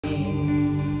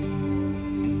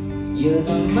You're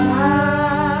the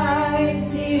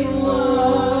mighty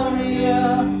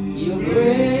warrior, you're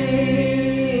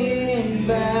great in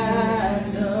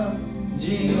battle.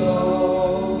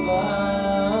 Jehovah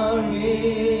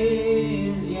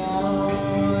is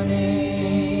your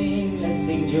name. Let's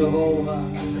sing Jehovah.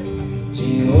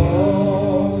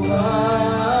 Jehovah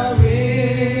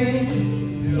is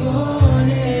your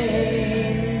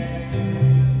name.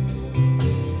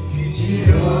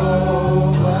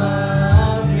 Jehovah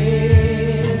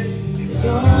is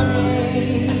your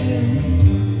name.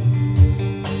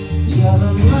 You're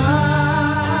the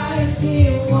mighty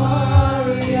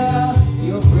warrior,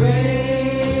 you're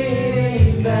great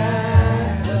in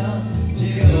battle.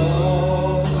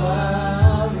 Jehovah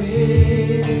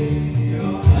is.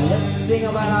 Let's sing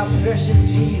about our precious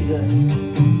Jesus.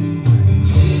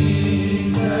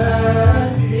 Jesus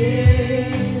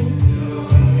is,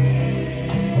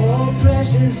 oh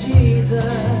precious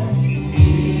Jesus.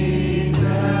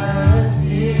 Jesus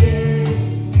is,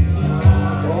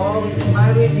 oh is my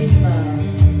Redeemer.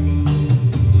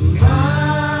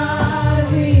 My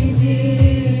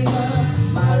Redeemer,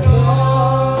 my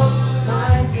Lord,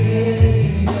 my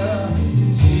Savior.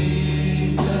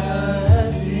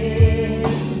 Jesus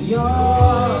is your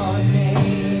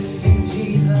name. Sing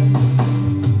Jesus.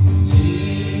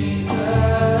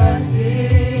 Jesus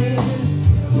is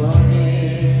your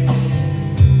name.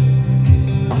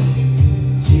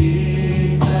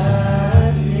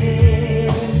 Jesus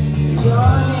is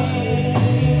your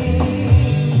name.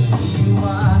 You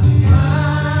are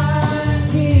my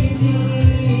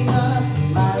Redeemer,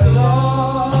 my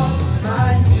Lord,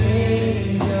 my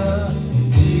Savior.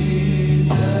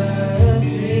 Jesus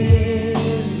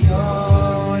is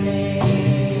your name.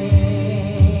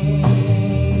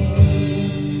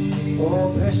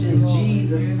 Oh, precious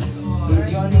Jesus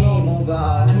is your name, oh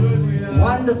God.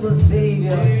 Wonderful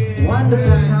Savior,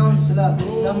 wonderful Counselor,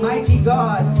 the mighty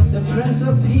God, the Prince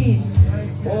of Peace.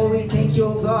 Oh, we thank you,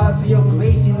 oh God, for your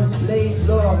grace in this place,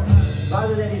 Lord.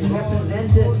 Father, that is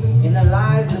represented in the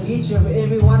lives of each and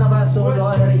every one of us, oh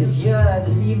Lord, that is here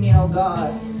this evening, oh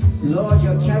God. Lord,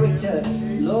 your character,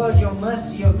 Lord, your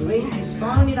mercy, your grace is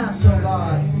found in us, oh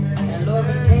God. And Lord,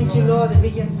 we thank you, Lord, that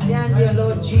we can stand here,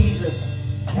 Lord Jesus,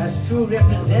 as true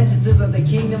representatives of the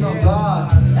kingdom of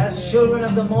God, as children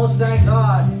of the Most High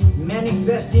God,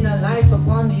 manifesting a life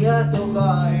upon the earth, oh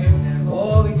God.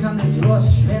 Oh, we come to draw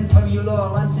strength from you,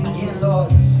 Lord, once again,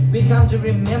 Lord. We come to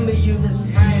remember you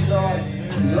this time, Lord.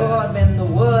 Lord, when the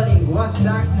world in gross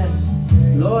darkness,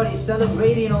 Lord, is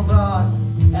celebrating, oh God.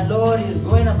 And Lord, is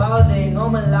going about their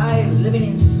normal lives, living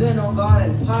in sin, oh God,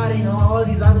 and partying, all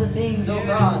these other things, oh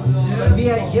God. But we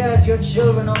are here as your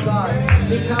children, oh God.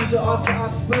 We come to offer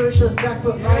up spiritual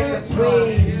sacrifice of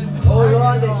praise, oh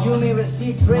Lord, that you may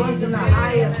receive praise in the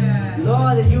highest.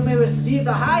 Lord, that you may receive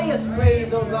the highest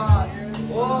praise, oh God.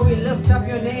 Oh, we lift up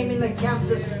your name in the camp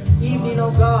this evening,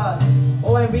 oh God.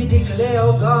 Oh, and we declare,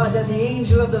 oh God, that the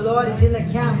angel of the Lord is in the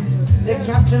camp. The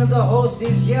captain of the host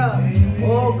is here.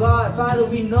 Oh God, Father,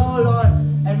 we know, Lord,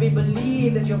 and we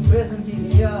believe that your presence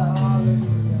is here.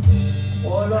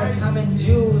 Oh Lord, come and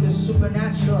do the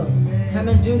supernatural. Come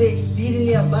and do the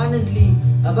exceedingly abundantly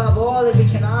above all that we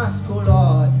can ask, oh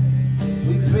Lord.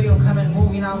 We pray you'll come and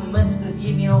move in our midst this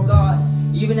evening, oh God.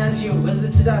 Even as you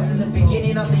visited us in the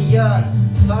beginning of the year,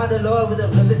 Father, Lord, with a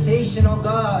visitation, oh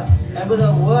God, and with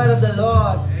a word of the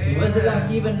Lord, visit us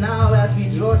even now as we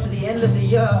draw to the end of the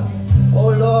year. Oh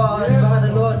Lord,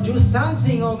 Father, Lord, do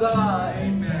something, oh God,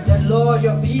 that, Lord,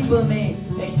 your people may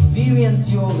experience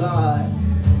you, oh God.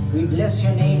 We bless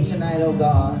your name tonight, oh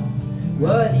God.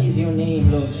 Worthy is your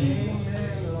name, Lord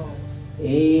Jesus.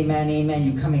 Amen, amen.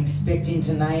 You come expecting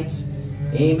tonight.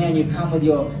 Amen. You come with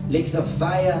your legs of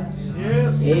fire.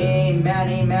 Yes. Amen,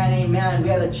 amen, amen. We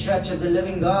are the church of the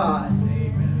living God.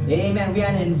 Amen. We are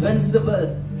an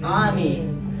invincible army.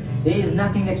 There is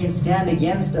nothing that can stand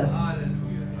against us.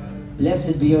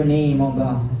 Blessed be your name, oh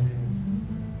God.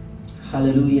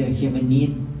 Hallelujah. If you have a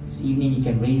need this evening, you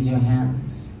can raise your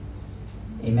hands.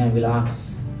 Amen. We'll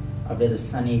ask our brother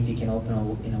Sunny if he can open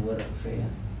in a word of prayer.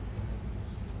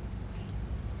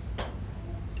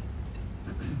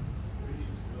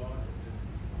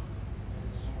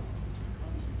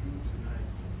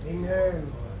 Amen.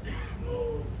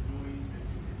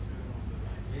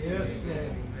 Yes,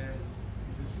 Lord.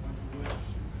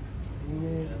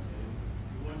 Amen.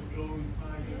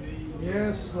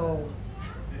 Yes, Lord.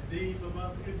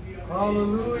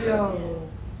 Hallelujah.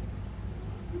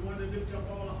 We want to lift up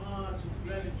our hearts with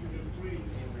gratitude and praise.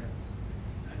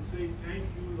 And say thank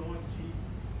you, Lord Jesus,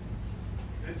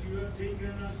 that you have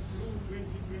taken us through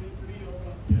 2023, oh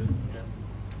God. Yes.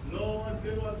 Lord,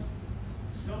 give us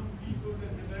some people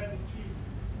that have had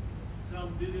achievements, some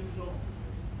didn't know.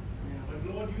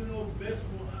 But Lord, you know best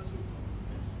for us, O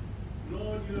God.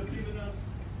 Lord, you have given us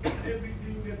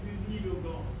everything that we need, O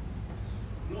God.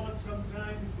 Lord,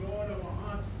 sometimes, Lord, our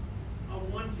hearts are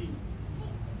wanting.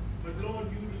 But Lord,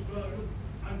 you look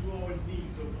unto our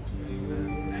needs, O God.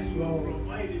 And you have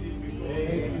provided it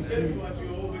because you said to us,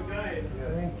 you are overtired.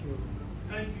 Thank you.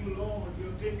 Thank you, Lord. You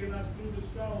have taken us through the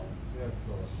storm,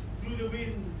 through the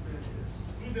winds,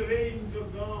 through the rains, O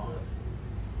God,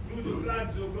 through the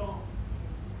floods, O God.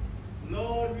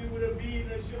 Lord, we would have been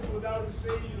a ship without a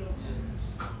sail,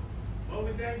 Lord. But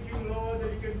we thank you, Lord,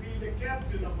 that you can be the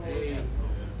captain of our vessel.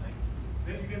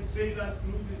 That you can sail us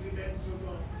through these events, O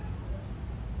God.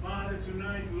 Father,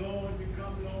 tonight, Lord, we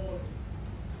come, Lord,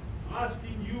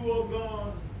 asking you, O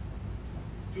God,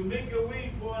 to make a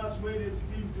way for us where there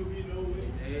seems to be no way.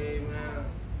 Amen.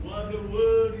 While the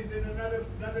world is in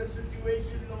another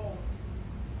situation, Lord.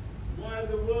 While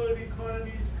the world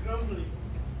economy is crumbling.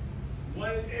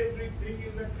 While everything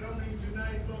is crumbling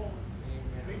tonight, Lord.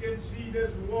 Amen. We can see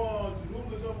there's wars,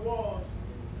 rumors of wars.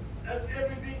 As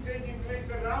everything taking place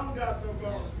around us, O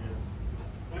God.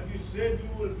 But you said you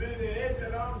will build a hedge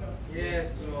around us.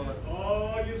 Yes, Lord.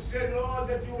 Oh, you said, Lord,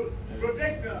 that you will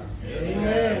protect us.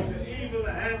 Amen. From the evil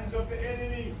hands of the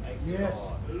enemy. Yes.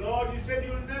 Lord, you said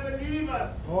you will never leave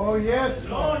us. Oh, yes,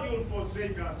 Lord, Lord. you will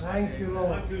forsake us. Thank you,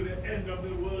 Lord. Until the end of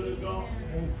the world, O God.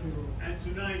 Thank you, Lord. And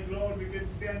tonight, Lord, we can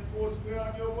stand foursquare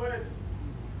on your word.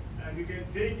 And we can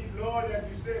take it, Lord, as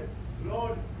you said.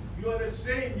 Lord, you are the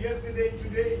same yesterday,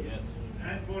 today,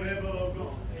 and forever, O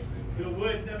God. Your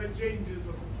word never changes,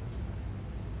 O God.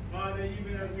 Father,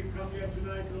 even as we come here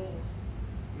tonight, Lord,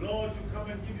 Lord, to come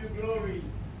and give you glory.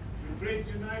 We pray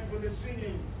tonight for the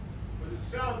singing, for the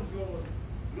songs, Lord.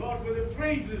 Lord, for the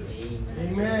praises.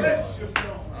 Amen. The worship,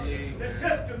 Lord. The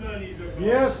testimonies, O God.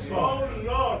 Yes, Lord. Oh,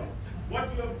 Lord,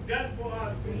 what you have done for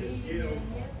us through this year,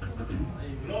 O God.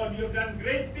 Lord, you have done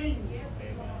great things.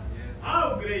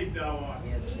 How great thou art.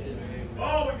 Yes.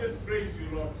 Oh, we just praise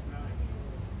you, Lord, tonight.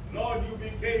 Lord, you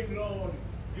became, Lord.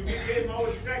 You became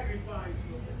our sacrifice,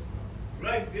 Lord.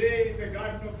 Right there in the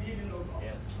Garden of Eden, oh God.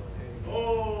 Yes, Lord.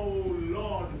 Oh,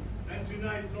 Lord. And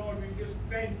tonight, Lord, we just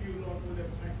thank you, Lord, for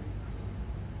that sacrifice.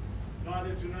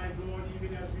 Father, tonight, Lord,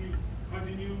 even as we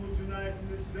continue tonight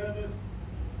in this service,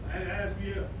 and as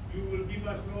you will give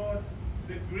us, Lord,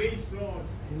 the grace, Lord.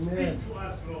 Amen. Speak to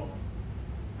us, Lord.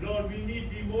 Lord, we need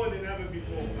thee more than ever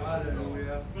before.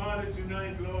 Hallelujah. Father,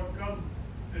 tonight, Lord, come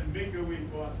and make a way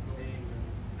for us, Lord.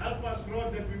 Help us,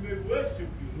 Lord, that we may worship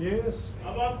you. Yes.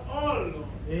 Above all, Lord.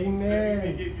 Amen. That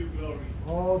we may give you glory.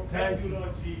 Oh, Thank you,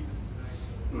 Lord Jesus,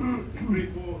 tonight. We pray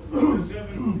for the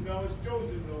servant who thou hast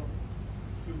chosen, Lord,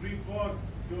 to bring forth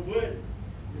your word.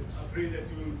 I pray that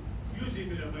you will use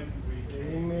him in a mighty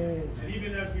way. Amen. And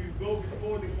even as we go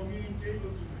before the communion table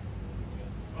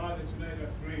tonight, Father, tonight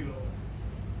I pray, Lord,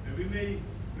 that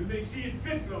we may see it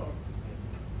fit, Lord,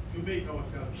 to make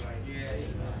ourselves right. Yes.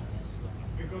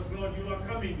 Because, Lord, you are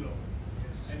coming, Lord.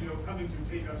 Yes. And you are coming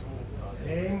to take us home.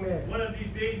 Amen. One of these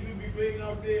days we'll be going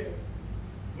out there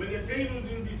where the tables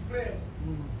will be spread.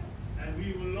 And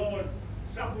we will, Lord,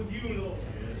 sup with you, Lord.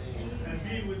 And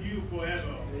be with you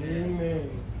forever. Amen.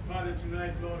 Father,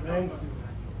 tonight, Lord, Thank help us.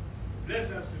 you.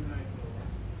 Bless us tonight,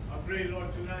 Lord. I pray,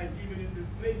 Lord, tonight, even in this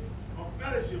place of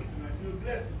fellowship tonight, you'll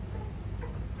bless it.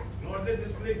 Lord, let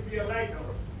this place be a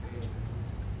lighthouse.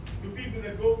 To people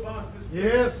that go past this place.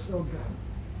 Yes, oh God.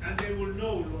 And they will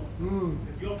know, Lord,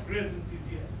 that your presence is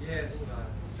here. Yes, God.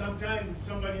 Sometimes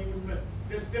somebody will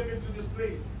just step into this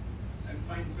place and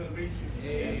find salvation.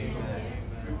 Amen.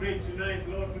 We pray tonight,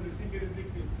 Lord, for the sick and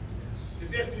afflicted, the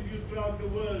destitute throughout the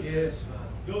world. Yes, God.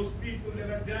 Those people that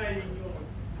are dying, Lord.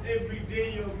 Every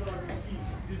day, oh God, we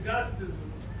see disasters,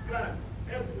 floods,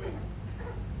 earthquakes.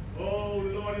 Oh,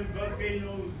 Lord, and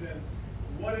volcanoes and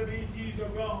whatever it is, oh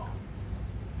God.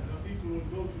 And our people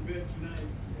will go to bed tonight.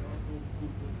 There are no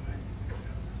food for tonight.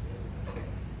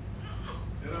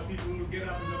 There are people who will get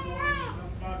up in the morning in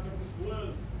some parts of this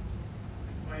world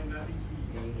and find nothing to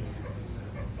eat.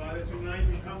 Father, tonight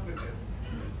we comfort them.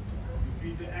 You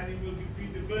feed the animals, you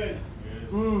feed the birds.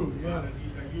 Father,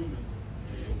 these are humans.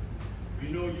 We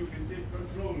know you can take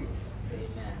control of them.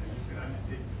 And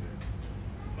undertake them.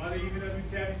 Father, even as we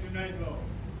tarry tonight, Lord,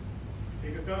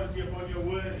 take authority upon your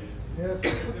word. Yes.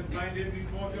 And bind every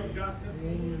force of darkness,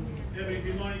 every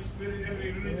demonic spirit,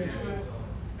 every religious spirit,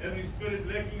 every spirit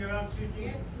lurking around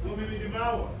seeking whom we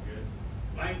devour.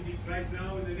 Bind it right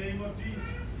now in the name of Jesus.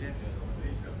 Yes.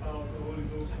 Place the power of the Holy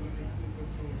Ghost to take full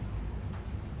control.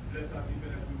 Bless us even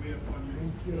as we wait upon you.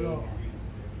 Thank you, Lord. In Jesus'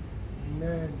 name.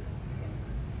 Amen.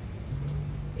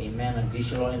 Amen. And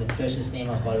greet you all in the precious name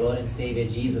of our Lord and Savior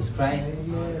Jesus Christ.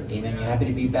 Amen. Amen. You're happy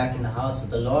to be back in the house of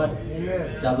the Lord.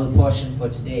 Amen. Double portion for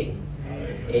today.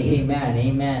 Amen.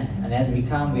 Amen. And as we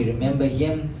come, we remember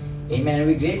Him. Amen. And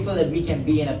we're grateful that we can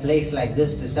be in a place like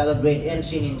this to celebrate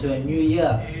entering into a new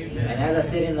year. And as I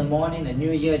said in the morning, a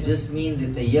new year just means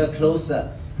it's a year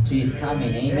closer to His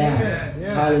coming. Amen. Amen.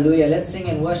 Yes. Hallelujah. Let's sing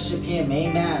and worship Him.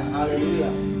 Amen.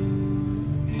 Hallelujah.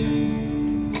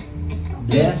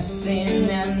 Blessing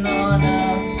and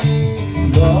honor,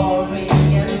 glory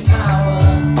and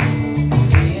power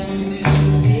be unto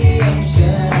the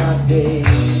Ancient of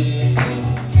Days.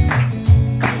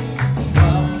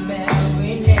 From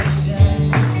every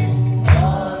nation,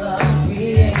 all of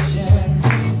creation,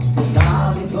 will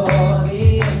bow before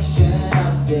the Ancient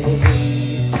of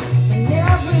Days. And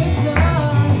every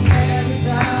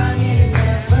tongue in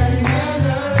heaven and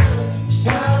earth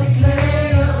shall declare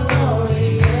your glory.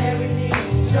 Every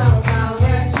knee shall bow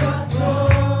at your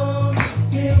throne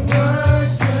in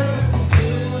worship.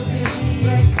 You will be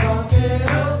exalted, O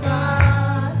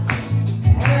God,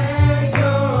 and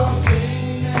your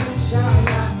kingdom shall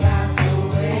not pass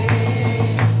away,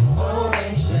 O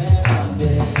Ancient of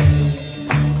Days.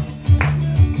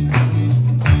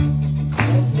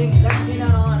 Let's sing blessing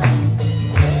and honor,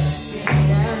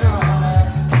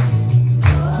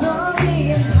 glory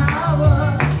and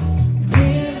power be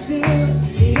to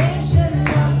the Ancient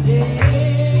of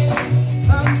Days.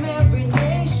 From every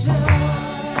nation,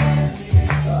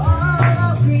 all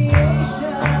of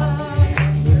creation,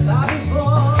 bow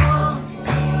before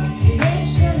the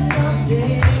Ancient of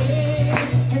Days.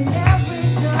 And every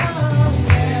tongue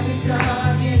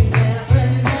in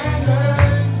heaven and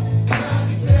earth,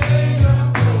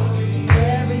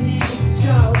 every knee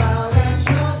shall bow at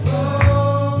your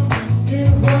throne in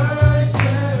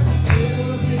worship. You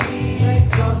will be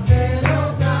exalted, O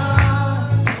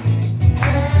God,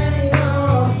 and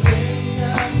your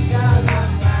kingdom shall not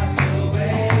pass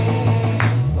away,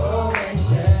 O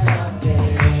Ancient of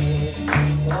Days.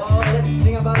 Oh, let's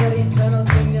sing about that eternal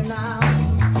kingdom now.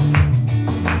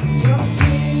 Your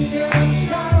kingdom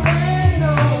shall reign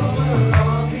over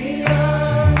all the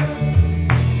earth.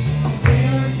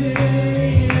 Sing to the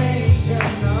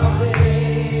Ancient of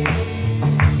Days.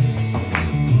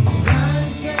 None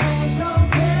can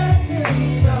compare to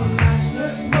the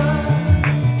matchless one.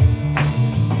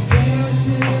 Sing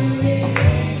to the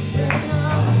Ancient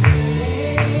of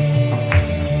Days.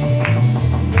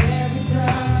 Every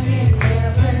tongue in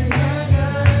heaven and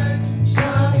earth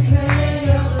shall declare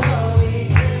your glory.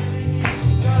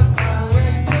 Your power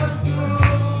and your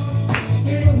throne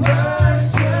in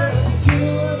worship. You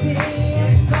will be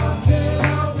exalted, O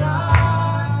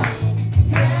God,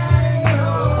 and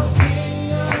your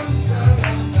kingdom shall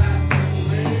not pass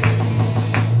away,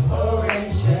 O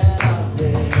Ancient of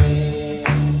Days.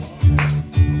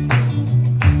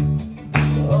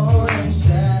 O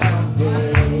Ancient of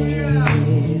Days.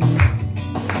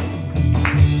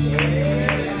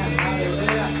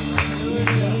 Hallelujah. The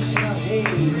Ancient of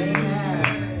Days. Amen.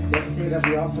 Let's take up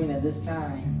the offering at this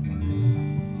time.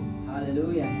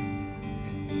 Hallelujah.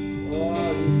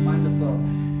 Oh, He's wonderful.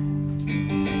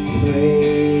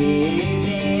 Praise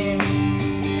Him.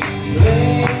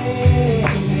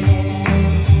 Praise Him.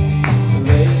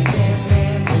 Praise Him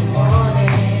in the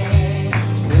morning.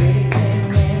 Praise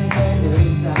Him in the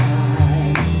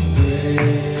noontime.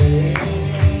 Praise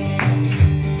Him.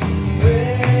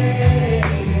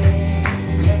 Praise Him.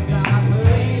 Yes, I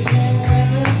praise Him when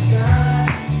the sun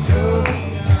goes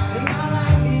down. Sing, I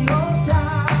like the old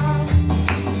time.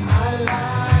 I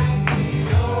like the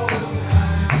old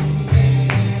time.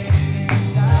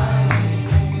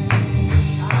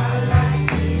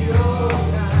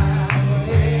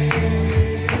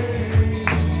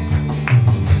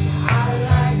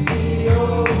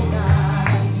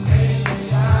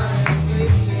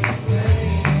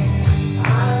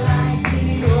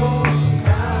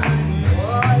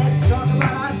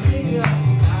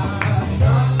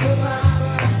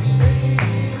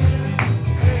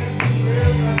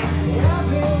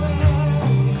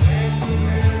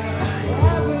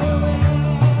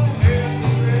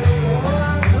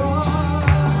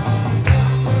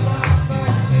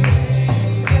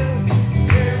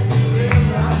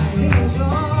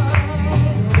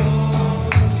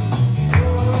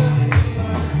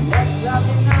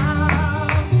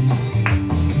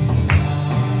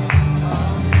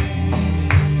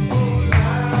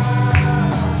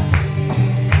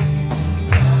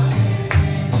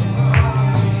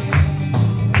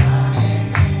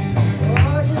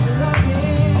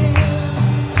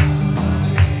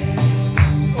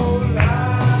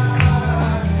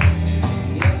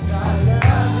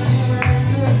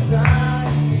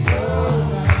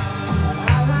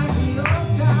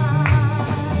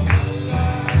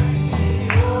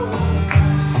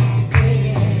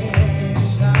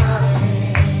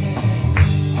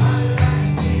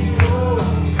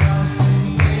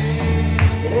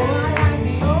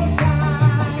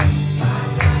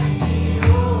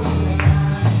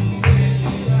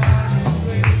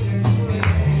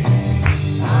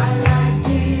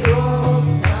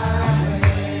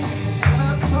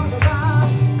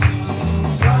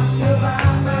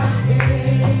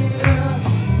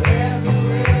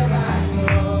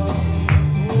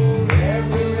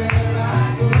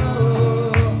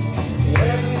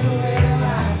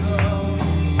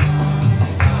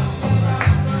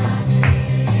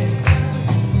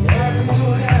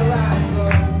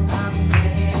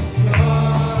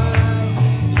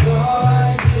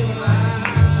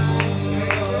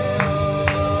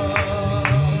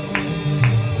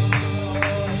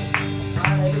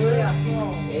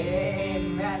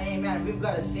 we've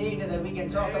got a Savior that we can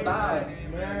talk about.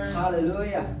 Amen.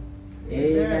 Hallelujah.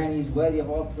 Amen. Amen. He's worthy of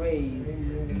all praise.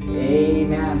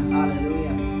 Amen. Amen.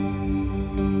 Hallelujah.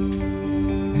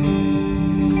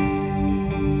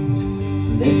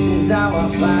 This is how I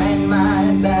fight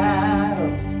my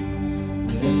battles.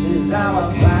 This is how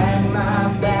I fight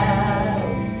my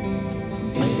battles.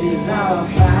 This is how I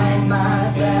fight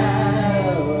my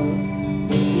battles.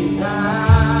 This is how.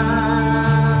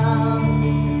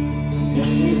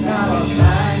 This is how I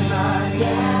fight my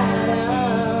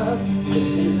battles.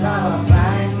 This is how I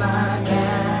fight my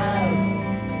battles.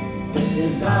 This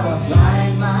is how I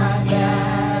fight my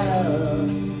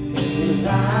battles. This is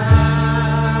how.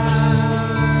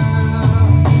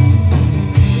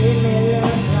 It may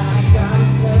look like I'm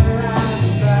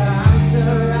surrounded, but I'm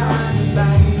surrounded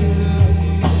by you.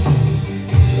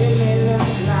 It may look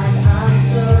like I'm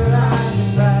surrounded,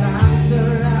 but I'm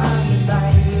surrounded by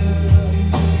you.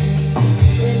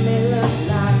 It may look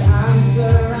like I'm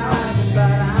surrounded,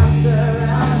 but I'm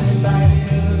surrounded by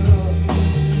you.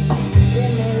 It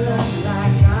may look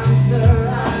like I'm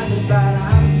surrounded, but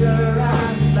I'm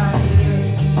surrounded by you.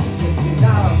 This is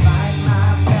how I fight my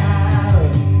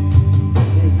battles.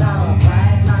 This is how I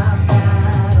fight my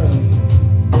battles.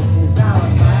 This is how I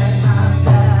fight my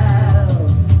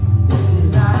battles. This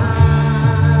is how.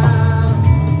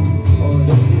 Oh,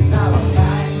 this is how I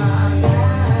fight my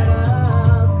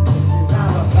battles. This is how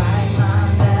I fight my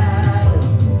battles.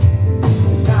 This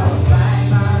is how I fight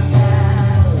my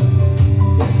battles.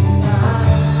 This is how.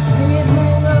 Sing it,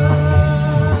 may look.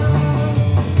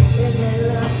 It may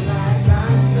look like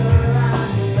I'm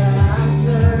surrounded, but I'm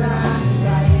surrounded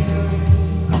by you.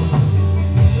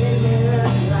 It may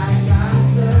look like I'm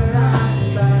surrounded,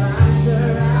 but I'm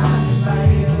surrounded by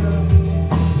you.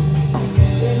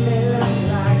 It may look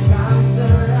like I'm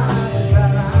surrounded,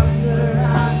 but I'm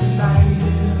surrounded by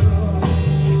you.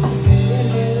 It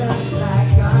may look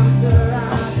like I'm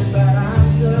surrounded, but I'm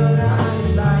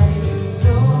surrounded by you.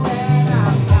 So when I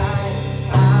fight,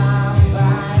 I'll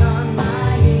fight on my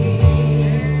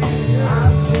knees.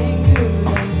 I'll sing through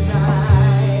the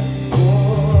night.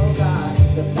 Oh God,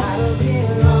 the battle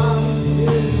belongs to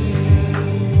you.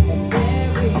 And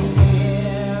every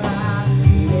fear I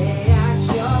lay at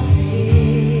your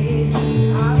feet.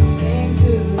 I'll sing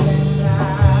through the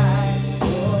night.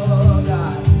 Oh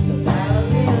God, the battle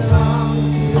belongs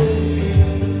to you.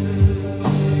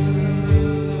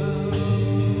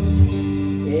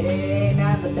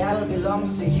 Amen. The battle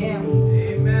belongs to Him.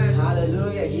 Amen.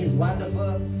 Hallelujah. He's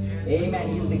wonderful. Amen.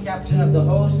 He's the captain of the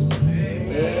host.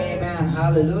 Amen.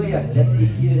 Hallelujah. Let's be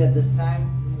seated at this time.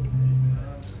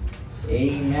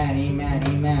 Amen. Amen.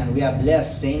 Amen. We are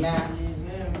blessed. Amen.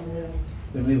 Amen.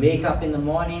 When we wake up in the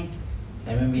morning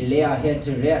and when we lay our head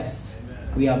to rest,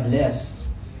 we are blessed.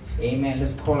 Amen.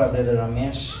 Let's call our brother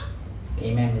Ramesh.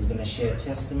 Amen. He's going to share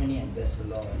testimony and bless the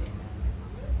Lord.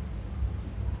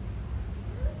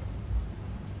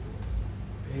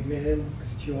 Amen.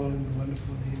 Greet you all in the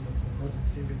wonderful name of our Lord and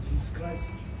Savior Jesus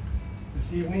Christ.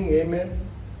 This evening, amen.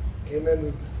 Amen.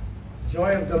 The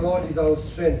joy of the Lord is our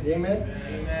strength. Amen.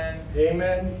 Amen.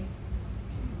 Amen.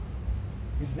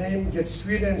 His name gets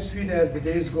sweeter and sweeter as the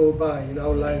days go by in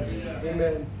our lives.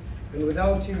 Amen. And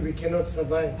without Him, we cannot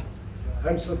survive.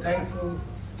 I'm so thankful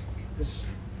this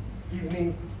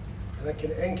evening that I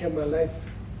can anchor my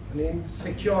life on Him,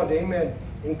 secured, amen,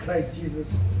 in Christ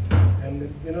Jesus.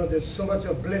 And you know, there's so much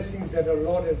of blessings that our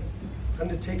Lord has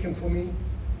undertaken for me,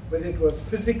 whether it was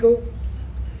physical,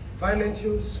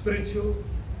 financial, spiritual,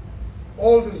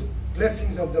 all those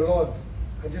blessings of the Lord.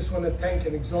 I just want to thank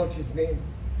and exalt His name,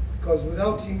 because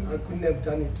without Him, I couldn't have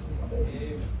done it on my own.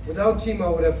 Amen. Without Him, I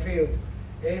would have failed.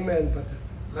 Amen. But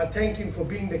I thank Him for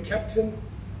being the captain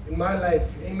in my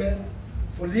life. Amen.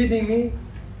 For leading me,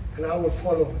 and I will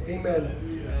follow. Amen.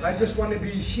 I just want to be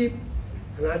sheep,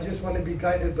 and I just want to be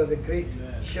guided by the great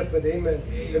shepherd. Amen.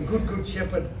 The good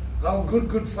shepherd, our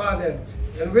good Father.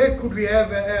 And where could we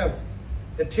ever have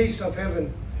the taste of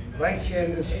heaven? Right here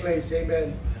in this place.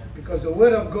 Amen. Because the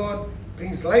word of God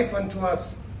brings life unto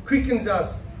us, quickens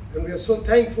us, and we are so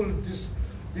thankful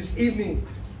this evening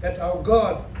that our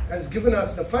God has given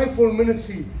us the fivefold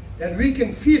ministry that we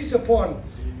can feast upon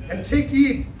and take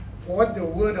heed for what the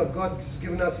word of God has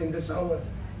given us in this hour.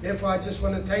 Therefore, I just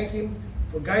want to thank Him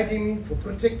for guiding me, for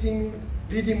protecting me,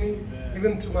 leading me,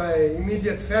 even to my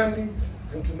immediate family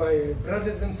and to my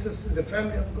brothers and sisters, the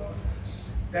family of God,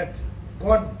 that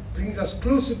God brings us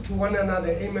closer to one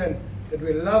another. Amen. That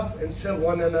we love and serve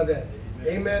one another.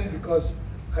 Amen. Because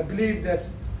I believe that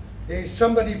there is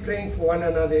somebody praying for one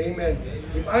another. Amen.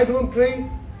 If I don't pray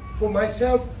for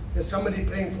myself, there's somebody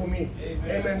praying for me.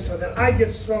 Amen. So that I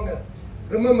get stronger.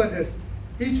 Remember this.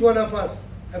 each one of us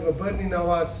have a burden in our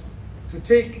hearts to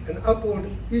take and uphold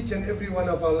each and every one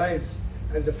of our lives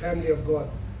as a family of God.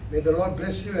 May the Lord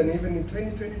bless you, and even in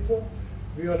 2024,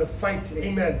 we are going to fight,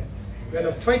 amen. We're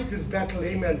going to fight this battle,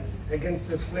 amen, against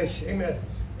this flesh, amen.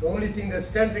 The only thing that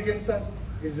stands against us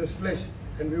is this flesh,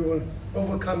 and we will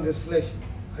overcome this flesh.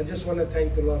 I just want to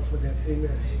thank the Lord for that,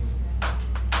 amen.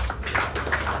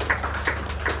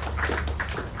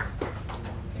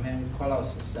 Amen. We call our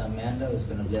sister Amanda, who's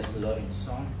going to bless the Lord in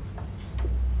song.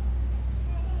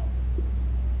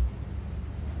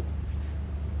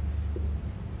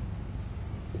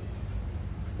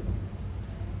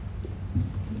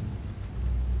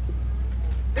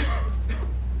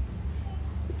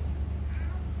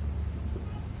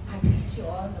 You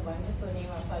all in the wonderful name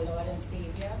of our Lord and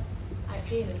Savior. I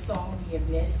pray the song will be a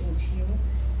blessing to you,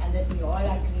 and that we all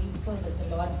are grateful that the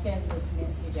Lord sent this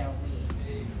message our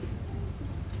way.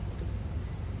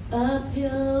 A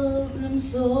pilgrim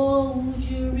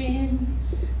soldier in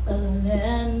a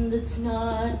land that's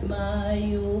not my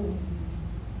own,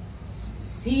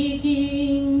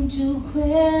 seeking to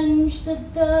quench the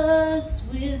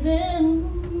thirst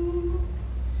within,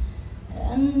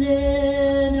 and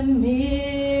then a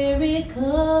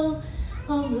miracle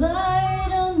of light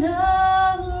on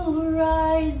the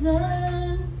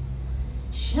horizon,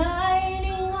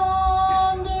 shining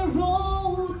on the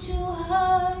road to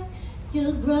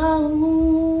higher ground.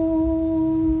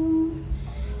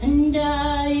 And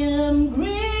I am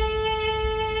grateful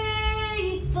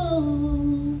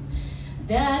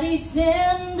that He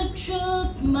sent the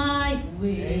truth my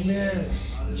way. Amen.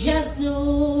 Just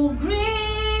so grateful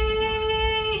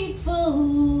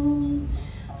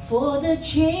for the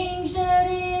change that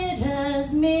it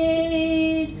has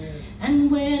made. And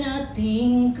when I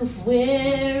think of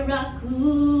where I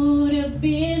could have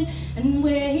been and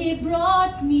where He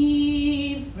brought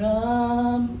me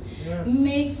from, Yes.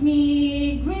 makes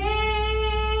me grateful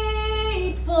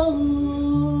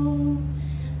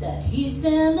that He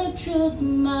sent the truth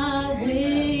my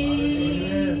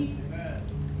way. Amen.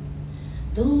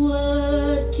 The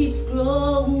word keeps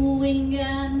growing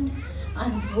and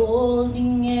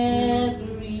unfolding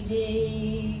every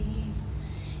day.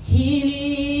 He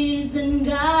leads and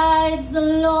guides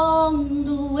along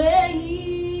the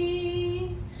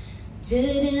way.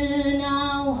 Didn't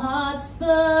our hearts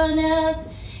burn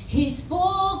as He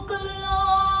spoke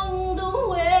along the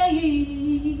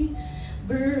way?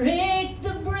 Break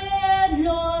the bread,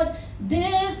 Lord,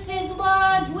 this is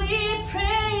what we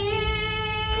pray.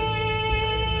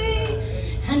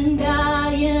 And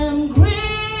I am grateful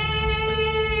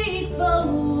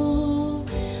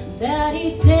that He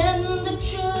sent the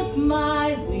truth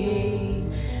my way.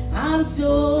 I'm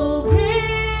so grateful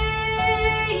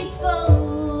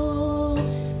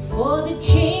for the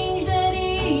change that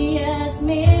He has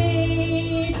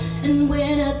made. And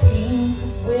when I think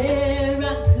of where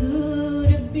I could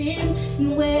have been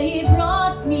and where He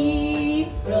brought me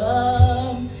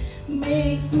from,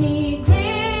 makes me grateful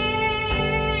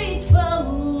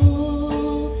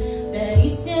that He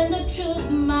sent the truth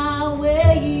my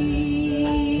way.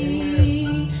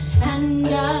 And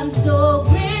I'm so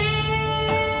grateful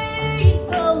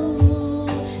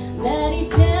that He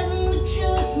sent the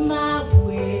truth my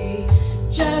way.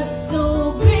 Just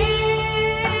so grateful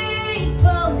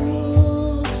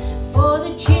for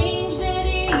the change that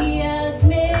He has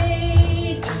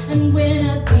made. And when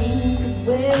I think of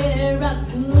where I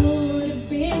could have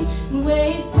been and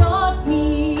where He's brought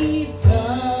me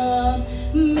from,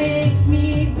 makes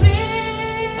me grateful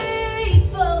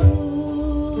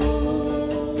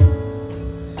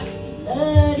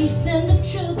that He sent the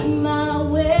truth my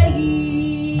way.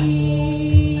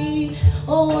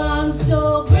 Oh, I'm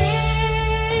so grateful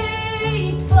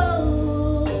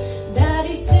that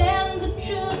He sent the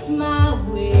truth my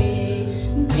way.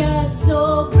 Just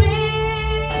so grateful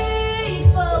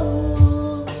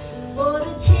for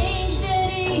the change that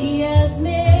He has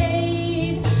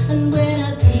made. And when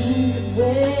I think of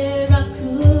where I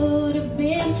could have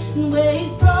been and where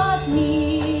He's brought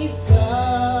me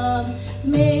from,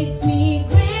 makes me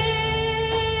grateful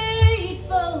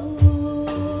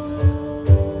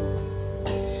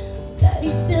that He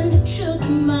sent the truth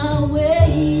my way.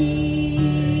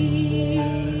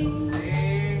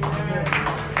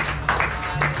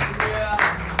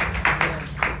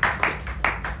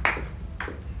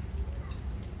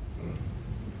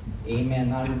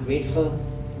 Amen. Are you grateful?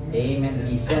 Amen. That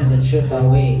He sent the truth our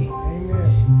way.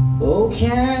 Amen. Oh,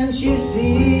 can't you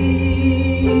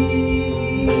see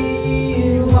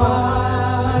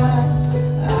why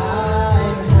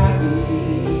I'm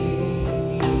happy?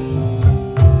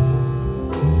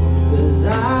 'Cause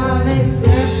I'm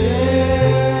accepted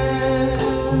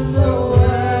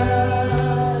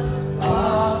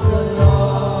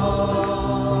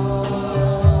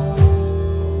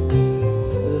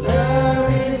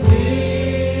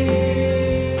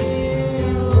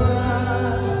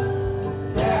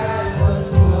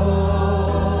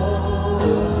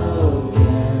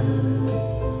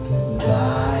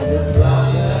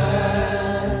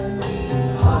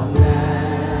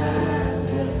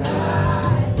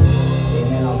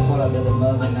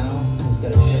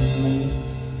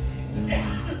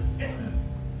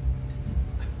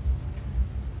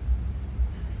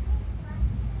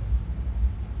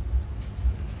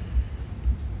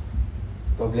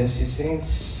God bless you,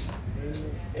 saints.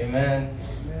 Amen.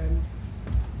 Amen.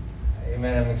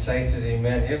 Amen. I'm excited.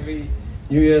 Amen. Every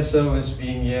New Year service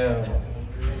being here,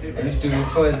 I used to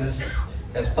refer to this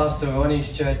as Pastor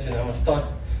Ronnie's church, and I'm gonna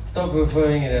stop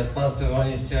referring it as Pastor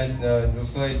Ronnie's church now and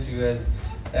refer it to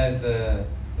as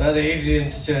Brother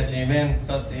Adrian's church. Amen.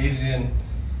 Pastor Adrian.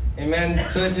 Amen.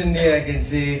 Certainly, I can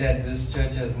say that this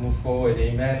church has moved forward.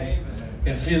 Amen. I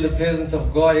can feel the presence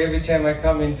of God every time I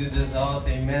come into this house.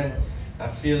 Amen. I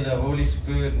feel the Holy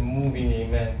Spirit moving.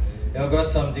 Amen. You've got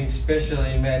something special.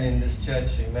 Amen. In this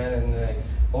church. Amen. And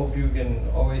hope you can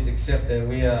always accept that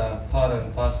we are part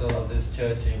and parcel of this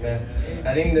church. Amen.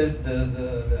 I think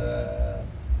the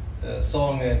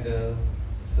song that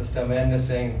Sister Amanda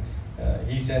sang,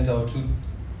 He Sent Our Truth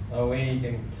Away,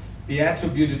 can be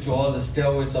attributed to all the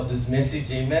stalwarts of this message.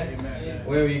 Amen. Amen.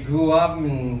 Where we grew up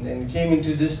and came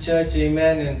into this church.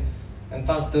 Amen. And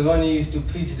Pastor Ronnie used to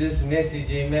preach this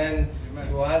message. Amen.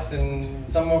 To us, and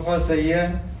some of us are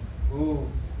here who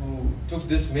took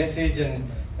this message, and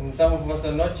some of us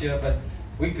are not here, but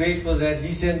we're grateful that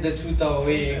he sent the truth our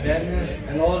way. Amen.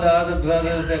 And all the other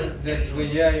brothers that were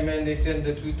here, amen, they sent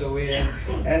the truth away.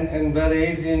 And Brother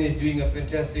Adrian is doing a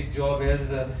fantastic job as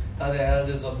the other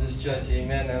elders of this church.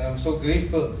 Amen. And I'm so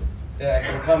grateful that I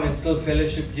can come and still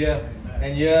fellowship here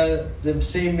and hear the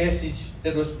same message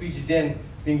that was preached then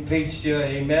being preached here.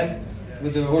 Amen.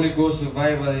 With the Holy Ghost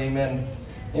revival. Amen.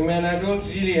 Amen. I don't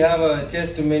really have a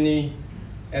testimony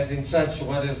as in such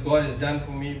what God has done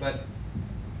for me, but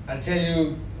I tell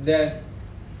you that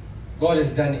God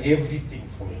has done everything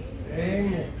for me.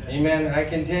 Amen. Amen. I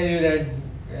can tell you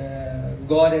that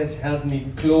God has held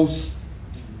me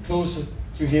closer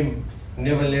to Him,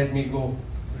 never let me go.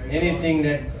 Anything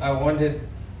that I wanted,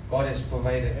 God has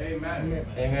provided. Amen.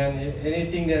 Amen.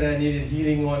 Anything that I needed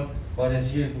healing on, God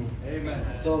has healed me.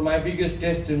 Amen. So my biggest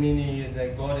testimony is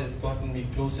that God has gotten me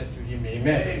closer to Him.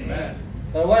 Amen. Amen.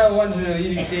 But what I want to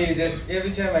really say is that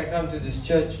every time I come to this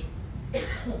church,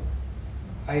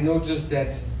 I notice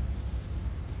that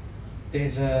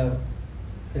there's a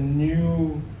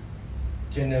new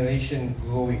generation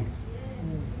growing.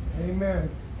 Amen.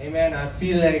 Amen. I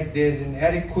feel like there's an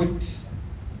adequate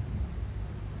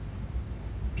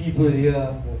people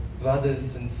here,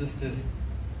 brothers and sisters,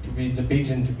 to be the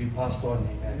baton to be passed on.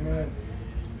 Amen. Amen.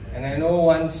 And I know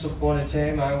once upon a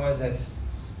time I was at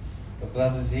a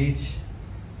brother's age.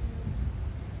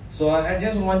 So I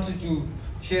just wanted to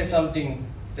share something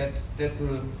that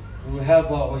will help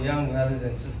our young brothers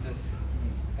and sisters.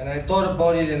 And I thought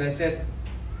about it and I said,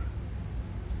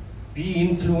 be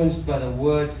influenced by the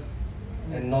word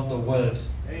and not the world.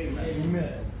 Amen.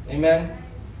 Amen. Amen.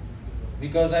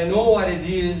 Because I know what it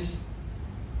is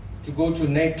to go to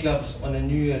nightclubs on a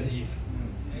New Year's Eve.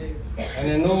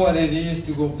 And I know what it is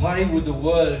to go party with the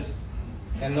world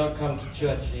and not come to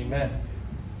church. Amen.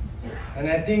 And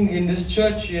I think in this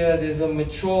church here, there's a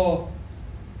mature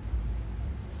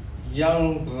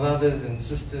young brothers and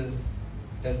sisters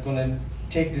that's going to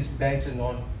take this baton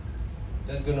on,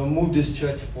 that's going to move this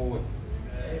church forward.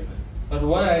 But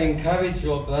what I encourage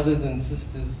your brothers and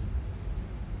sisters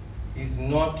is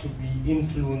not to be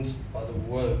influenced by the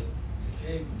world.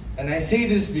 And I say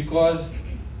this because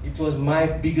it was my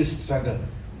biggest struggle.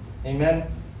 Amen.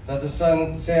 Brother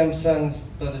Sam's sons,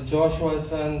 Brother Joshua's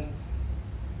sons,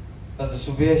 Brother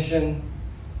Subeshan,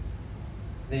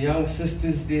 the young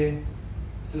sisters there.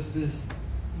 Sisters,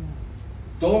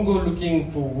 don't go looking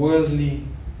for worldly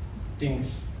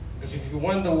things. Because if you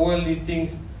want the worldly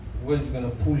things, the world is going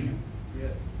to pull you.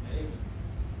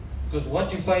 Because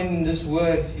what you find in this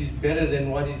world is better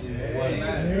than what is in the world.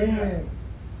 Amen.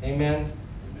 Amen.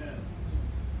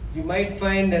 You might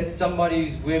find that somebody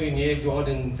is wearing Air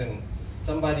Jordans and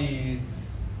somebody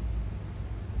is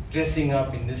dressing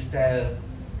up in this style,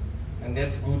 and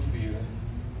that's good for you.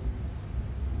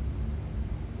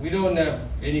 We don't have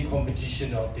any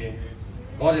competition out there.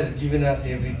 God has given us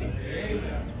everything.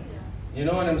 You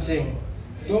know what I'm saying?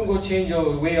 Don't go change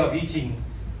your way of eating.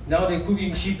 Now they're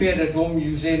cooking sheephead at home,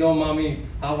 you say, no mommy,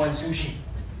 I want sushi.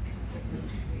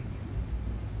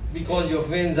 Because your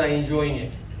friends are enjoying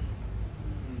it.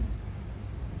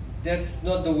 That's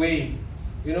not the way.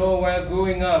 You know, while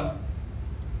growing up,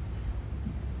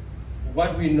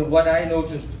 what I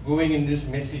noticed going in this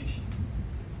message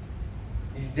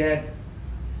is that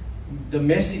the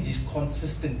message is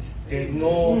consistent. There's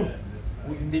no,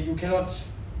 you cannot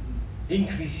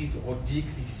increase it or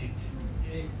decrease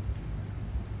it.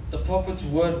 The prophet's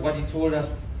word, what he told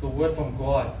us, the word from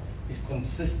God, is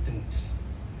consistent.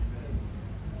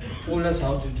 He told us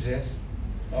how to dress,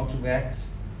 how to act.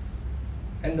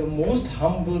 And the most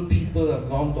humble people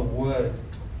around the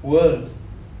world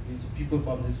is the people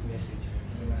from this message.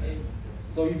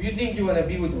 So if you think you want to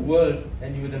be with the world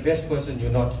and you're the best person,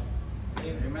 you're not.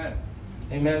 Amen.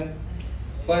 Amen.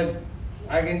 But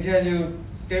I can tell you,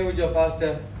 stay with your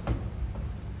pastor.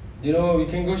 You know, we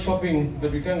can go shopping,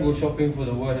 but we can't go shopping for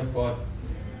the word of God.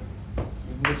 We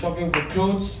can go shopping for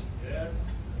clothes. Yes.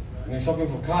 We can go shopping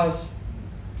for cars.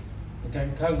 We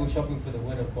can't go shopping for the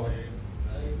word of God.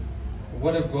 The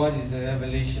word of God is the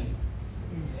revelation.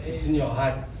 It's in your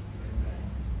heart.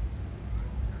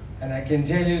 And I can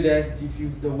tell you that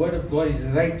if the word of God is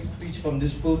right, preached from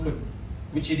this pulpit,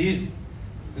 which it is,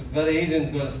 because Brother Adrian's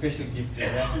got a special gift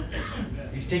in that.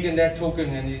 He's taken that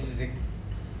token and he's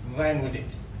ran with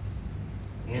it.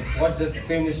 What's that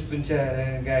famous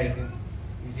sprinter guy?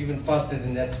 He's even faster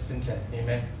than that sprinter.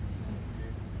 Amen.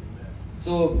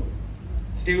 So,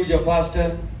 stay with your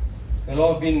pastor. The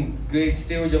Lord has been great.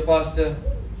 Stay with your pastor.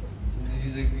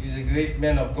 He's a great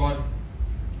man of God.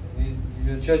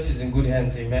 Your church is in good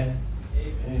hands. Amen.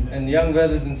 And young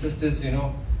brothers and sisters, you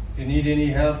know, if you need any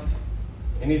help,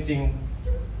 anything,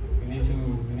 we need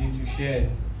to share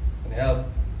and help.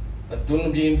 But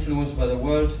don't be influenced by the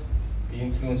world. Be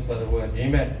influenced by the word.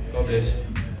 Amen. God bless you.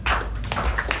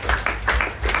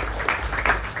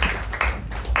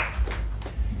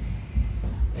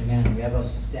 Amen. We have our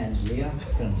sister Angelia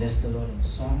who's going to bless the Lord in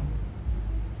song.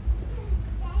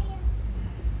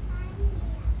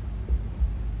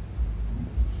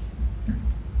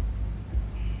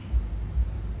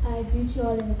 I greet you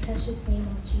all in the precious name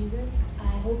of Jesus. I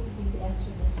hope you'll be blessed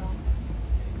with the song.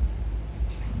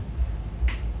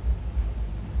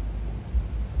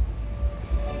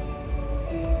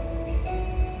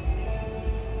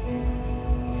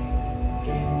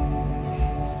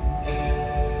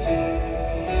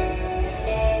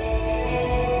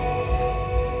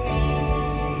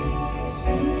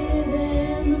 Sweeter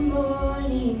than the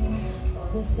morning, or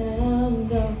the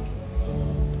sound of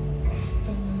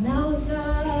mouth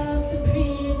of the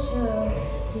preacher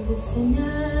to the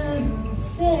sinner the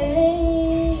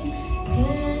same,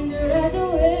 tender as a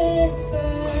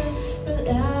whisper, but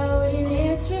loud in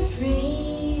its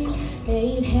refrain.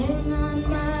 May it hang on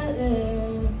my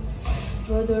lips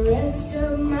for the rest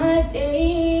of my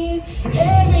days.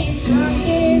 There is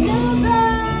something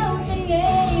about the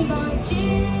name of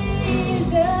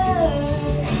Jesus.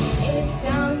 It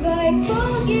sounds like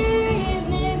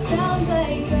forgiveness, sounds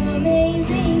like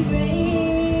amazing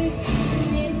grace,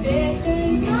 and it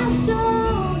beckons my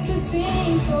soul to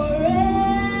sing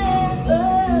forever.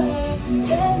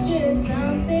 There's just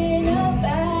something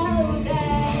about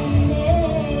that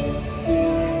name.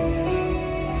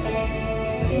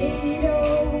 Prayed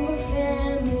over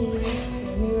family,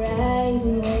 let me rise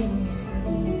and when you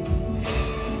sleep.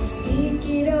 Speak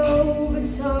it over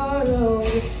sorrow,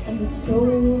 and the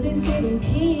soul is given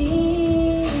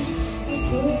peace. We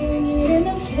sing it in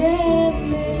the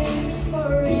famine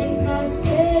or in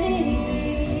prosperity.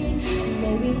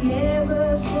 May we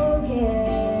never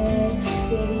forget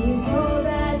that He's all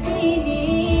that we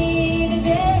need.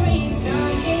 There is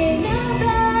something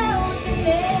about the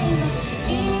name of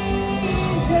Jesus.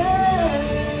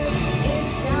 It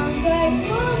sounds like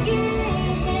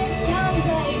forgiveness, sounds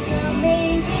like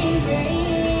amazing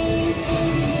grace.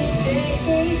 It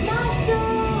beckons my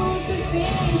soul to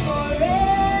sing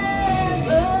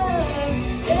forever.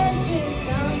 There's just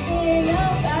something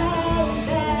about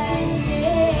that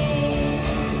name.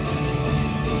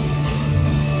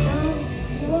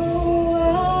 No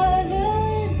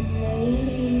other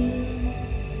name.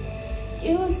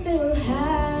 You still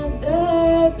have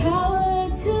the power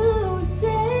to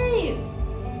save.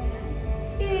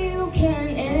 You can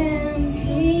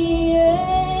empty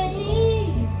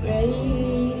any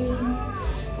grave.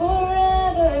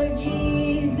 Forever,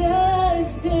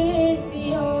 Jesus, it's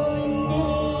your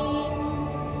name.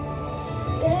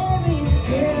 There is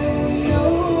still no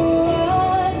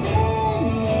other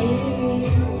name.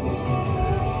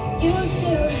 You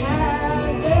still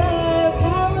have the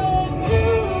power to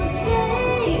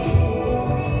save.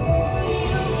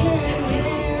 You can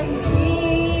empty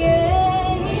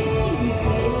any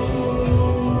grave.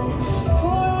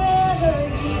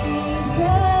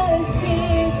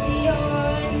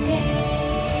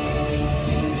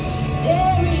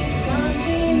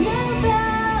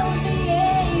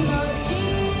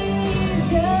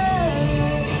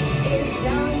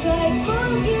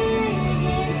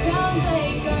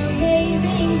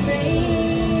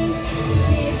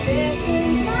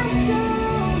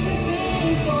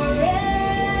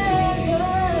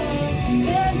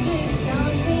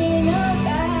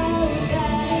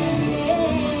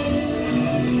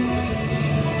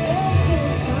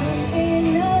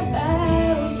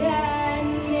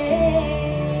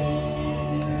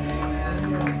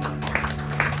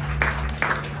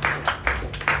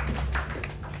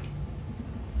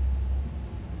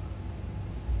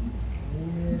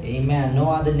 Amen. No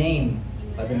other name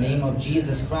but the name of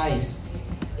Jesus Christ.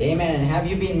 Amen. And have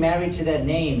you been married to that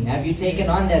name? Have you taken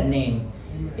on that name?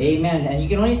 Amen. And you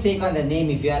can only take on that name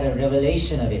if you had a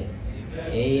revelation of it.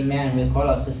 Amen. We'll call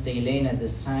our sister Elaine at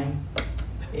this time.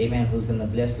 Amen. Who's going to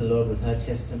bless the Lord with her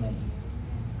testimony.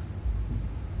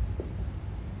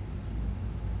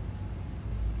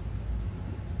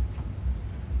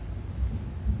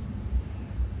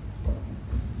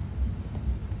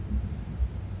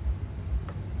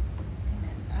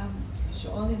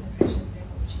 All in the precious name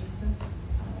of Jesus.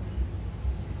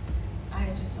 I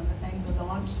just want to thank the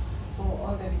Lord for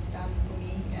all that He's done for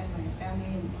me and my family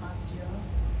in the past year.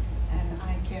 And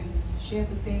I can share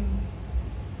the same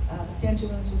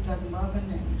sentiments with Brother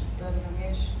Marvin and Brother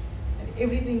Ramesh, that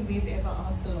everything we've ever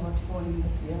asked the Lord for in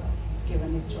this year, He's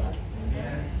given it to us.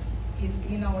 He's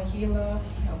been our healer,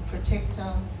 our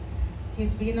protector.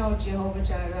 He's been our Jehovah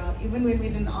Jireh. Even when we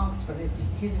didn't ask for it,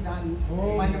 He's done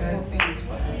wonderful things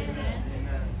for us.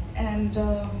 And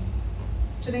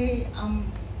today,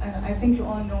 I think you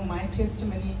all know my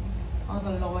testimony, how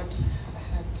the Lord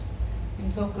had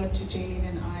been so good to Jaylene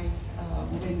and I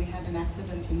when we had an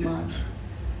accident in March.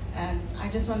 And I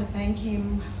just want to thank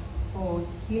Him for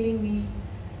healing me.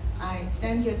 I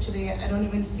stand here today, I don't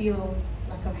even feel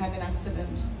like I've had an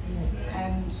accident.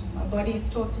 And my body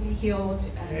is totally healed,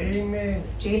 and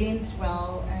Jaylene's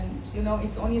well, and you know,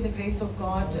 it's only the grace of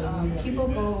God.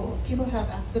 People have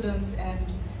accidents and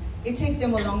it takes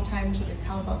them a long time to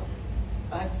recover,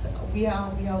 but we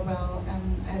are well,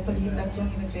 and I believe that's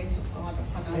only the grace of God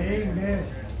upon us. Amen.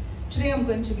 Today I'm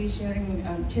going to be sharing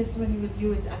testimony with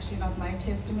you. It's actually not my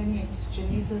testimony, it's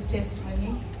Janice's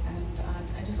testimony, and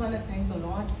I just want to thank the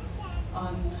Lord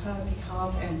on her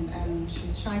behalf, and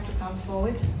she's shy to come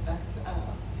forward, but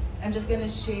I'm just going to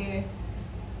share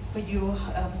with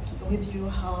you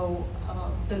how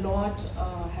the Lord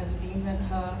has been with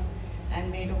her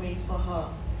and made a way for her.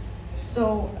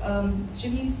 So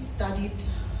Janice studied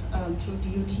through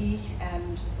DUT,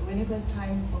 and when it was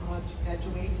time for her to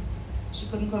graduate, she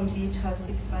couldn't complete her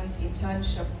 6 months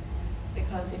internship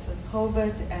because it was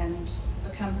COVID, and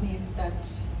the companies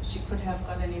that she could have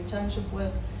got an internship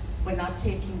with were not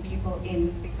taking people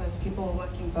in because people were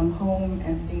working from home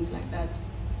and things like that.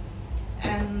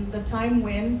 And the time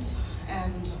went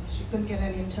and she couldn't get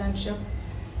an internship.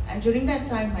 And during that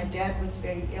time, my dad was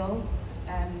very ill,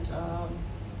 and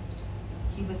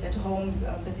he was at home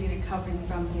busy recovering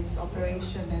from his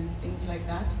operation and things like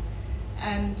that.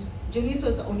 And Janice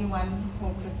was the only one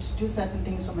who could do certain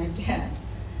things for my dad.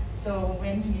 So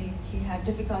when he had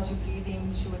difficulty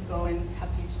breathing, she would go and cup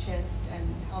his chest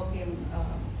and help him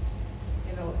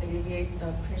alleviate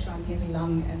the pressure on his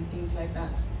lung and things like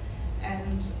that.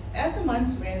 And as the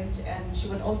months went, and she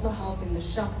would also help in the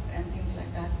shop and things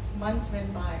like that, months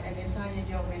went by, an entire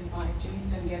year went by, Janice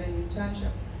didn't get an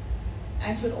internship.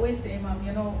 And she would always say, Mom,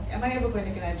 am I ever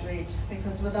going to graduate?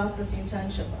 Because without this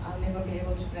internship, I'll never be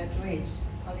able to graduate.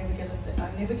 I'll never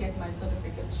get my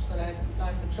certificate so that I can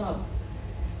apply for jobs.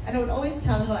 And I would always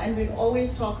tell her, and we'd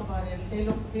always talk about it and say,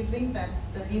 look, we think that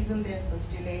the reason there's this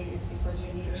delay is because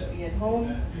you need to be at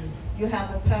home. You have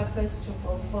a purpose to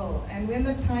fulfill. And when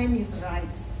the time is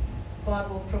right, God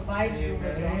will provide you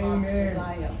with your heart's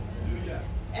desire.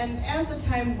 And as the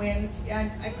time went,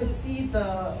 and I could see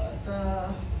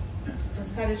the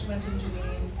discouragement in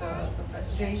Janice, the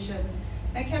frustration.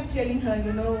 And I kept telling her,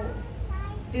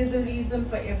 there's a reason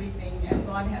for everything, and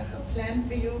God has a plan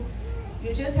for you.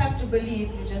 You just have to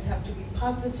believe, you just have to be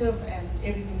positive, and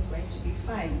everything's going to be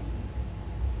fine.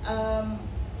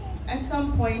 At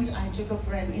some point, I took her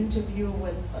for an interview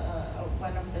with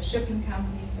one of the shipping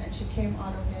companies, and she came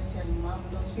out of there and said, Mom,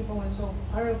 those people were so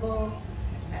horrible,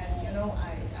 and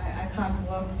I can't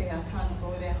work there, I can't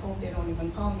go there, I hope they don't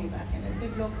even call me back. And I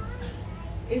said, look,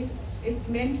 if it's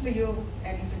meant for you,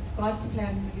 and if it's God's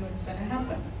plan for you, it's going to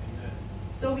happen.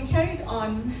 So we carried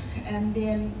on, and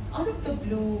then out of the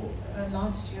blue,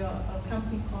 last year, a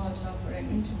company called her for an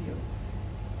interview.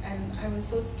 And I was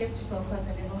so skeptical because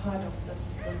I never heard of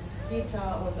this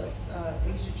CETA or this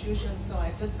institution, so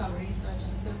I did some research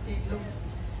and I said,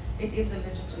 okay, it is a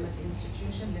legitimate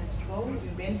institution, let's go. We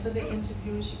went for the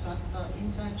interview, she got the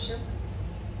internship.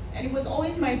 And it was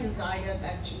always my desire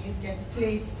that Janice gets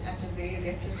placed at a very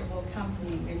reputable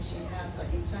company when she has an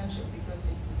internship,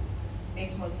 because it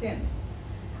makes more sense.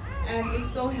 And it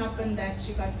so happened that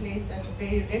she got placed at a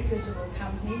very reputable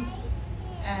company,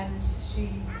 and she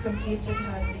completed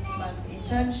her 6 months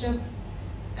internship.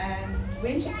 And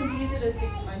when she completed her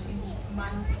 6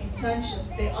 months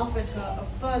internship, they offered her a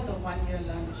further 1 year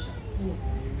learnership.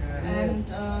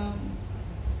 And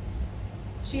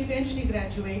she eventually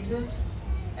graduated,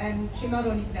 And she not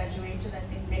only graduated, I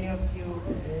think many of you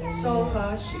saw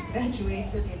her, she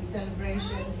graduated in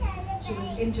celebration. She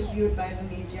was interviewed by the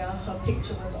media, her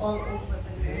picture was all over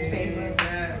the newspapers.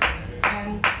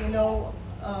 And you know,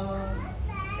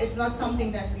 it's not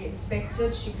something that we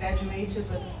expected. She graduated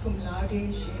with cum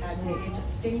laude, she had many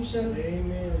distinctions.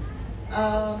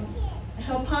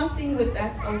 Her passing with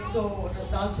that also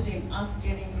resulted in us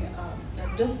getting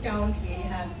a discount. We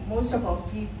had most of our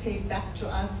fees paid back to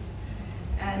us.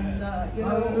 And you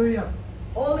know,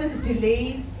 all these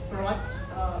delays brought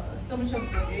so much of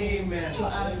good things to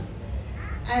us.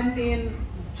 And then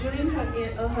during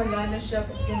her learnership,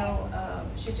 you know,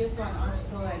 she just saw an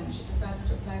article and she decided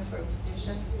to apply for a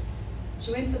position.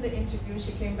 She went for the interview,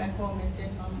 she came back home and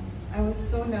said, Mom, I was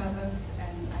so nervous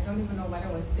and I don't even know what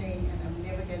I was saying and I'm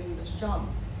never getting this job.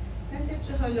 And I said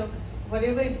to her, look,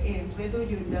 whatever it is, whether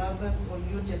you're nervous or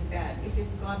you did bad, if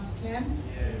it's God's plan,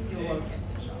 you will get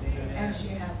the job. And she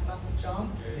has got the job.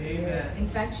 In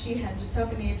fact, she had to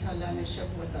terminate her learnership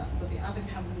with the other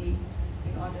company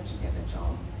in order to get a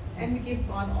job. And we give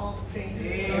God all the praise,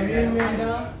 glory, and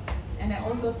honor. And I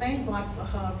also thank God for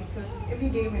her, because every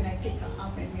day when I pick her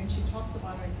up and when she talks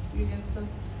about her experiences,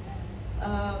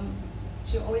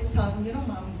 she always tells me, you know,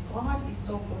 Mom, God is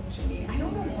so good to me. I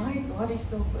don't know why God is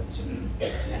so good to me.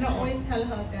 And I always tell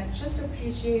her that just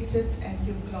appreciate it and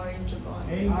give glory to God.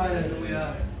 Because,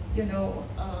 you know,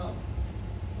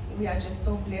 we are just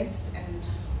so blessed, and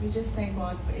we just thank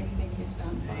God for everything He's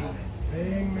done for us.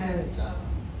 Amen. And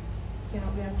yeah,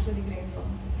 we are truly grateful.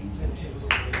 Thank you.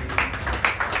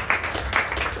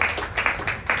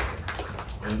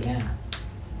 Amen.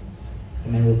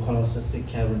 Amen. We'll call our sister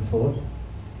Karen forward.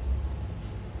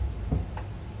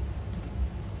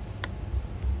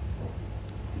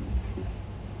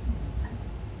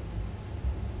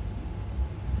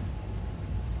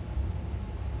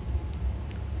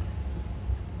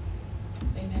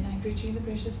 Amen. I preach in the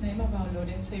precious name of our Lord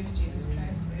and Savior Jesus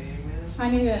Christ. Amen.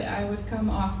 Funny that I would come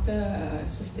after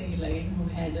Sister Elaine, who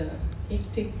had a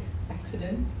hectic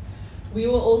accident. We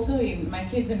were also in, my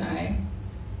kids and I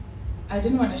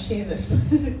didn't want to share this,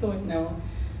 but I thought, no,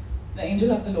 the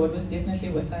angel of the Lord was definitely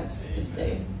with us this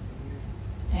day.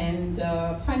 And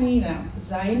funny enough,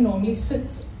 Zion normally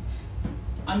sits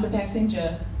on the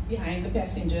passenger, behind the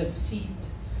passenger seat.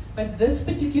 But this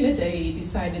particular day, he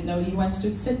decided, no, he wants to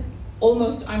sit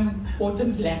almost on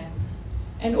Autumn's lap.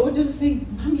 And Autumn's saying,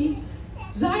 Mommy,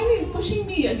 Zion is pushing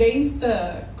me against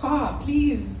the car,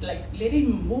 please, like, let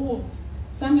him move.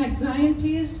 So I'm like, Zion,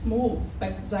 please move.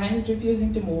 But Zion is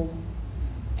refusing to move.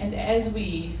 And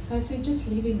so I said, just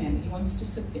leave him, man, he wants to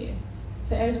sit there.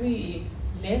 So as we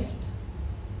left,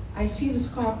 I see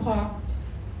this car parked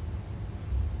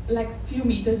like a few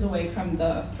meters away from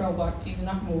the robot. He's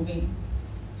not moving.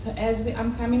 So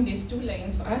I'm coming, there's 2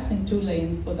 lanes for us and 2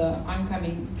 lanes for the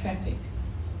oncoming traffic.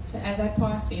 So as I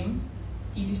pass him,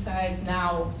 he decides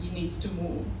now he needs to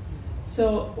move.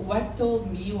 So what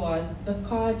told me was the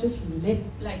car just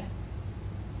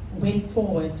went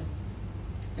forward.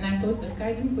 And I thought, this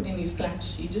guy didn't put in his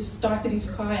clutch. He just started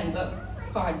his car and the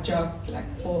car jerked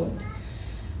forward.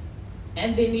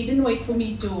 And then he didn't wait for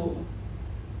me to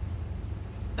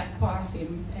pass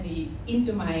him, and he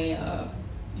into my,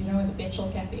 you know where the petrol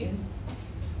cap is?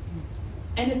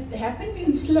 And it happened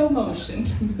in slow motion,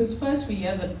 because first we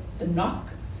hear the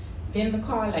knock, then the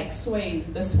car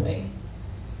sways this way.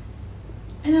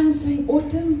 And I'm saying,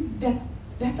 Autumn,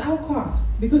 that's our car,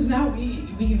 because now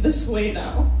we this way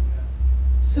now.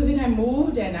 So then I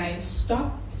moved and I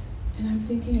stopped, and I'm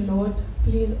thinking, Lord,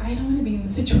 please, I don't want to be in the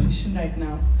situation right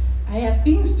now. I have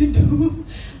things to do.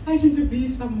 I need to be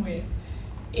somewhere.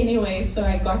 Anyway, so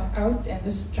I got out, and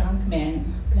this drunk man,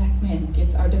 black man,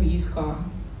 gets out of his car.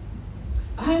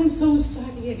 I'm so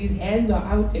sorry, and his hands are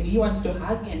out, and he wants to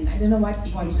hug, and I don't know what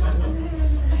he wants to do.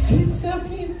 I said, sir,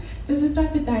 please, this is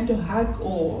not the time to hug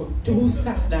or do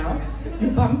stuff now.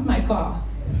 You bumped my car.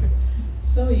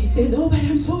 So he says, oh, but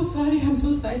I'm so sorry, I'm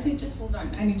so sorry. I said, just hold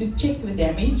on, I need to check the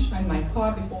damage on my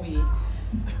car before we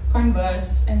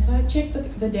converse. And so I checked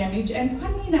the damage, and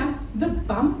funny enough, the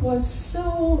bump was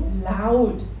so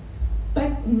loud,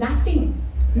 but nothing.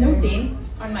 No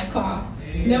dent on my car,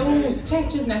 no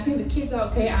scratches, nothing. The kids are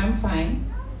okay, I'm fine.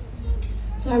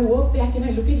 So I walk back and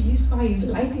I look at his car, his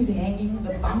light is hanging,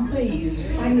 the bumper is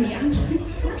funny. I'm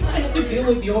like, I have to deal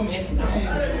with your mess now.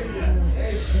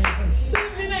 So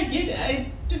then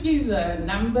I took his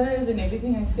numbers and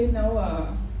everything. I said, no,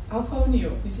 I'll phone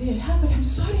you. He said, yeah, but I'm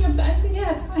sorry. I said,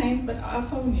 yeah, it's fine, but I'll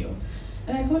phone you.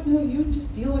 And I thought, no, you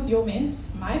just deal with your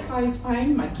mess. My car is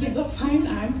fine, my kids are fine,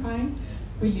 I'm fine.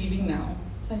 We're leaving now.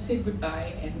 So I said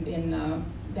goodbye, and then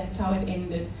that's how it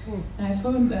ended. And I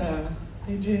phoned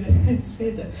Adrian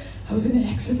said, I was in an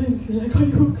accident. He's like, are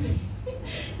you okay?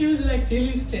 He was like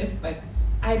really stressed, but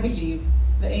I believe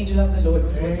the angel of the Lord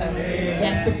was with us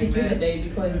that particular day,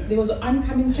 because there was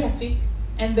oncoming traffic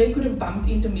and they could have bumped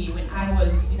into me when I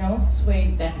was,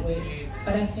 swayed that way.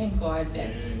 But I thank God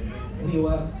that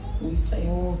we safe.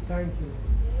 Oh, thank you.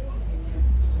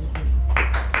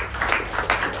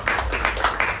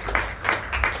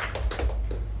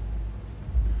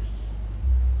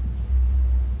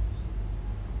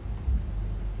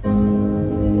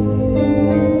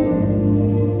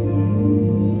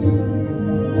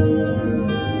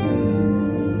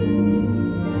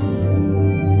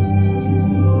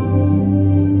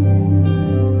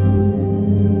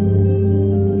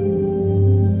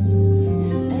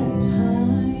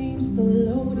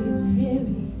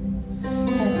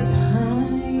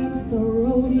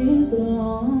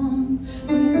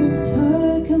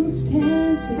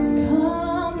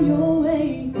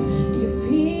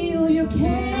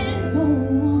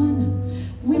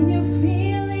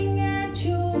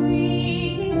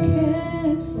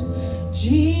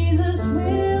 Jesus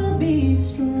will be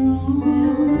strong.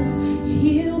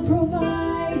 He'll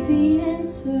provide the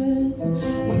answers.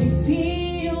 When you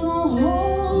feel all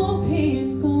hope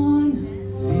is gone,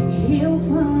 He'll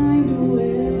find a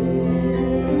way.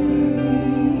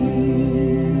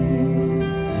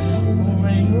 For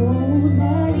I know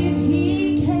that if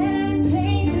He can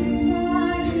paint a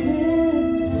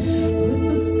sunset, put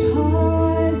the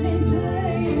stars in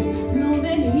place, know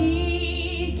that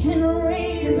He can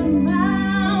raise a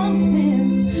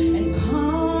mountain and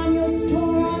calm your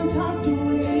storm-tossed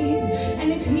waves.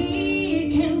 And if He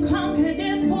can conquer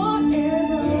death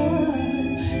forever,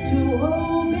 to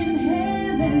open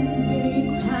heaven's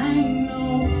gates, I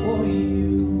know for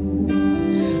you,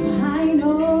 I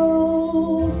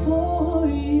know for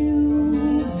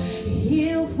you,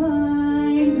 He'll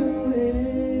find a way.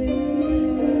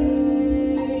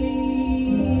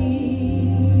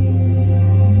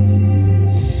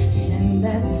 And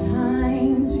at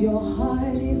times your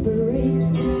heart is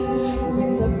breaking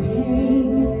with a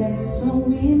pain that's so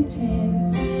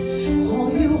intense.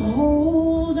 All you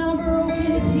hold are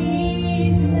broken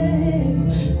pieces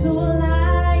to a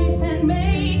life that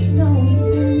makes no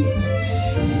sense.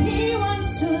 He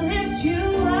wants to lift you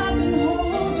up and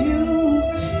hold you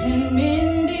and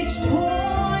mend each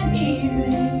torn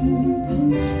event.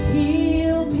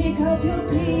 He'll pick up your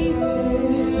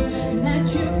pieces that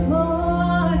you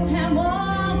thought have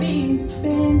all been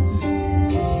spent.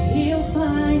 He'll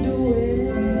find a way.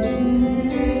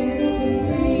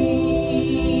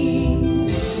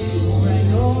 For I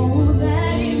know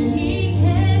that if He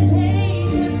can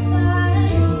paint a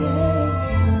sunset,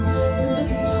 put the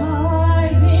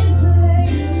stars in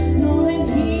place, know that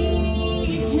He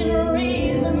can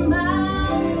raise a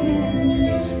mountain,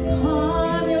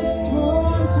 calm your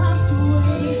storm-tossed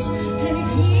waves. And if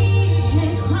He can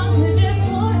conquer death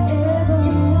forever,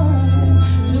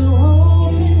 to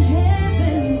open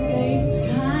heaven's gates,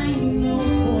 I know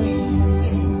for you,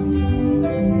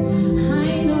 I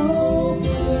know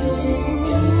for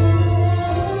you.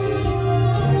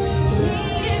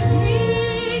 If He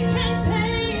can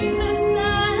paint a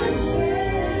sunset,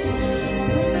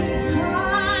 put the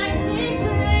stars in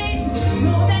place,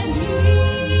 know that He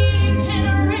can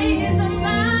raise a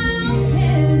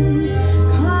mountain,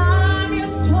 calm your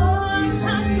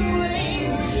storm-tossed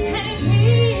waves. And if He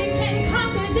can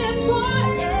conquer death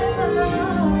forever,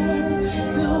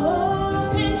 to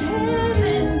open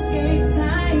heaven's gates, I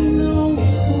know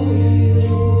for you,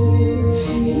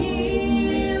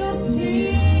 He'll see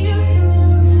you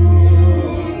through.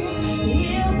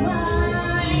 He'll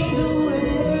find a way.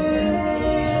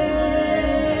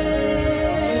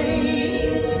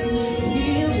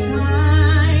 He'll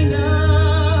find a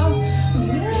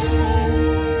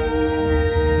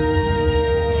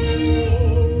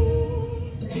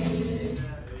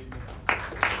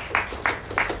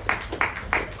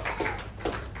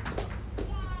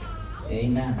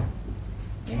Amen.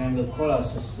 Amen. We'll call our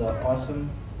sister Autumn.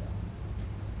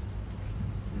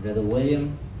 Brother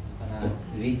William is going to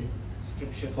read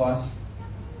scripture for us.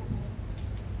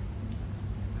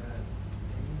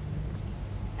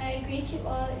 I greet you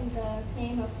all in the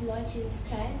name of the Lord Jesus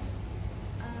Christ.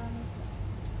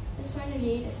 Just want to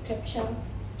read a scripture,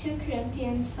 2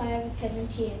 Corinthians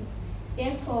 5:17.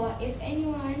 Therefore, if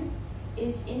anyone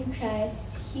is in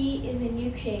Christ, he is a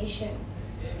new creation.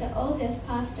 The old has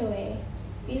passed away.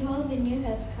 Behold, the new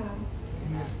has come.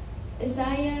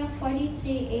 Isaiah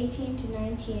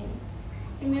 43:18-19.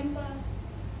 Remember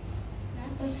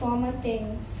not the former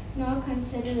things, nor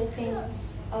consider the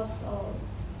things of old.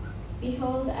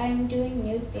 Behold, I am doing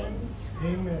new things.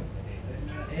 Amen.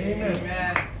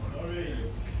 Amen.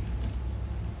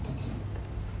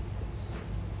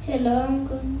 Hello, I'm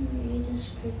going to read a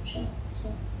scripture.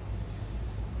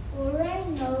 For I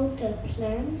know the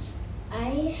plans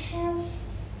I have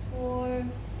for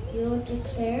you,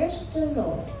 declares the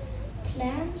Lord.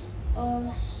 Plans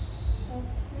of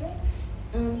succor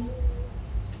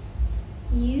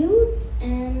you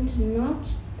and not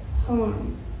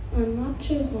harm, not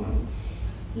to harm.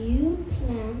 You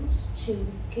plans to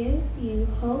give you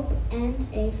hope and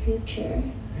a future.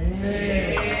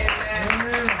 Amen.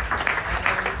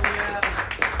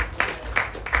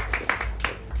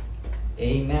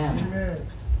 Amen.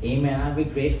 Amen. I'll be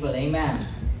grateful. Amen.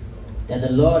 That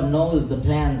the Lord knows the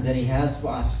plans that He has for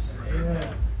us.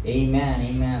 Amen.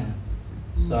 Amen.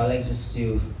 So I like just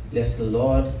to bless the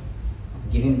Lord,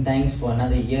 give Him thanks for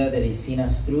another year that He's seen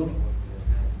us through.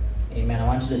 Amen. I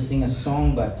wanted to sing a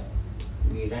song, but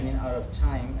we're running out of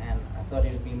time, and I thought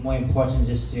it would be more important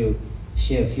just to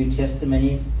share a few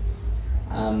testimonies,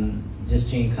 just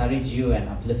to encourage you and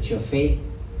uplift your faith.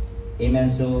 Amen.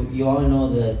 So you all know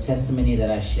the testimony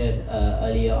that I shared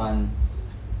earlier on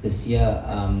this year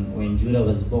when Judah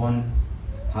was born,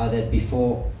 how that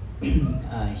before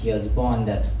he was born,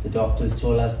 that the doctors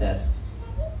told us that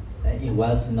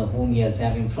whilst in the womb he was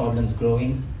having problems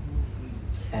growing,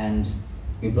 and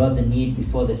we brought the need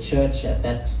before the church. At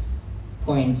that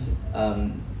point,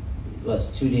 it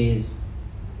was 2 days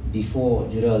before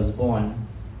Judah was born,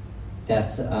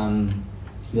 that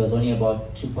he was only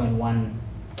about 2.1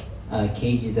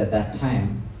 kgs at that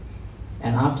time.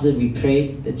 And after that, we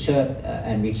prayed the church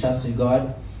and we trusted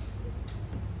God.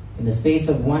 In the space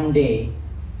of 1 day,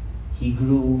 he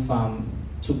grew from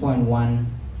 2.1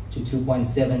 to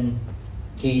 2.7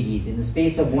 kgs. In the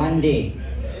space of 1 day,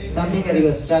 something that he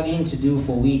was struggling to do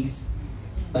for weeks.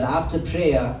 But after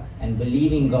prayer and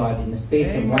believing God, in the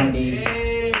space of 1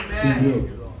 day, he grew.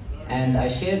 And I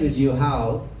shared with you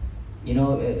how, you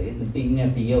know, in the beginning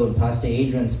of the year when Pastor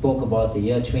Adrian spoke about the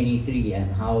year 23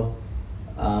 and how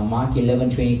Mark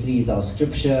 11:23 is our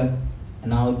scripture,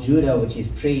 and how Judah, which is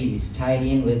praise, is tied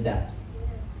in with that.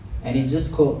 And it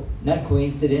just, not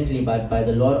coincidentally, but by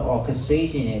the Lord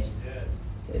orchestrating it,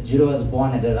 Judah was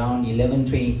born at around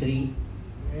 11:23.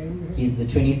 He's the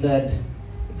 23rd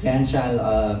grandchild,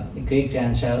 the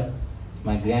great-grandchild of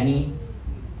my granny.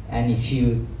 And if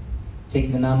you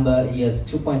take the number, he has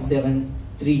 2.73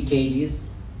 kgs.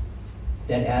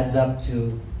 That adds up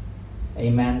to,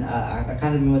 amen, I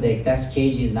can't remember the exact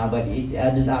kgs now, but it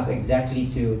added up exactly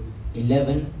to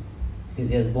 11, because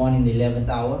he was born in the 11th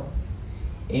hour.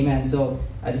 Amen. So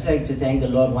I just like to thank the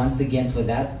Lord once again for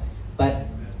that. But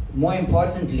more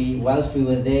importantly, whilst we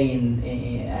were there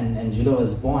and Judah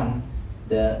was born,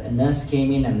 the nurse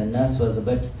came in, and the nurse was a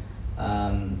bit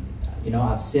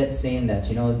upset, saying that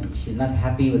she's not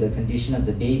happy with the condition of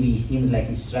the baby. He seems like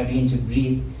he's struggling to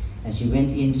breathe. And she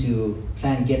went in to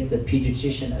try and get the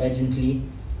pediatrician urgently.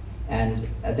 And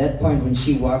at that point, when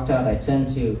she walked out, I turned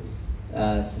to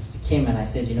Sister Kim and I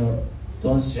said,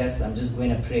 don't stress, I'm just going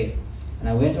to pray. And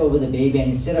I went over the baby, and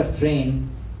instead of praying,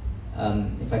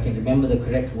 if I can remember the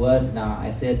correct words now, I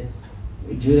said,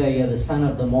 Judah, you're the son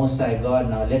of the Most High God,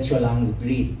 now let your lungs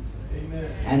breathe.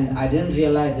 Amen. And I didn't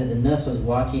realize that the nurse was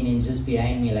walking in just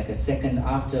behind me like a second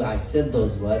after I said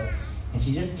those words. And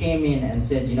she just came in and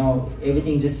said,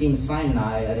 everything just seems fine now.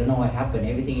 I don't know what happened.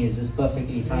 Everything is just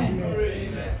perfectly fine.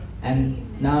 Amen.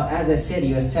 And now, as I said,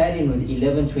 he was tied in with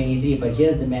 11:23, but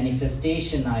here's the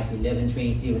manifestation now of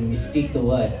 11:23 when we speak the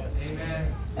word. Amen.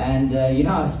 And,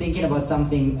 I was thinking about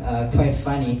something quite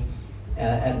funny.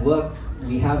 At work,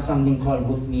 we have something called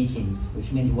work meetings,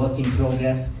 which means work in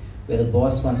progress, where the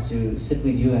boss wants to sit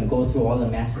with you and go through all the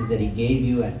matters that he gave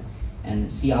you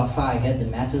and see how far ahead the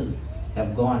matters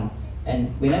have gone.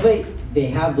 And whenever they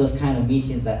have those kind of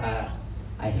meetings, I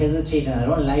hesitate, and I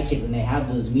don't like it when they have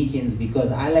those meetings,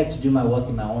 because I like to do my work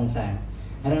in my own time.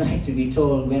 I don't like to be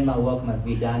told when my work must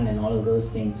be done and all of those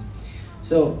things.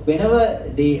 So whenever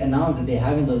they announce that they're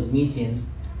having those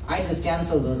meetings, I just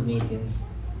cancel those meetings.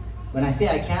 When I say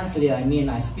I cancel it, I mean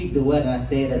I speak the word and I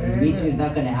say that this meeting is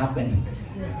not going to happen.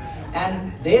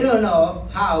 And they don't know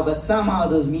how, but somehow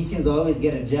those meetings always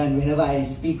get adjourned whenever I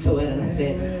speak the word and I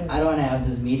say, I don't want to have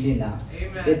this meeting now.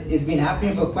 It's been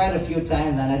happening for quite a few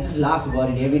times, and I just laugh about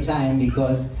it every time,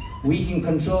 because we can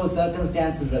control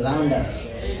circumstances around us.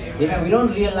 Amen. We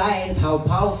don't realize how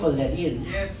powerful that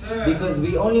is, because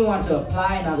we only want to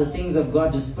apply now the things of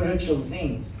God to spiritual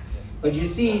things. But you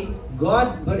see,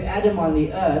 God put Adam on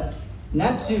the earth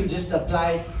not to just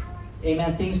apply,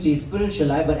 amen, things to his spiritual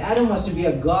life, but Adam was to be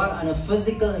a God on a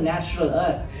physical, natural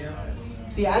earth.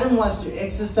 See, Adam was to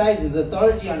exercise his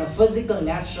authority on a physical,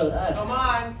 natural earth. Come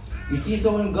on. You see,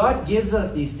 so when God gives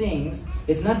us these things,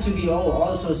 it's not to be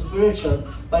also spiritual,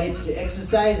 but it's to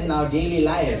exercise in our daily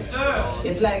lives.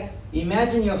 It's like,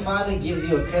 imagine your father gives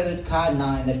you a credit card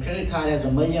now, and that credit card has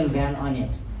R1 million on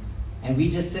it. And we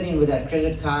just sitting with that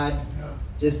credit card,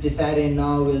 just deciding,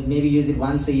 no, we'll maybe use it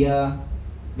once a year.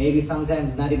 Maybe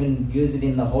sometimes not even use it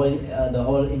in the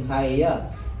whole entire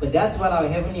year. But that's what our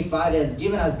Heavenly Father has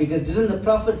given us, because didn't the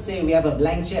prophet say we have a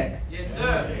blank check? Yes,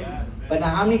 sir. But now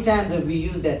how many times have we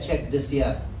used that check this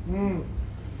year?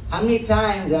 How many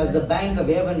times has the Bank of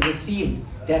Heaven received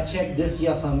that check this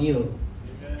year from you?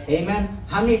 Amen.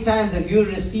 How many times have you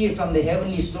received from the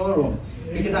heavenly storeroom?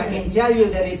 Because I can tell you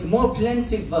that it's more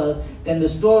plentiful than the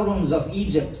storerooms of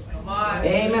Egypt.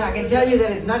 Amen. I can tell you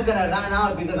that it's not going to run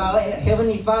out, because our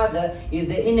Heavenly Father is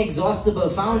the inexhaustible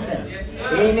fountain.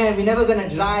 Amen. We're never going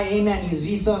to dry, amen, His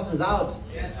resources out.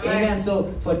 Amen.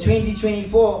 So for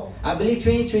 2024, I believe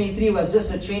 2023 was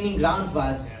just a training ground for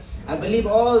us. I believe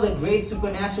all the great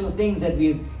supernatural things that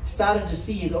we've started to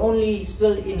see is only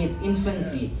still in its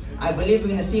infancy. I believe we're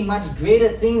going to see much greater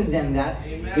things than that,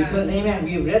 because, amen,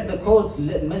 we've read the quotes,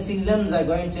 missing limbs are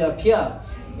going to appear.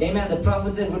 Amen. The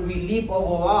prophet said, would we leap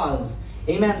over walls?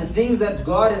 Amen. The things that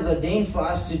God has ordained for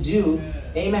us to do,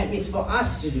 amen, it's for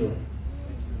us to do.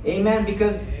 Amen.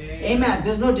 Because, amen,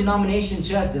 there's no denomination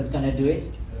church that's going to do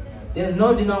it. There's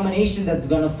no denomination that's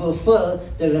going to fulfill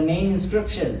the remaining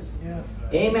scriptures.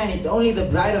 Amen. It's only the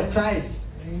bride of Christ.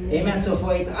 Amen. So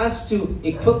for us to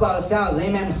equip ourselves,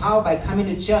 amen, how? By coming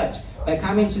to church, by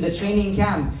coming to the training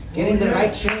camp, getting the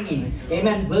right training,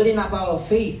 amen, building up our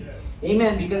faith.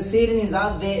 Amen. Because Satan is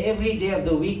out there every day of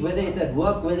the week, whether it's at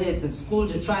work, whether it's at school,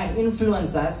 to try and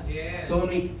influence us. So when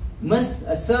we miss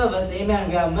a service,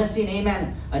 amen, we are missing,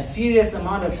 amen, a serious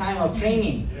amount of time of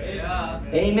training.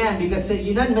 Amen. Because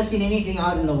you're not missing anything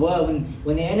out in the world.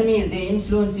 When the enemy is there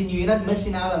influencing you, you're not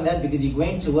missing out on that, because you're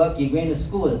going to work, you're going to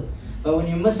school. But when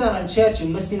you miss out on church, you're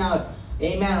missing out,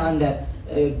 amen, on that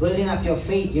building up your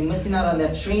faith. You're missing out on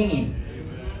that training.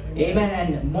 Amen.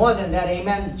 And more than that,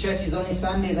 amen, church is only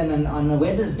Sundays and on a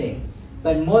Wednesday.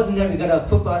 But more than that, we've got to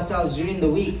equip ourselves during the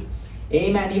week.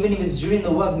 Amen. Even if it's during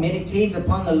the work, meditate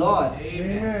upon the Lord.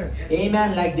 Amen.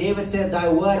 Amen. Like David said, thy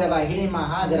word have I hid in my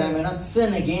heart, that I may not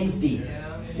sin against thee.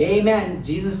 Amen.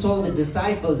 Jesus told the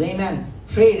disciples, amen,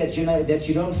 pray that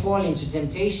you don't fall into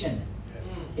temptation.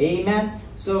 Amen.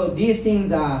 So these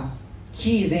things are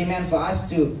keys, amen, for us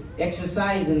to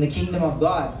exercise in the kingdom of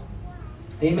God.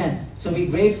 Amen. So we're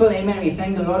grateful, amen. We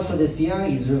thank the Lord for this year.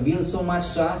 He's revealed so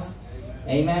much to us.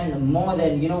 Amen. More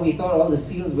than, we thought all the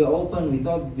seals were open. We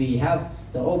thought we have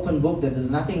the open book, that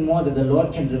there's nothing more that the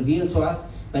Lord can reveal to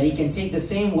us. But He can take the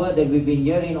same word that we've been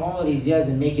hearing all these years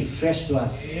and make it fresh to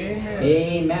us. Amen.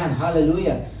 Amen.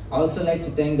 Hallelujah. I also like to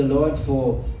thank the Lord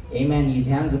for, amen, His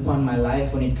hands upon my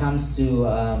life when it comes to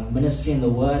ministry and the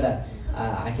word.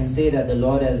 I can say that the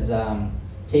Lord has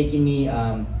taken me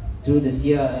through this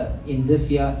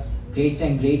year, greater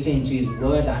and greater into His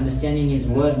word, understanding His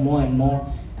word more and more.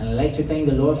 And I'd like to thank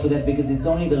the Lord for that, because it's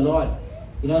only the Lord.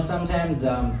 Sometimes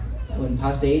when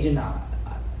Pastor Adrian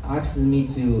asks me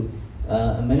to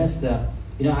minister,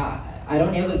 I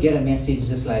don't ever get a message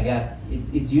just like that.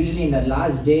 It's usually in that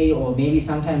last day, or maybe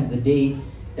sometimes the day,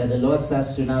 that the Lord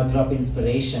starts to now drop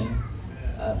inspiration.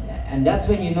 And that's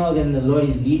when you know then the Lord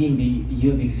is leading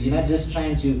you, because you're not just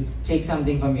trying to take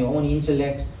something from your own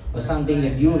intellect or something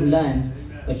that you've learned,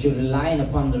 but you're relying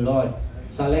upon the Lord.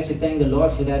 So I'd like to thank the Lord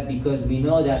for that, because we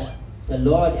know that the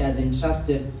Lord has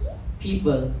entrusted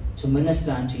people to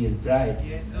minister unto His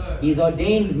bride. He's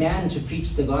ordained man to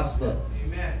preach the gospel.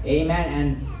 Amen.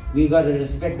 And we've got to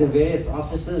respect the various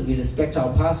offices. We respect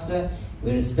our pastor.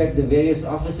 We respect the various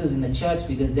offices in the church,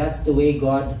 because that's the way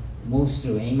God moves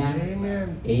through. Amen.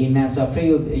 Amen. Amen. So I pray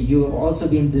you've also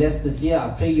been blessed this year.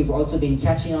 I pray you've also been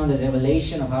catching on the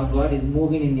revelation of how God is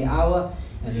moving in the hour,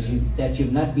 and that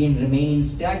you've not been remaining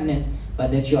stagnant,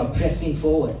 but that you are pressing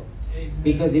forward.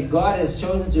 Because if God has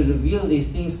chosen to reveal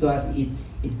these things to us,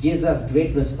 it gives us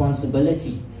great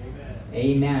responsibility.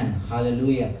 Amen.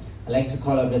 Hallelujah. I'd like to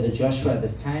call up Brother Joshua at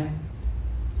this time.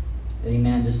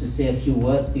 Amen. Just to say a few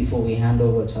words before we hand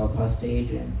over to our Pastor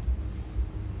Adrian.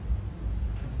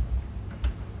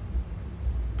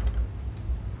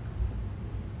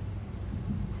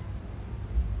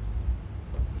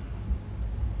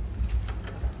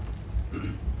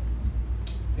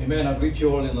 Amen. I greet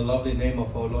you all in the lovely name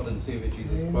of our Lord and Savior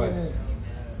Jesus Christ.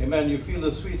 Amen. You feel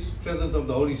the sweet presence of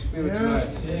the Holy Spirit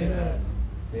tonight. Amen.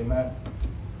 Amen.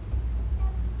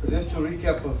 So just to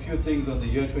recap a few things on the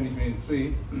year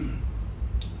 2023, I'm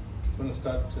going to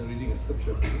start reading a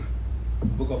scripture from the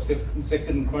book of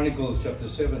 2 Chronicles chapter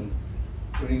 7,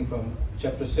 reading from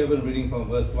chapter 7, reading from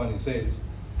verse 1, it says,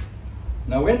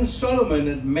 Now when Solomon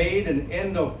had made an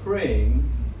end of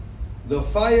praying, the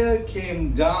fire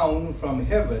came down from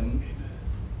heaven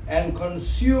and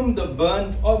consumed the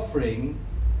burnt offering,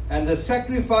 and the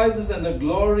sacrifices, and the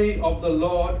glory of the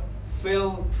Lord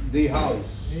filled the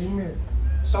house. Amen.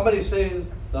 Somebody says,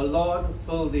 the Lord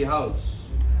filled the house.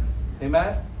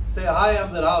 Amen? Say, I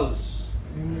am the house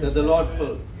that the Lord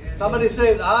filled. Somebody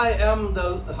says, I am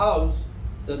the house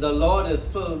that the Lord has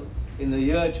filled in the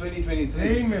year 2023.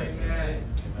 Amen.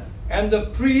 And the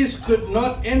priest could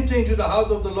not enter into the house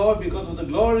of the Lord because of the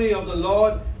glory of the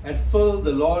Lord had filled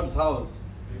the Lord's house.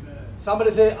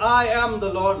 Somebody say, I am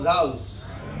the Lord's house.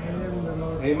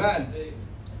 Amen.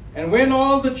 And when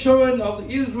all the children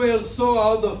of Israel saw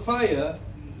how the fire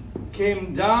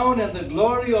came down and the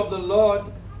glory of the Lord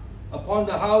upon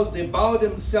the house, they bowed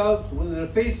themselves with their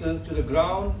faces to the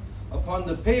ground upon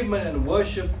the pavement and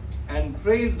worshipped and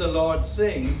praised the Lord,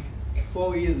 saying,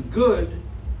 For he is good,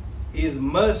 his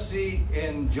mercy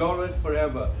endureth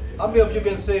forever. How many of you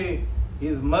can say,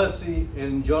 his mercy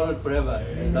endureth forever?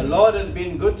 The Lord has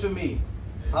been good to me.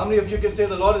 How many of you can say,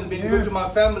 the Lord has been good to my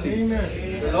family?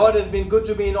 Amen. The Lord has been good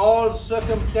to me in all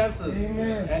circumstances.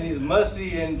 Amen. And his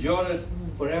mercy endureth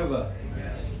forever.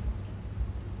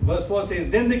 Verse 4 says,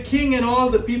 Then the king and all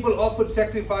the people offered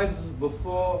sacrifices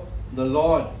before the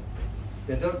Lord.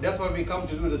 That's what we come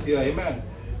to do this year. Amen.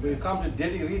 We've come to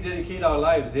rededicate our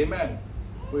lives. Amen.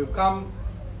 We've come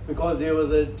because there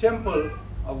was a temple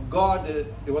of God.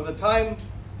 There was a time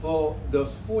for the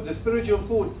food, the spiritual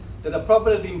food that the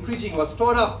prophet has been preaching was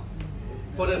stored up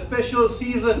for a special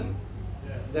season.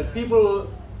 That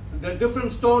people, the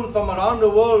different stones from around the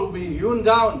world will be hewn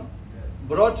down,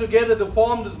 brought together to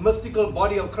form this mystical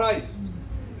body of Christ.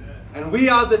 And we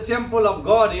are the temple of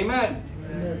God. Amen.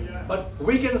 But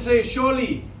we can say,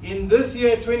 surely in this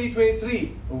year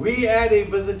 2023, we had a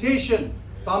visitation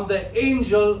from the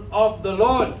angel of the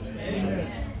Lord.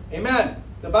 Amen.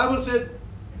 The Bible said,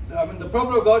 the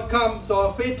prophet of God comes so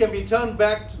our faith can be turned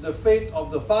back to the faith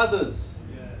of the fathers.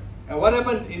 And what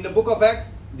happened in the book of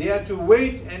Acts? They had to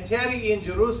wait and tarry in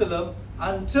Jerusalem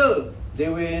until they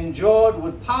were endued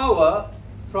with power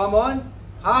from on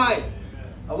high.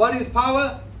 And what is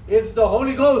power? It's the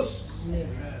Holy Ghost.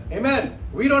 Amen.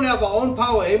 We don't have our own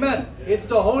power. Amen. It's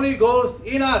the Holy Ghost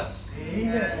in us.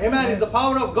 Amen. It's the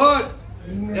power of God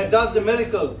that does the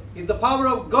miracle. It's the power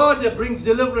of God that brings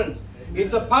deliverance.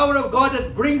 It's the power of God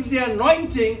that brings the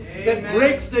anointing that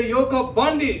breaks the yoke of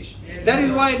bondage. That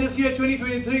is why in this year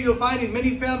 2023 you'll find in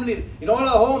many families, in all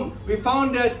our homes, we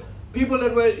found that people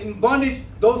that were in bondage,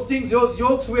 those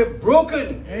yokes were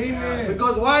broken. Amen.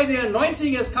 Because why? The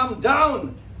anointing has come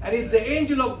down. And it's the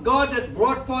angel of God that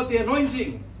brought forth the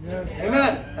anointing. Yes.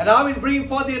 Amen. And how he's bringing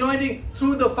forth the anointing?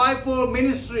 Through the fivefold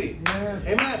ministry. Yes.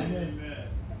 Amen.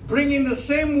 Bringing the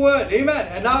same word. Amen.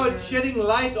 And now it's shedding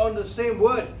light on the same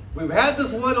word. We've had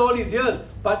this word all these years,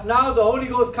 but now the Holy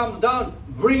Ghost comes down,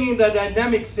 bringing the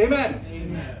dynamics. Amen.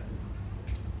 Amen.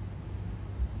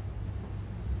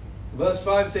 Verse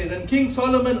 5 says, And King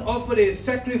Solomon offered a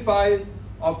sacrifice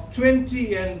of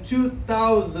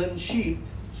 22,000 sheep.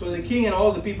 So the king and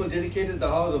all the people dedicated the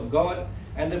house of God,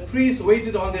 and the priests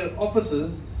waited on their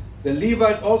offices. The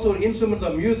Levite also instruments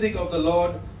of music of the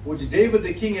Lord, which David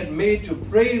the king had made to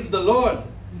praise the Lord,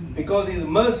 because his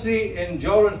mercy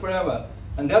endureth forever.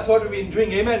 And that's what we've been doing.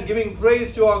 Amen. Giving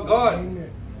praise to our God. Amen.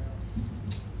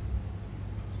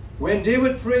 When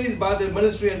David praised by the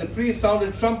ministry, and the priests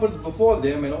sounded trumpets before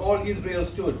them, and all Israel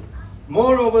stood.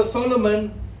 Moreover,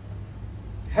 Solomon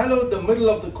hallowed the middle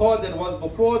of the court that was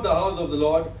before the house of the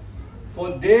Lord, for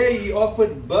there he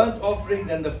offered burnt offerings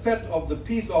and the fat of the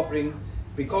peace offerings,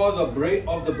 because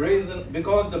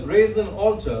the brazen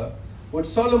altar which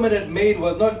Solomon had made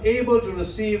was not able to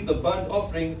receive the burnt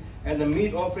offerings and the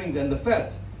meat offerings and the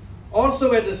fat.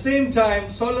 Also at the same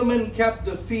time Solomon kept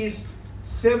the feast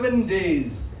 7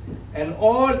 days, and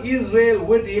all Israel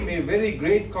with him, a very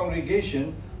great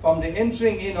congregation, from the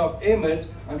entering in of Emet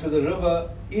unto the river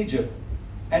Egypt.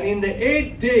 And in the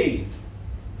 8th day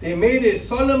they made a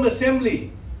solemn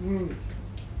assembly,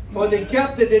 for they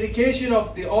kept the dedication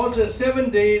of the altar 7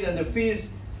 days, and the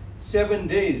feast 7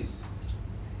 days.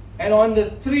 And on the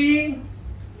 3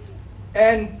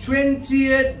 and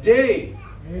 20th day,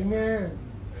 Amen.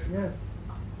 Yes.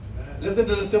 listen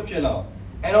to the scripture now.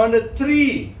 And on the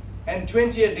 3 and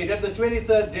 20th day, that's the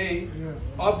 23rd day Yes.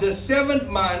 of the 7th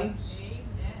month,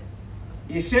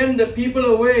 he sent the people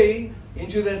away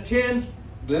into the tents,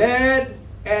 glad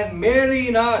and merry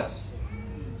in heart,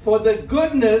 for the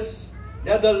goodness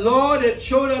that the Lord had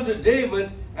showed unto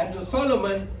David and to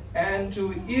Solomon and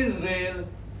to Israel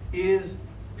is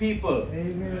people.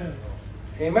 Amen.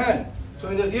 Amen. So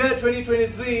in this year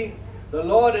 2023, the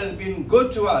Lord has been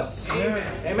good to us.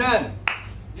 Yes. Amen.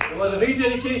 It was a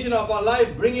rededication of our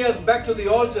life, bringing us back to the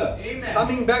altar,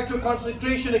 coming back to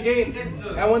consecration again.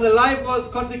 And when the life was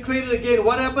consecrated again,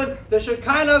 what happened? The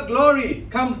Shekinah glory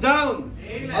comes down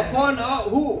upon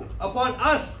who? Upon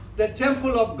us, the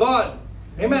temple of God.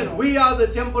 Amen. We are the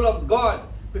temple of God.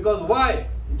 Because why?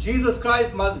 Jesus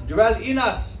Christ must dwell in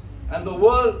us, and the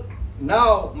world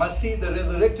now must see the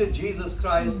resurrected Jesus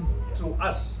Christ through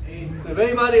us. So if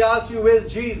anybody asks you,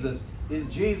 where's Jesus? Is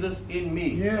Jesus in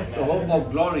me? Yes. The hope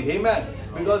of glory. Amen.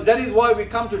 Because that is why we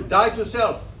come to die to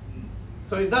self.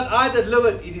 So it's not I that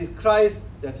liveth, it is Christ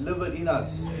that liveth in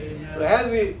us. So as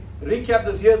we recap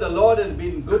this year, the Lord has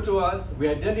been good to us. We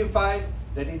identified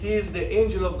that it is the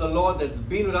angel of the Lord that has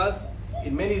been with us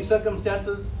in many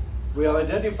circumstances. We have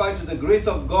identified to the grace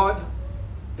of God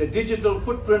the digital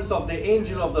footprints of the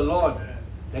angel of the Lord,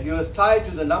 that he was tied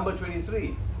to the number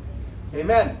 23.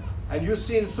 Amen. And you've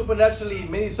seen supernaturally in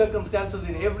many circumstances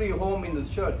in every home in the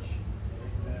church.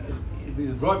 It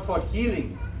is brought forth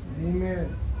healing.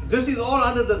 Amen. This is all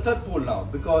under the third pool now,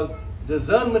 because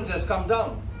discernment has come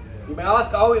down. You may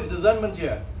ask, how is discernment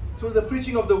here? Through the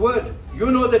preaching of the word. You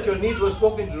know that your needs were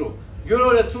spoken through. You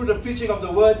know that through the preaching of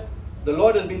the word, the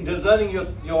Lord has been discerning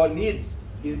your needs.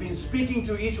 He's been speaking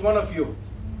to each one of you.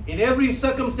 In every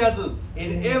circumstance,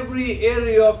 in every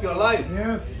area of your life.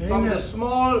 Yes. From Amen. the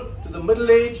small to the middle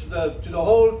age, to the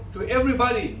whole, to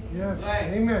everybody. Yes.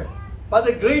 Amen. But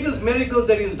the greatest miracles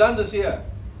that He's done this year,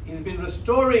 He's been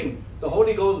restoring the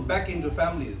Holy Ghost back into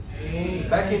families,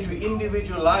 back into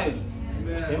individual lives.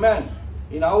 Amen.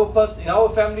 In our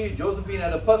family, Josephine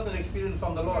had a personal experience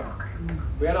from the Lord.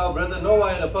 We had our brother Noah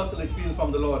had a personal experience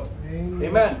from the Lord.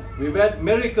 Amen. We've had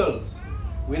miracles.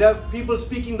 We'd have people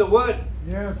speaking the word.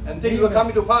 Yes. And things were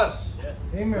coming to pass.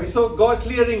 Amen. We saw God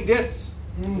clearing debts.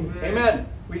 Amen.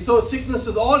 We saw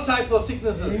sicknesses, all types of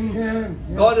sicknesses. Amen.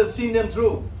 Yes. God has seen them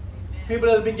through. People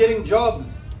have been getting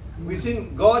jobs. We've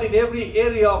seen God in every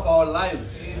area of our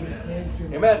lives. Thank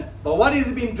you. Amen. But what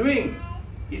He's been doing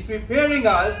is preparing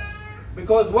us,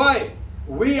 because why?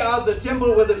 We are the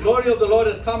temple where the glory of the Lord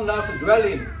has come now to dwell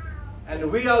in.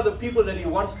 And we are the people that He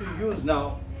wants to use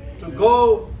now to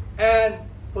go and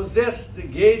possess the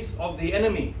gates of the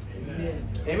enemy.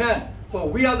 Amen. For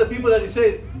we are the people that He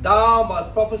says, thou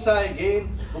must prophesy again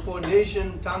before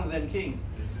nation, tongues, and king.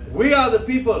 We are the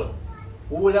people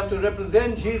who will have to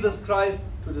represent Jesus Christ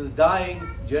to this dying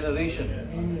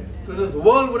generation, to this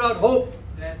world without hope,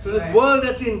 to this world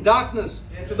that's in darkness,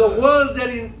 to the world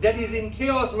that is in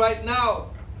chaos right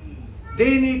now.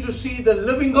 They need to see the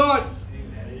living God,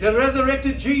 the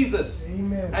resurrected Jesus,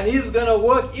 and He's going to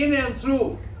work in and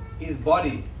through His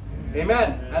body.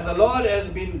 Amen. And the Lord has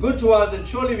been good to us, and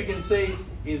surely we can say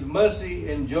His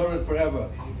mercy endureth forever.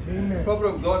 Amen. The prophet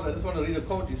of God, I just want to read a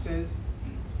quote. He says,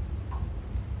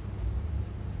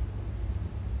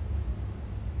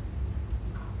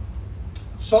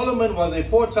 Solomon was a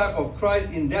foretype of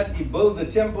Christ in that he built the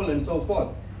temple and so forth.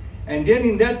 And then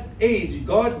in that age,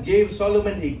 God gave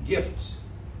Solomon a gift.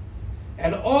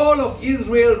 And all of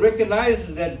Israel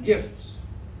recognized that gift.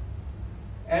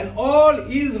 And all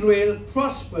Israel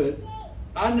prospered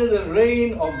under the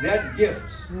reign of that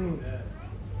gift.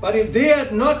 But if they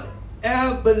had not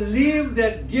have believed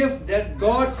that gift that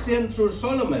God sent through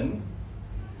Solomon,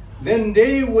 then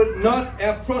they would not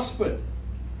have prospered.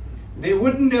 They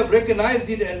wouldn't have recognized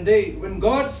it, and when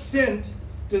God sent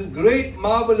this great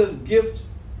marvelous gift,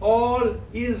 all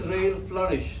Israel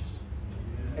flourished.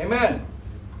 Amen.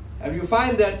 And you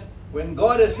find that when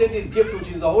God has sent His gift,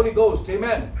 which is the Holy Ghost,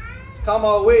 amen, it's come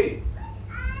our way,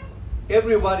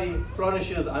 everybody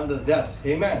flourishes under that.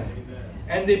 Amen.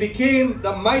 And they became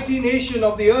the mighty nation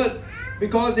of the earth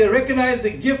because they recognized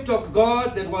the gift of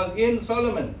God that was in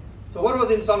Solomon. So what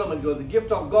was in Solomon? It was the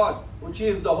gift of God, which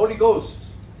is the Holy Ghost.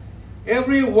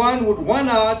 Everyone with one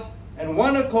heart and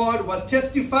one accord was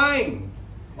testifying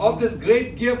of this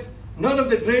great gift, not of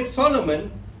the great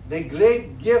Solomon, the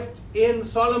great gift in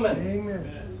Solomon.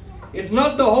 Amen. It's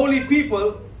not the holy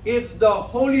people, it's the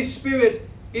Holy Spirit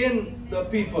in the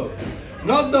people.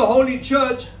 Not the holy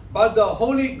church, but the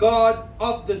holy God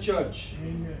of the church.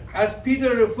 Amen. As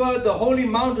Peter referred the holy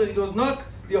mountain, it was not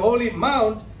the holy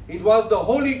mount, it was the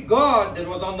holy God that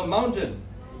was on the mountain.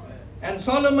 And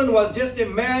Solomon was just a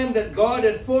man that God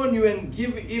had foreknew and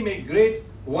give him a great,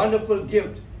 wonderful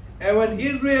gift. And when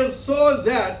Israel saw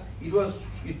that,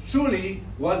 it truly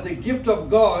was the gift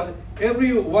of God.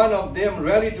 Every one of them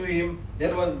rallied to him.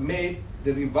 That was made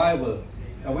the revival.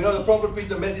 And we know the prophet preached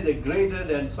the message that greater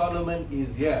than Solomon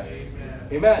is here.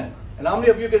 Amen. And how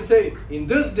many of you can say, in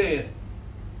this day,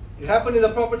 It happened in the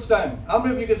prophet's time. How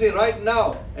many of you can say right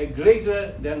now, a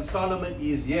greater than Solomon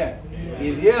is here? He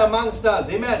is here amongst us.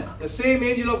 Amen. The same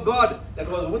angel of God that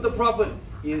was with the prophet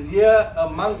is here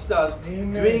amongst us,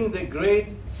 doing the great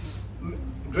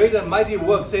and mighty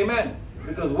works. Amen.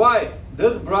 Because why?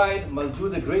 This bride must do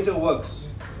the greater works.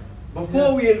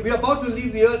 Before we are about to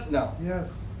leave the earth now.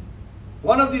 Yes.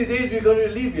 One of these days we're going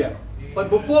to leave here. But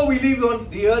before we leave on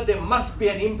the earth, there must be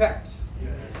an impact.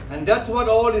 And that's what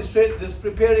all this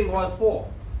preparing was for.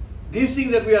 These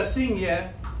things that we are seeing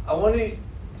here are only,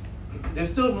 there's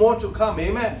still more to come.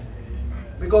 Amen.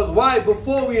 Because why?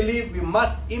 Before we leave, we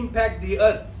must impact the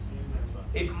earth.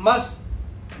 It must,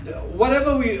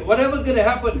 whatever's going to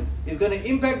happen is going to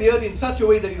impact the earth in such a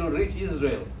way that it will reach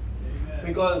Israel.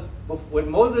 Because when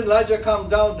Moses and Elijah come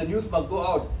down, the news must go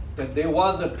out that there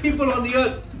was a people on the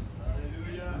earth.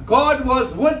 God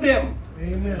was with them.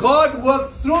 Amen. God worked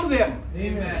through them.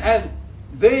 Amen. And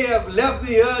they have left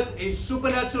the earth a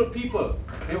supernatural people.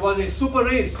 There was a super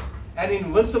race, an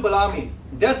invincible army.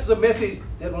 That's the message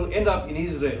that will end up in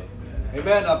Israel.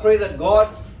 Amen. I pray that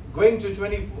God, going to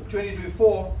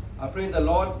 2024, I pray the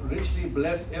Lord richly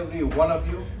bless every one of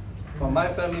you. From my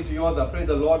family to yours, I pray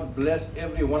the Lord bless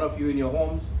every one of you in your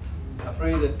homes. I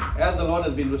pray that as the Lord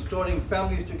has been restoring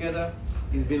families together,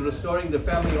 He's been restoring the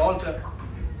family altar.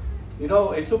 You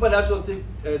know, a supernatural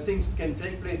things can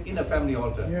take place in a family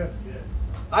altar. Yes.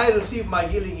 I received my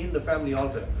healing in the family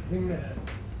altar. Amen.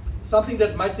 Something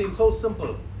that might seem so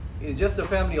simple is just a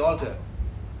family altar.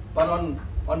 But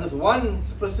on this one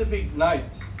specific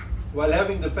night, while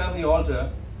having the family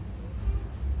altar,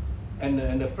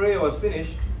 and the prayer was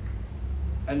finished,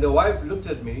 and the wife looked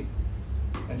at me,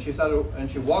 and she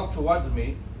walked towards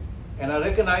me, and I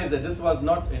recognized that this was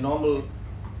not a normal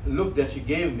look that she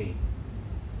gave me.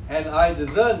 And I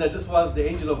discerned that this was the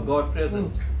angel of God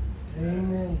present.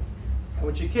 Amen. And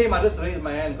when she came, I just raised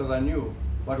my hand because I knew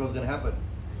what was going to happen.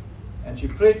 And she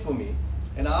prayed for me.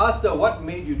 And I asked her, what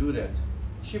made you do that?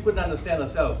 She couldn't understand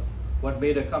herself what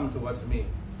made her come towards me.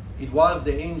 It was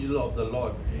the angel of the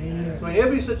Lord. Amen. So in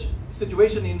every such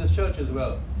situation in this church as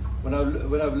well, when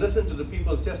I've listened to the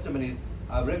people's testimonies,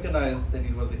 I've recognized that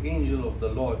it was the angel of the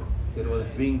Lord that was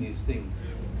doing these things.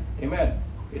 Amen.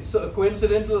 It's so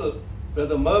coincidental.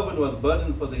 Brother Mervyn was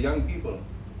burdened for the young people.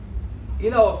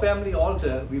 In our family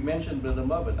altar, we mentioned Brother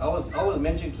Mervyn. I was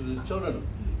mentioning to the children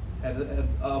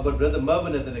about Brother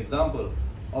Mervyn as an example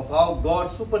of how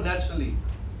God supernaturally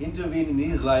intervened in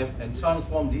his life and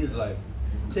transformed his life,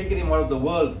 taking him out of the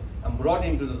world and brought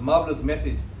him to this marvelous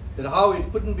message, that how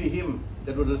it couldn't be him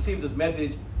that would receive this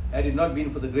message had it not been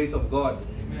for the grace of God.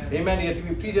 Amen. He had to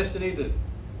be predestinated.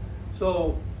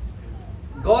 So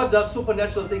God does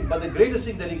supernatural things, but the greatest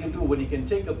thing that He can do when He can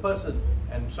take a person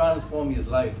and transform his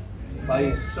life by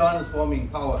His transforming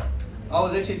power. I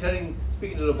was actually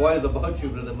speaking to the boys about you,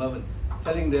 Brother Mervyn,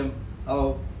 telling them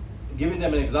how, giving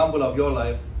them an example of your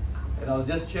life, and I was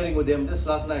just sharing with them this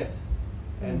last night.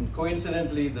 And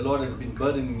coincidentally, the Lord has been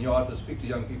burdening your heart to speak to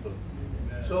young people.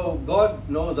 So God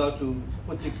knows how to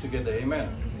put things together.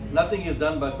 Amen. Nothing is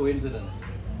done by coincidence.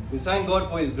 We thank God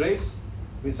for His grace.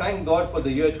 We thank God for the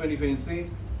year 2023.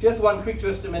 Just one quick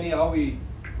testimony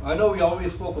I know we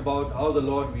always spoke about how the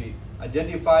Lord, we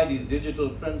identified His digital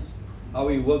prints, how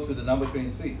He works with the number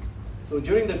 23. So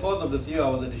during the course of this year, I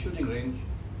was at the shooting range,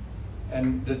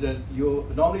 and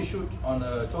you normally shoot on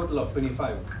a total of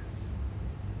 25.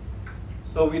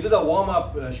 So we did a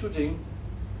warm-up shooting,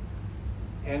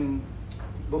 and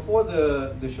before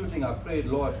the shooting, I prayed,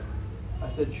 Lord, I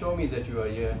said, show me that you are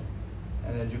here,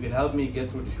 and that you can help me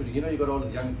get through the shooting. You know, you got all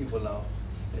these young people now,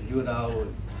 and you now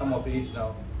come of age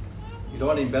now. You don't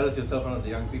want to embarrass yourself in front of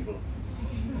the young people.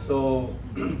 So,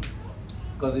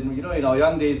 because in our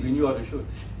young days, we knew how to shoot.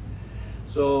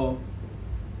 So,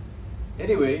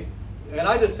 anyway, and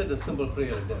I just said a simple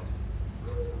prayer like that.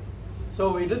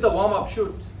 So we did the warm-up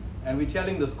shoot, and we're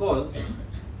telling the scores,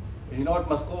 and you know what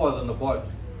my score was on the board?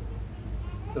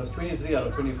 It was 23 out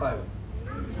of 25.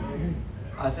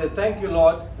 I said, thank you,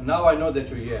 Lord, and now I know that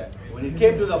you're here. When it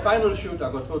came to the final shoot,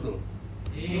 I got total.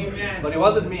 Amen. But it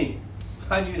wasn't me.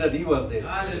 I knew that He was there.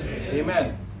 Hallelujah.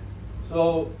 Amen.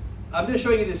 So, I'm just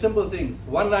showing you the simple things.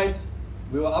 One night,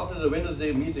 we were after the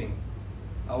Wednesday meeting.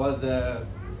 We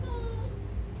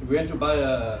went to buy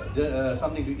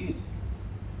something to eat.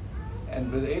 And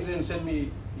Brother Adrian sent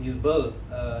me his bill,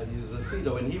 his receipt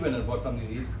of when he went and bought something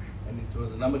to eat, and it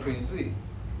was the number 23.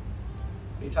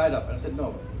 He tied up, and I said,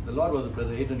 no, the Lord was with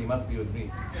Brother Adrian, He must be with me.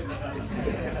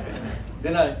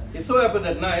 Then it so happened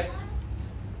that night,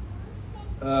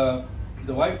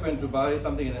 the wife went to buy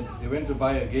something, and then they went to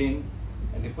buy again,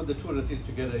 and they put the two receipts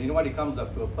together. You know what? It comes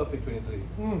up to a perfect 23.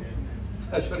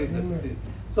 Surely that is it.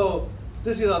 So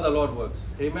this is how the Lord works.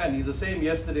 Amen. He's the same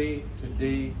yesterday,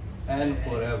 today, and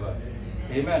forever.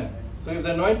 Amen. So if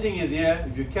the anointing is here,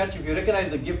 if you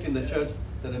recognize the gift in the church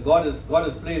that God has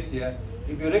placed here,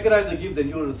 if you recognize the gift, then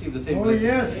you will receive the same blessing.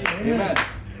 Yes. Amen.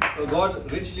 So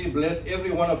God richly bless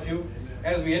every one of you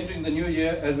as we enter in the new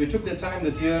year, as we took the time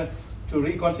this year to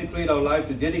reconsecrate our life,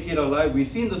 to dedicate our life. We've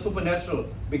seen the supernatural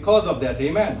because of that.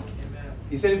 Amen.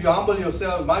 He said, if you humble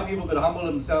yourself, my people could humble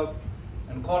themselves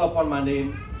and call upon my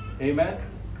name. Amen.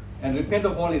 And repent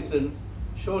of all his sins.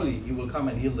 Surely he will come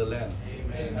and heal the land.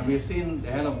 Amen. And we've seen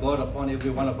the hand of God upon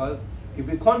every one of us. If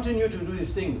we continue to do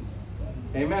these things,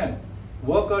 amen,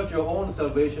 work out your own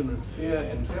salvation with fear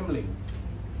and trembling.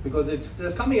 Because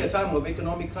there's coming a time of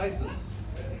economic crisis.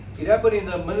 It happened in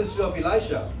the ministry of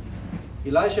Elisha.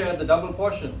 Elisha had the double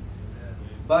portion.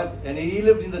 And he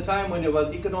lived in the time when there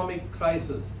was economic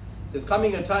crisis. There's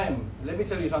coming a time, let me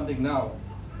tell you something now.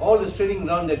 All this trading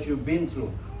ground that you've been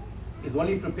through is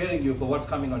only preparing you for what's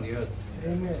coming on the earth.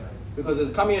 Amen. Because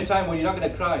there's coming a time when you're not going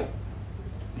to cry.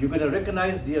 You're going to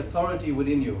recognize the authority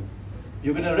within you.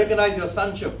 You're going to recognize your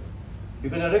sonship.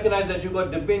 You're going to recognize that you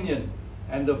got dominion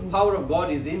and the power of God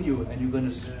is in you, and you're going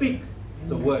to speak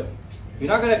the word. You're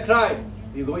not going to cry.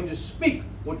 You're going to speak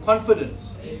with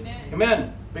confidence. Amen.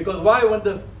 Amen. Because why?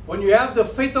 When you have the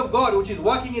faith of God, which is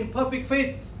walking in perfect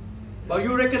faith, by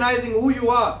you recognizing who you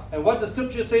are and what the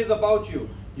scripture says about you,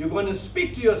 you're going to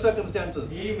speak to your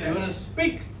circumstances. Amen. You're going to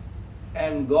speak,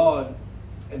 and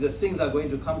the things are going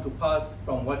to come to pass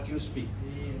from what you speak.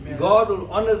 Amen. God will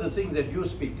honor the things that you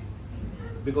speak.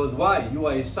 Because why? You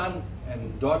are a son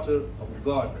and daughter of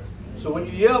God. So when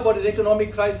you hear about this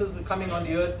economic crisis coming on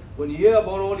the earth, when you hear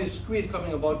about all this squeeze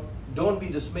coming about, don't be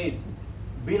dismayed.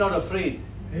 Be not afraid.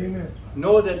 Amen.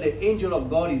 Know that the angel of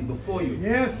God is before you.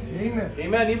 Yes. Amen.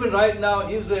 Amen. Even right now,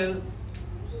 Israel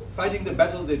fighting the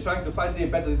battle, they're trying to fight their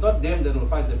battle. It's not them that will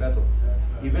fight the battle.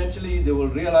 Eventually, they will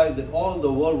realize that all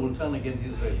the world will turn against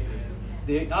Israel.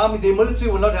 The army, the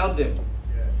military will not help them.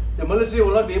 The military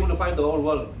will not be able to fight the whole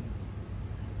world.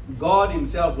 God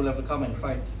himself will have to come and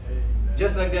fight.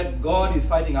 Just like that, God is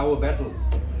fighting our battles.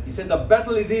 He said the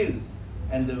battle is his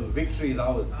and the victory is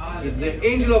ours. It's the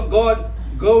angel of God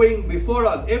going before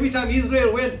us. Every time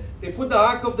Israel went, they put the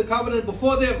Ark of the Covenant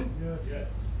before them. Yes.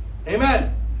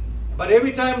 Amen. But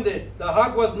every time the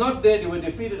Ark was not there, they were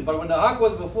defeated. But when the Ark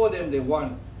was before them, they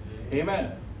won.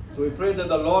 Amen. So we pray that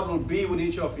the Lord will be with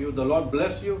each of you. The Lord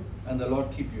bless you and the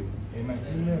Lord keep you. Amen.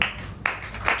 Amen.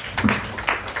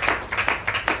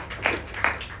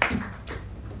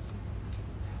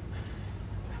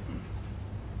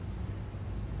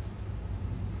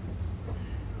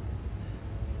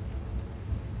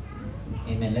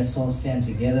 Amen. Let's all stand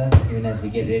together even as we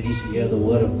get ready to hear the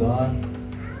word of God.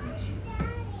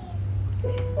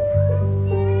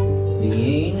 The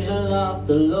angel of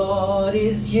the Lord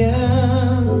is here.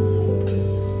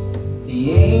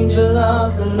 The angel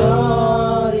of the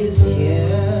Lord is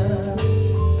here.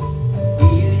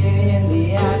 Feel it in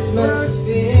the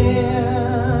atmosphere.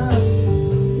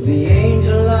 The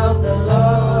angel of the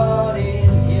Lord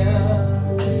is here.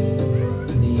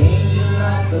 The angel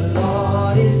of the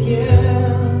Lord is here.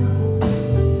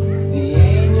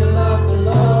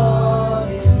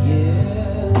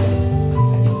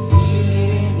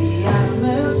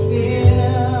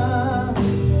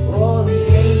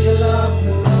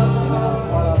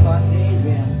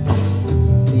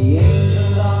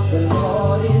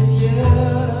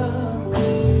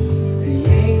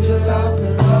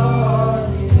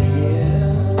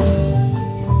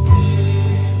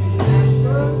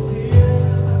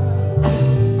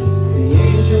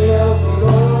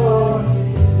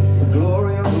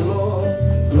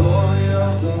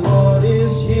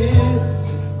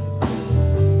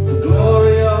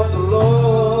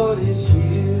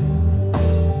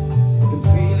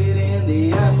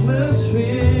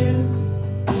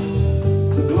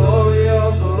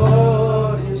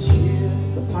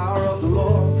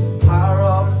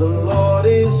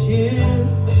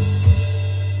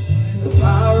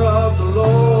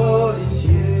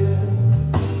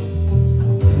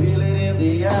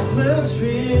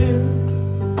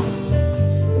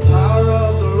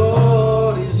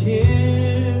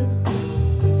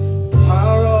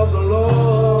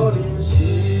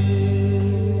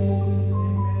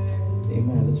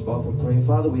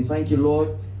 Thank you,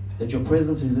 Lord, that your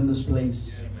presence is in this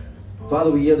place.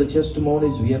 Father, we hear the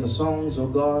testimonies, we hear the songs, oh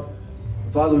God.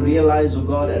 Father, we realize, oh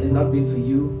God, had it not been for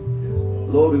you,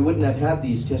 Lord, we wouldn't have had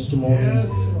these testimonies.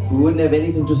 We wouldn't have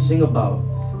anything to sing about.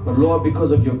 But Lord,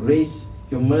 because of your grace,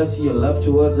 your mercy, your love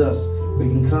towards us, we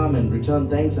can come and return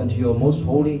thanks unto your most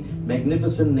holy,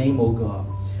 magnificent name, oh God.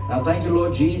 Now thank you,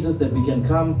 Lord Jesus, that we can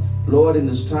come, Lord, in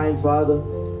this time, Father,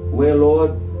 where,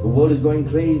 Lord, the world is going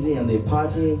crazy and they're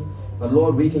partying. But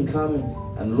Lord, we can come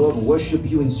and Lord, worship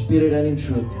you in spirit and in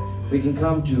truth. We can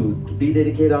come to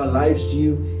rededicate our lives to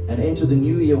you and enter the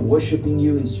new year worshiping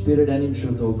you in spirit and in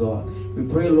truth, oh God. We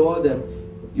pray, Lord, that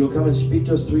you'll come and speak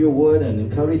to us through your word and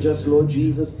encourage us, Lord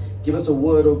Jesus. Give us a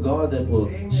word, oh God, that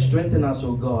will strengthen us,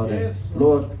 oh God. And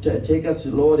Lord, take us,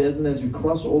 Lord, even as we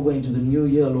cross over into the new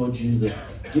year, Lord Jesus.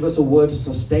 Give us a word to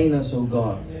sustain us, oh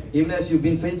God. Even as you've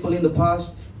been faithful in the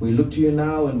past, we look to you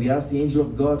now and we ask the angel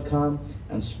of God come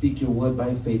and speak your word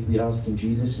by faith. We ask in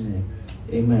Jesus' name.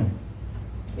 Amen.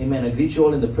 Amen. I greet you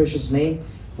all in the precious name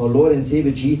of our Lord and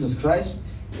Savior Jesus Christ.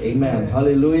 Amen.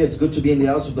 Hallelujah. It's good to be in the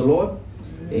house of the Lord.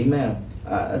 Amen.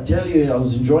 I tell you, I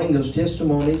was enjoying those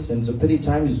testimonies, and it's a pity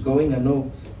time is going. I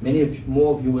know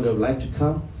more of you would have liked to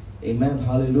come. Amen.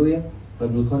 Hallelujah.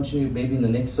 But we'll continue maybe in the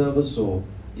next service, or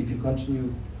if you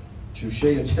continue to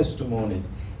share your testimonies.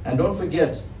 And don't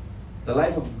forget, the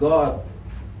life of God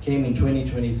came in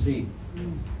 2023.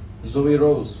 Zoe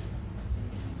Rose.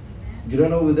 You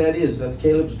don't know who that is? That's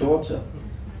Caleb's daughter.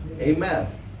 Amen.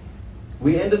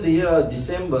 We ended the year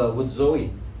December with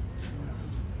Zoe.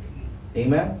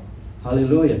 Amen.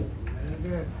 Hallelujah.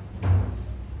 Amen.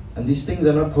 And these things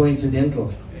are not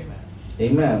coincidental.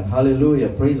 Amen. Hallelujah.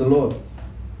 Praise the Lord.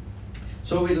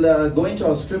 So we'll go into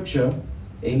our scripture.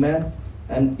 Amen.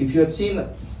 And if you had seen,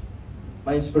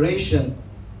 my inspiration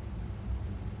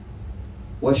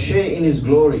was share in his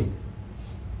glory.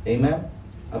 Amen.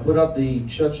 I put out the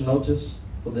church notice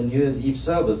for the New Year's Eve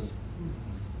service.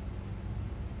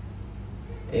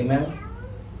 Amen.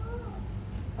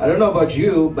 I don't know about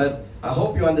you, but I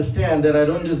hope you understand that I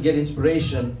don't just get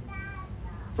inspiration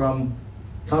from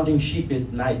counting sheep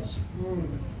at night.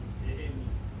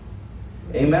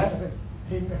 Amen.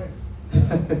 Amen.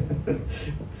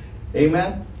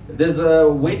 Amen. There's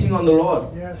a waiting on the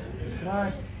Lord. Yes, that's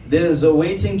right. There's a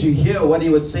waiting to hear what he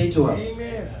would say to us.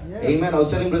 Amen. Yes. Amen. I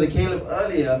was telling Brother Caleb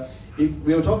earlier, if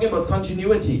we were talking about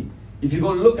continuity. If you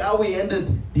go look how we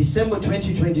ended December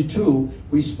 2022,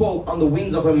 we spoke on the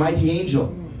wings of a mighty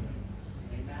angel.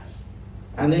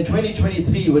 And then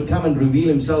 2023 would come and reveal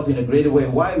himself in a greater way.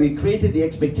 Why? We created the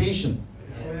expectation.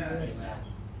 Yes.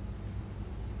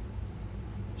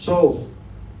 So,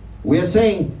 we are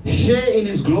saying, share in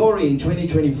his glory in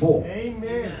 2024.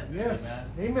 Amen. Yes.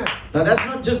 Amen. Now that's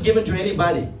not just given to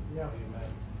anybody. Yeah.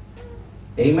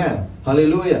 Amen.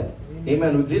 Hallelujah.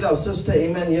 Amen. We greet our sister.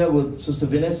 Amen. Here with Sister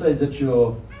Vanessa. Is that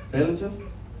your relative?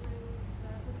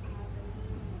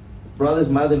 Brother's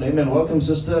mother. Amen. Welcome,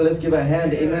 sister. Let's give her a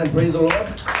hand. Amen. Praise the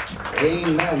Lord.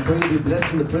 Amen. Pray be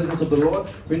blessed in the presence of the Lord.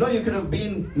 We know you could have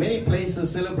been many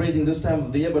places celebrating this time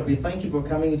of the year, but we thank you for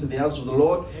coming into the house of the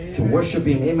Lord to worship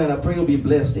him. Amen. I pray you'll be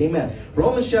blessed. Amen.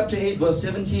 Romans chapter 8 verse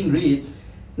 17 reads,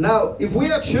 now if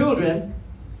we are children,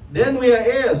 then we are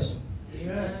heirs.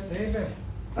 Yes. Amen.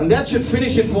 And that should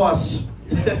finish it for us.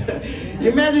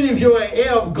 Imagine if you were an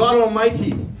heir of God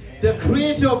Almighty, the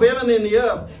creator of heaven and the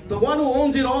earth, the one who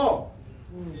owns it all.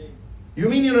 You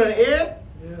mean you're an heir?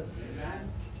 Yes.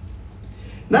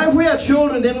 Now if we are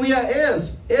children, then we are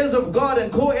heirs, heirs of God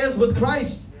and co-heirs with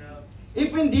Christ.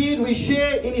 If indeed we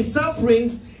share in his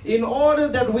sufferings, in order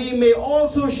that we may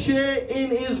also share in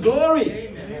his glory.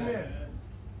 Amen.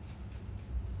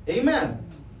 Amen.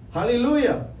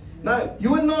 Hallelujah. Now,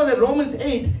 you would know that Romans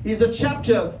 8 is the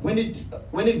chapter when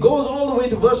it goes all the way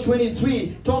to verse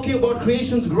 23, talking about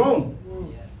creation's groan.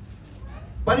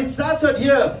 But it starts out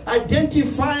here,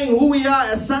 identifying who we are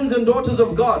as sons and daughters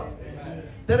of God.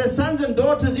 That as sons and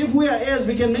daughters, if we are heirs,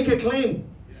 we can make a claim.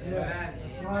 Yes.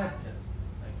 That's right.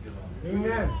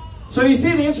 Amen. So you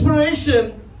see, the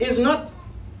inspiration is not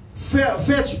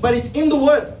fetched, but it's in the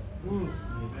Word.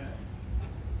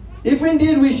 If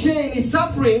indeed we share in his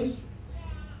sufferings,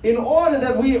 in order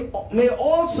that we may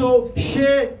also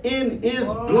share in his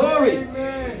glory.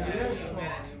 Amen.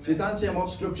 If you can't say I'm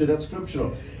off scripture, that's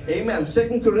scriptural. Amen.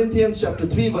 2 Corinthians chapter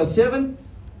 3 verse 7.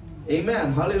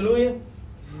 Amen. Hallelujah.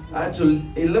 I had to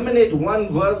eliminate one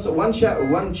verse, one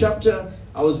chapter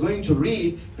I was going to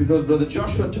read because Brother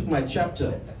Joshua took my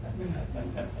chapter.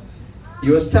 He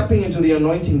was tapping into the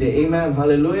anointing there. Amen.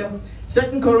 Hallelujah.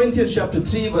 2 Corinthians chapter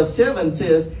 3 verse 7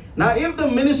 says, now if the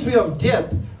ministry of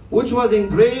death, which was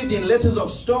engraved in letters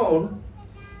of stone,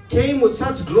 came with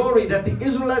such glory that the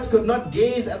Israelites could not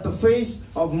gaze at the face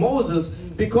of Moses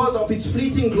because of its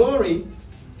fleeting glory,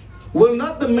 will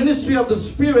not the ministry of the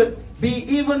Spirit be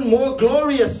even more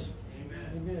glorious?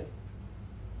 Amen.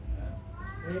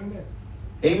 Amen.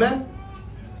 Amen.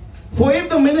 For if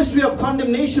the ministry of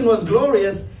condemnation was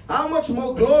glorious, how much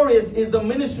more glorious is the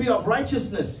ministry of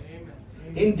righteousness?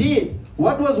 Indeed,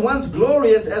 what was once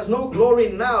glorious has no glory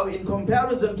now in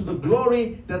comparison to the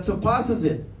glory that surpasses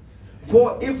it.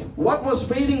 For if what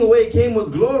was fading away came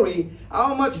with glory,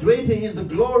 how much greater is the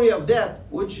glory of that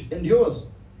which endures?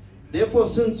 Therefore,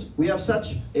 since we have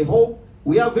such a hope,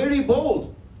 we are very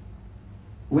bold.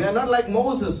 We are not like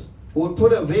Moses, who would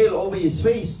put a veil over his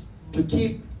face to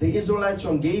keep the Israelites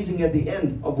from gazing at the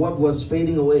end of what was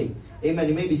fading away. Amen.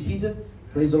 You may be seated.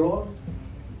 Praise the Lord.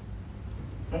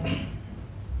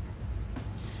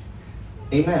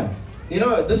 Amen. You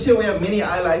know, this year we have many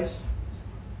highlights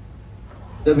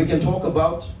that we can talk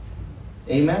about.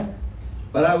 Amen.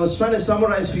 But I was trying to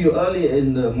summarize for you earlier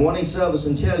in the morning service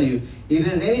and tell you, if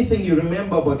there's anything you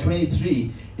remember about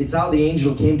 23, it's how the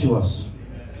angel came to us.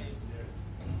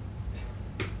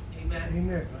 Amen.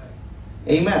 Amen.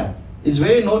 Amen. It's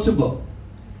very notable.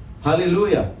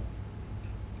 Hallelujah.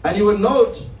 And you would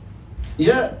note,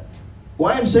 yeah,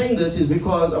 why I'm saying this is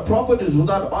because a prophet is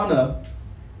without honor.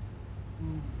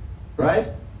 Right?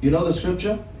 You know the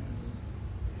scripture?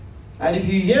 And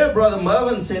if you hear Brother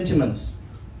Mervin's sentiments,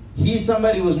 he's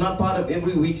somebody who's not part of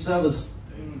every week service.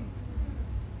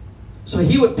 So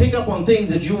he would pick up on things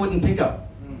that you wouldn't pick up.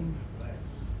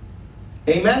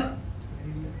 Amen?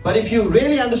 But if you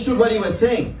really understood what he was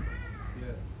saying,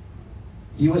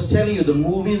 he was telling you the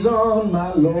movie's on,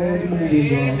 my Lord, the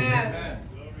movie's on.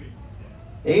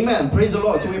 Amen. Praise the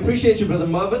Lord. So we appreciate you, Brother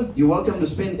Mervin. You're welcome to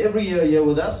spend every year here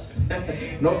with us.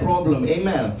 No problem.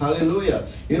 Amen. Hallelujah.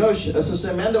 You know,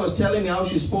 Sister Amanda was telling me how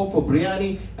she spoke for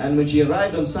biryani, and when she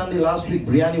arrived on Sunday last week,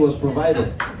 biryani was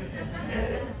provided.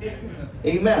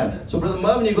 Amen. So Brother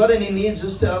Mervin, you got any needs,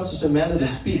 just tell Sister Amanda to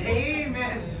speak.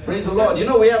 Amen. Praise the Lord. You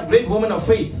know, we have great women of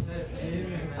faith.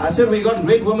 I said we got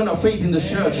great women of faith in the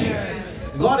church.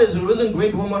 God has risen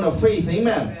great women of faith.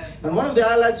 Amen. And one of the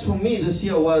highlights for me this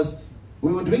year was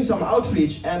we were doing some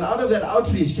outreach, and out of that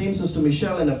outreach came Sister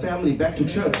Michelle and her family back to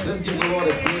church. Let's give the Lord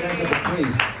a great hand of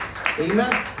praise.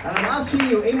 Amen. And I'm asking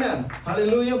you, amen,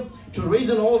 hallelujah, to raise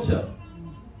an altar.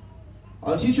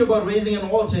 I'll teach you about raising an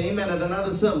altar, amen, at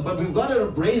another service. But we've got to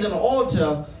raise an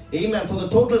altar, amen, for the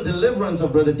total deliverance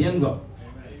of Brother Denver.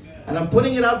 And I'm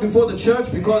putting it out before the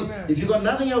church because if you've got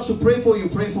nothing else to pray for, you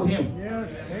pray for him.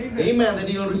 Yes. Amen. That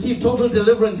he'll receive total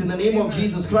deliverance in the name of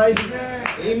Jesus Christ.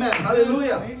 Amen.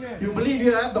 Hallelujah. You believe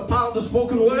you have the power of the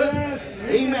spoken word?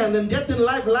 Amen. Then death and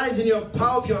life lies in your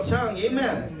power of your tongue.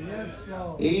 Amen.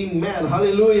 Amen.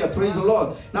 Hallelujah. Praise the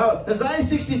Lord. Now, Isaiah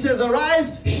 60 says,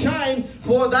 arise, shine,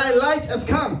 for thy light has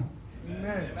come.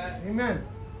 Amen. Amen.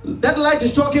 That light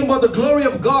is talking about the glory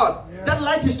of God. That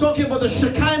light is talking about the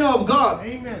Shekinah of God.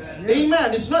 Amen.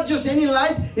 Amen. It's not just any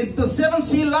light, it's the 7th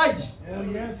seal light. Oh,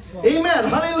 yes, amen.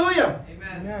 Hallelujah.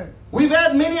 Amen. We've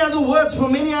had many other words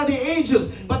from many other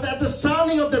ages, but at the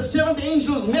sounding of the 7th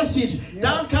angel's message,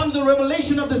 down comes the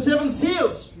revelation of the 7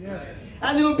 seals. Yes.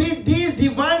 And it will be these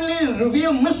divinely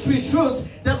revealed mystery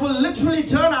truths that will literally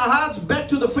turn our hearts back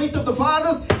to the faith of the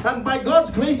fathers, and by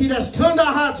God's grace it has turned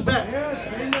our hearts back. Yes,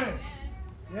 amen.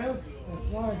 Yes.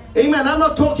 Right. Amen. I'm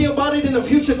not talking about it in the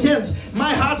future tense.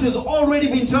 My heart has already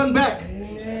been turned back.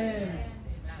 Amen.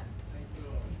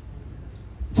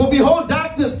 For behold,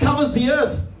 darkness covers the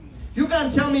earth. You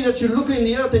can't tell me that you look in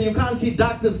the earth and you can't see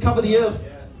darkness cover the earth.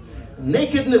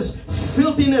 Nakedness,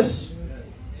 filthiness.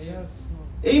 Yes.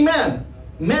 Amen.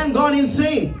 Man gone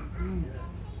insane.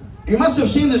 You must have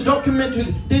seen this documentary.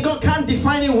 They can't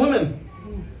define a woman.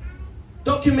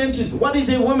 Documentaries. What is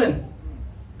a woman?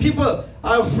 People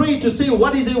are afraid to say,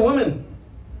 what is a woman?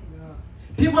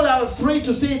 People are afraid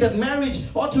to say that marriage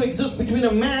ought to exist between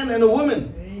a man and a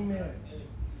woman. Amen.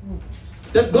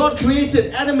 That God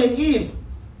created Adam and Eve,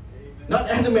 not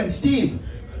Adam and Steve.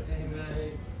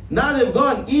 Amen. Now they've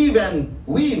gone Eve and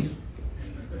weave.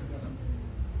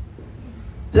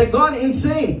 They've gone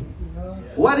insane.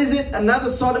 What is it? Another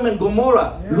Sodom and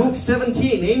Gomorrah. Luke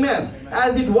 17. Amen.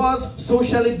 As it was, so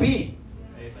shall it be.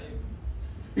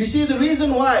 You see, the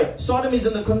reason why Sodom is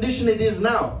in the condition it is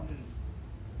now,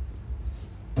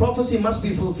 prophecy must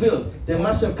be fulfilled. There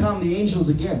must have come the angels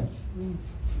again.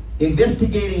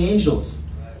 Investigating angels.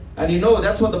 And you know,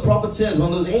 that's what the prophet says.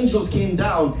 When those angels came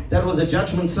down, that was a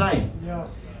judgment sign.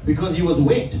 Because he was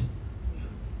wicked.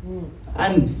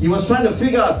 And he was trying to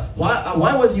figure out,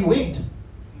 why was he wicked?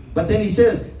 But then he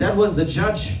says, that was the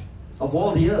judge of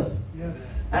all the earth.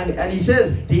 And he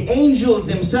says, the angels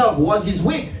themselves was his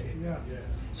wig.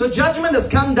 So judgment has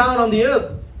come down on the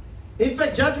earth. In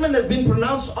fact, judgment has been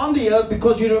pronounced on the earth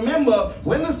because you remember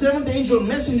when the 7th angel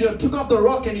messenger took up the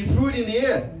rock and he threw it in the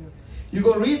air. You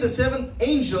go read the 7th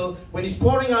angel, when he's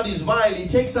pouring out his vial, he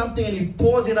takes something and he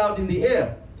pours it out in the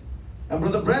air. And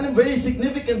Brother Branham, very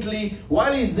significantly,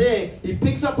 while he's there, he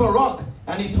picks up a rock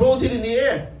and he throws it in the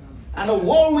air. And a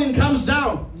whirlwind comes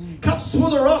down, cuts through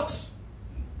the rocks,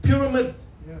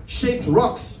 pyramid-shaped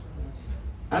rocks.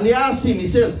 And they asked him, he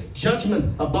says,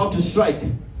 judgment about to strike.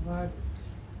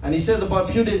 And he says about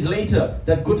a few days later,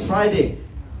 that Good Friday,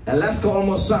 Alaska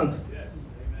almost sunk.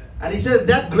 And he says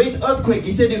that great earthquake,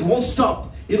 he said it won't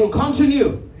stop. It will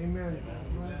continue. Amen.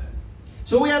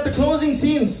 So we had the closing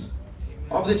scenes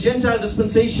of the Gentile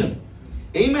dispensation.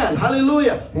 Amen.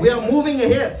 Hallelujah. We are moving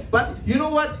ahead. But you know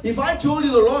what? If I told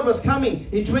you the Lord was coming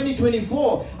in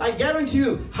 2024, I guarantee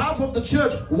you half of the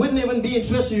church wouldn't even be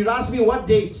interested. You'd ask me what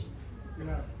date.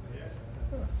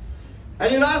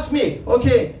 And you'd ask me,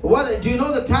 okay, what do you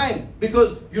know the time?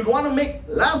 Because you'd want to make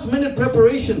last minute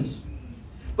preparations.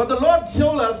 But the Lord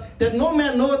told us that no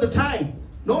man knoweth the time,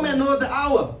 no man knoweth the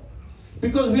hour,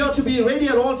 because we ought to be ready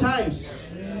at all times.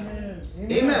 Amen.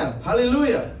 Amen.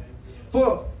 Hallelujah.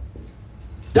 For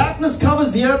darkness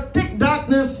covers the earth, thick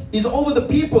darkness is over the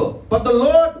people, but the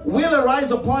Lord will arise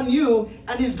upon you,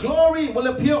 and his glory will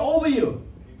appear over you.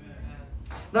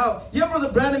 Now, here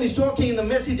Brother Branham is talking in the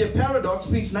Message, A Paradox,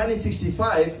 preached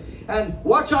 1965, and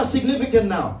watch how significant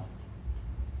now.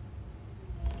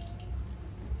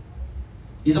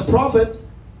 He's a prophet,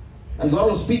 and God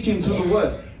will speak to him through the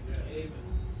word.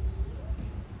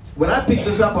 When I picked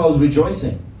this up, I was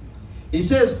rejoicing. He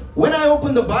says, when I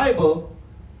opened the Bible,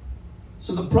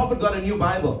 so the prophet got a new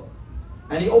Bible,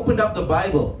 and he opened up the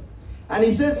Bible, and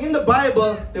he says in the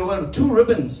Bible, there were 2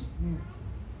 ribbons.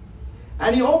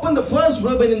 And he opened the first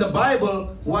ribbon in the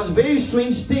Bible, was a very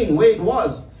strange thing. Where it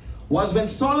was when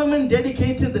Solomon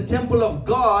dedicated the temple of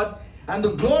God, and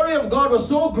the glory of God was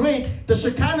so great, the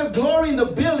Shekinah glory in the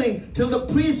building, till the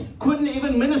priest couldn't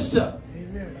even minister.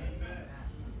 Amen.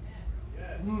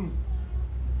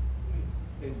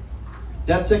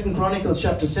 That's 2 Chronicles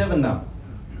chapter 7 now.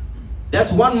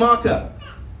 That's one marker,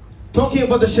 talking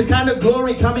about the Shekinah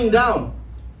glory coming down.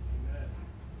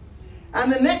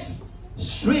 And the next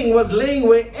string was laying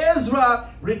where Ezra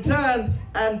returned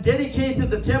and dedicated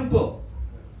the temple.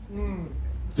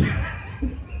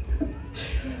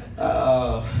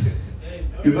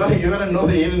 You gotta know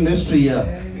the hidden mystery here.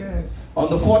 Amen. On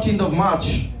the 14th of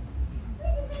March,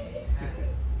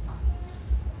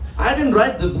 I didn't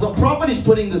write the prophet is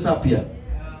putting this up here.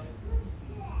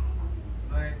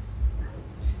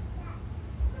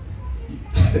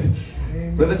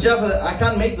 Brother Jeff, I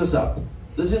can't make this up.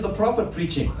 This is the prophet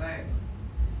preaching.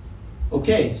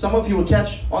 Okay, some of you will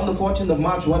catch on the 14th of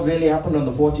March what really happened on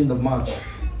the 14th of March.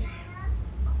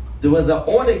 There was an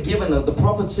order given, the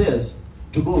prophet says,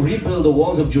 to go rebuild the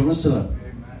walls of Jerusalem.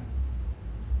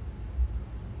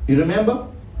 You remember?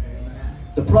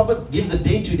 The prophet gives a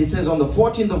date to it. It says on the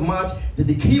 14th of March, the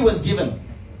decree was given.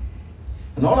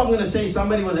 And all I'm going to say is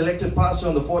somebody was elected pastor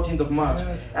on the 14th of March.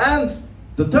 Yes. And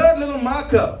the third little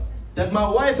marker that my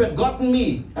wife had gotten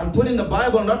me and put in the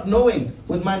Bible, not knowing,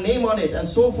 with my name on it and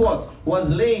so forth, was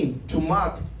laying to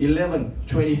Mark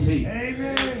 11:23.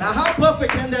 Amen. Now how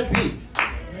perfect can that be?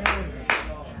 Amen.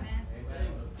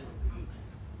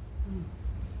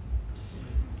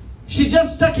 She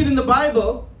just stuck it in the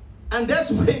Bible, and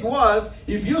that's where it was.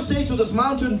 If you say to this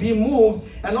mountain, be moved,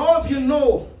 and all of you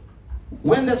know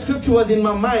when that scripture was in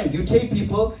my mind, you take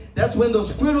people, that's when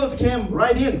those squirrels came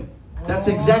right in. That's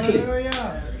exactly.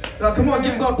 Now come on,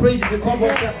 give God praise if you caught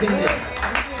what's happening there.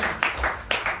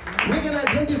 We can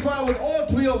identify with all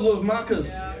 3 of those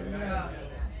markers.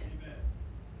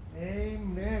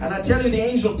 Amen. And I tell you, the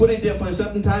angel put it there for a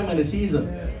certain time and a season.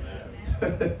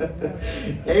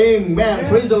 Amen.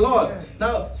 Praise the Lord.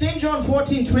 Now, St. John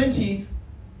 14:20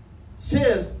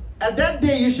 says, at that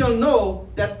day you shall know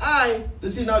that I,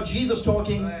 this is now Jesus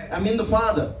talking, am in the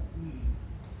Father.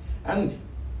 And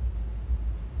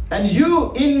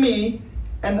you in me,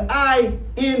 and I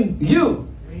in you.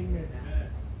 Amen.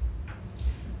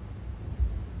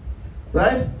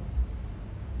 Right?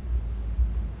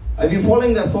 Are you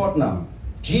following that thought now?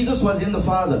 Jesus was in the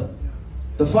Father.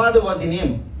 The Father was in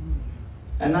him.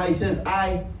 And now he says,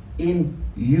 I in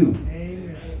you.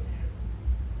 Amen.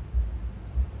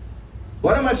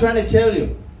 What am I trying to tell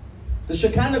you? The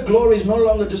Shekinah glory is no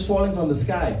longer just falling from the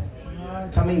sky,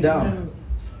 coming down.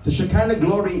 The Shekinah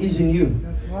glory is in you.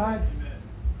 That's right.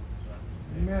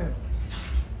 Amen.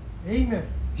 Amen.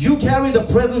 You carry the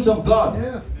presence of God.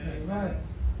 Yes, that's right.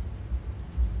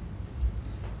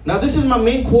 Now this is my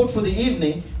main quote for the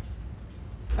evening,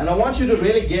 and I want you to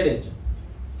really get it.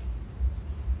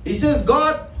 He says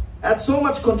God had so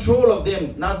much control of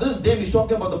them. Now this them is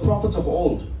talking about the prophets of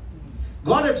old.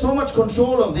 God had so much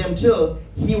control of them till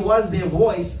he was their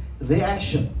voice, their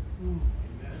action.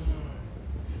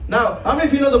 Now, how many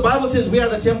of you know the Bible says we are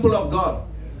the temple of God?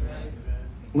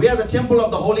 We are the temple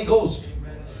of the Holy Ghost.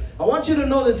 I want you to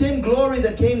know the same glory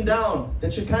that came down,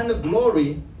 that Shekinah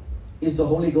glory, is the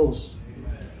Holy Ghost.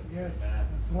 Yes,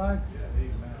 that's right.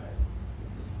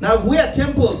 Now, if we are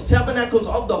temples, tabernacles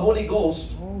of the Holy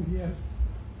Ghost, Oh, yes.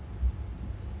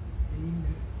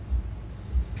 Amen.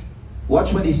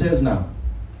 watch what he says now.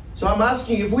 So I'm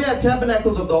asking you, if we are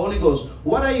tabernacles of the Holy Ghost,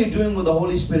 what are you doing with the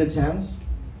Holy Spirit's hands?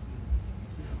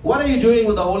 What are you doing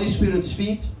with the Holy Spirit's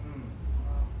feet?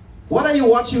 What are you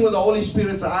watching with the Holy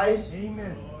Spirit's eyes?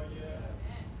 Amen.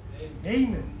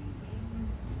 Amen.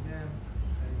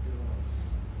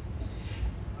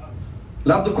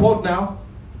 Love the quote now.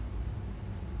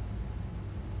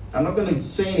 I'm not going to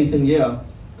say anything here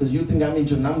because you think I'm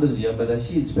into numbers here, but I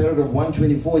see it's paragraph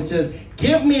 124. It says,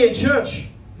 give me a church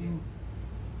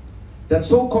that's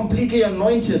so completely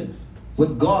anointed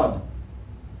with God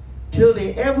till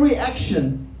their every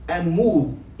action and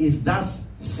move is thus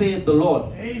saith the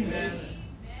Lord. Amen.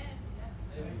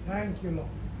 Thank you, Lord.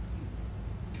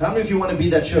 How many of you want to be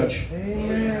that church?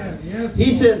 Amen. Yes.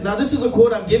 He says, now this is the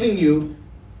quote I'm giving you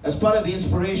as part of the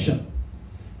inspiration.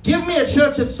 Give me a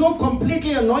church that's so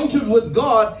completely anointed with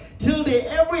God till their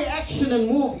every action and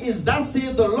move is thus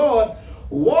saith the Lord.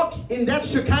 Walk in that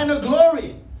Shekinah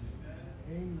glory.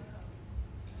 Amen.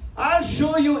 I'll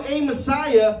show you a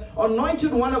Messiah,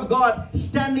 anointed one of God,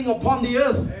 standing upon the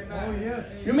earth. Oh,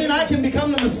 yes. You mean I can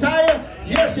become the Messiah?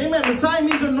 Yes, amen. Messiah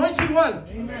means anointed one.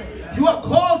 Amen. You are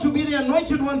called to be the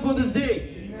anointed one for this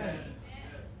day. Amen.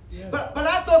 Yes. But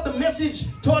I thought the message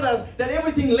taught us that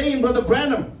everything lay in Brother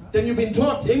Branham. Then you've been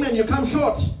taught, amen, you come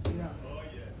short. Yeah.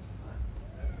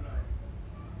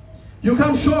 You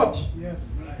come short. Yes.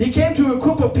 He came to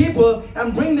equip a people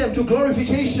and bring them to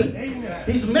glorification. Amen.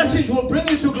 His message will bring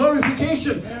you to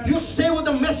glorification. You stay with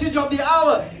the message of the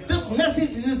hour. This message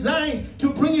is designed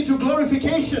to bring you to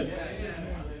glorification.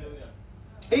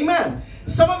 Amen.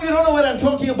 Some of you don't know what I'm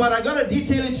talking about. I got to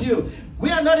detail it to you.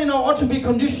 We are not in our ought-to-be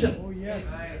condition. Oh, yes.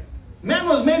 Man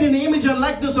was made in the image and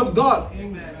likeness of God.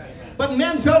 But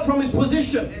man fell from his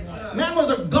position. Man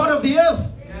was a God of the earth.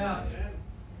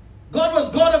 God was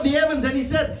God of the heavens, and he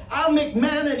said, I'll make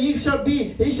man and he shall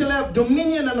have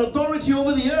dominion and authority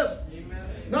over the earth.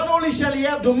 Not only shall he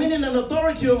have dominion and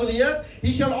authority over the earth,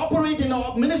 he shall operate in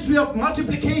a ministry of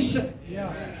multiplication.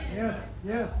 Yeah. Yes.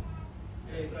 Yes.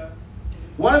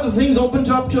 One of the things opened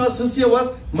up to us this year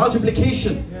was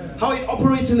multiplication. Yeah. How it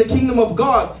operates in the kingdom of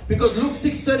God. Because Luke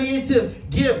 6:38 says,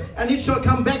 give and it shall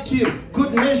come back to you.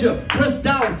 Good measure, pressed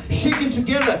down, shaken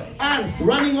together, and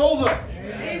running over.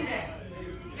 Amen.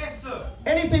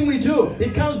 Anything we do,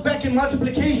 it comes back in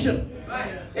multiplication.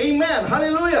 Amen.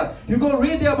 Hallelujah. You go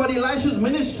read there about Elisha's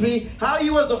ministry, how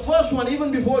he was the first one,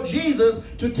 even before Jesus,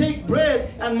 to take bread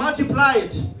and multiply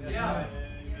it.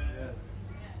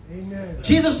 Amen.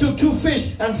 Jesus took 2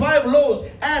 fish and 5 loaves,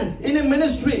 and in a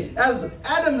ministry, as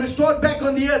Adam restored back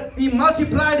on the earth, he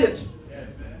multiplied it.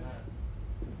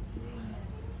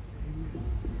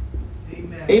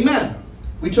 Amen.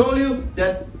 We told you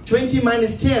that 20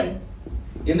 minus 10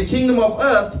 in the kingdom of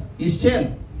earth is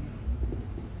 10.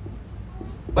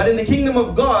 But in the kingdom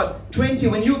of God, 20,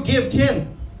 when you give 10,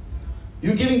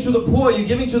 you're giving to the poor, you're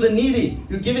giving to the needy,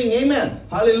 you're giving, amen,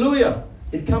 hallelujah.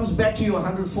 It comes back to you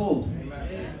 100-fold.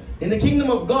 In the kingdom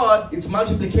of God, it's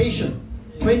multiplication.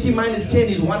 20 minus 10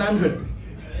 is 100.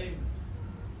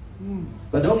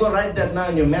 But don't go write that now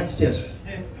in your maths test.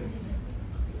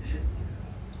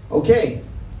 Okay.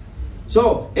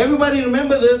 So, everybody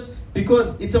remember this,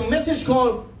 because it's a message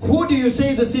called, who do you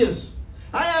say this is?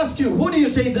 I asked you, who do you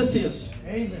say this is?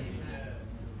 Amen.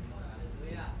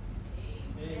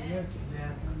 Yes.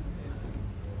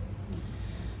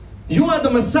 You are the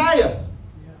Messiah.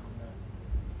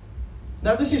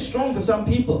 Now this is strong for some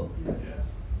people.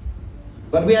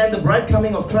 But we are in the bride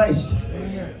coming of Christ.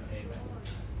 Amen.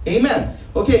 Amen.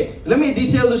 Okay, let me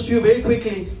detail this to you very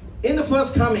quickly. In the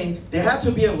first coming, there had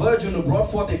to be a virgin who brought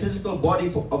forth a physical body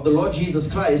of the Lord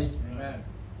Jesus Christ.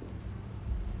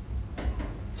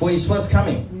 For his first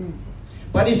coming.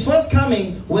 But his first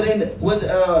coming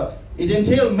it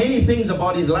entailed many things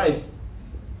about his life.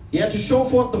 He had to show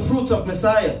forth the fruits of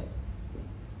Messiah.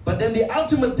 But then the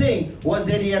ultimate thing was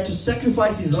that he had to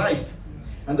sacrifice his life.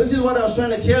 And this is what I was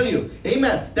trying to tell you.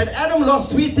 Amen. That Adam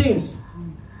lost 3 things.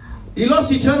 He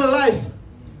lost eternal life.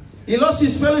 He lost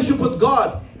his fellowship with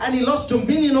God. And he lost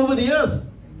dominion over the earth.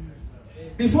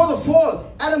 Before the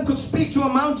fall, Adam could speak to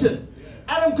a mountain.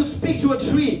 Adam could speak to a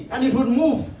tree and it would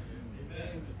move.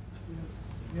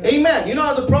 Amen. You know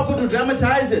how the prophet would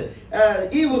dramatize it.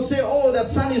 Eve would say, oh, that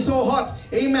sun is so hot.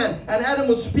 Amen. And Adam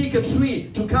would speak a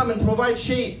tree to come and provide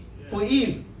shade for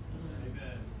Eve.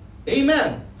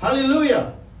 Amen.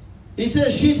 Hallelujah. He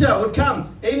says Sheeta would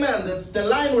come. Amen. The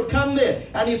lion would come there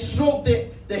and he'd stroke the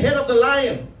head of the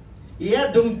lion. He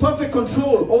had perfect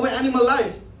control over animal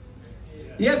life.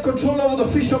 He had control over the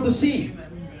fish of the sea.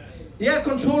 He had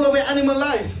control over animal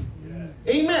life.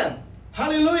 Amen.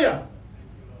 Hallelujah.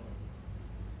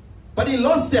 But he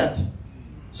lost that.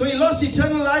 So he lost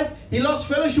eternal life, he lost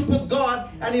fellowship with God,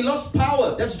 and he lost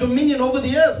power. That's dominion over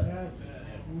the earth.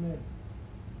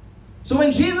 So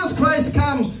when Jesus Christ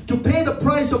comes to pay the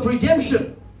price of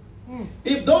redemption,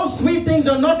 if those three things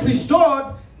are not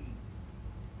restored,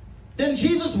 then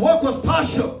Jesus' work was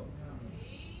partial.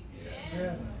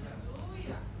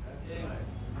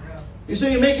 You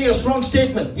say you're making a strong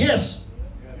statement. Yes.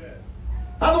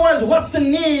 Otherwise, what's the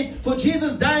need for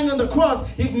Jesus dying on the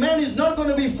cross if man is not going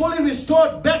to be fully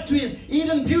restored back to his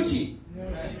Eden beauty?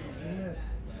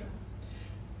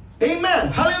 Amen.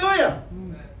 Hallelujah.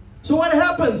 So what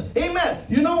happens? Amen.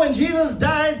 You know, when Jesus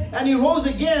died and he rose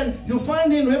again, you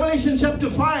find in Revelation chapter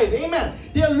 5. Amen.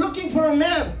 They are looking for a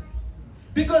man.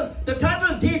 Because the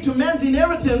title deed to man's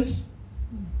inheritance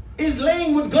is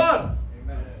laying with God.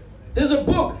 There's a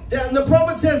book, and the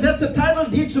prophet says that's a title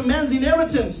deed to man's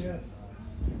inheritance.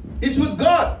 It's with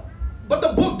God. But the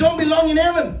book don't belong in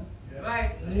heaven.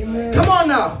 Right. Come on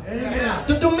now. Amen.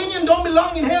 The dominion don't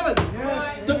belong in heaven.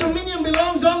 The dominion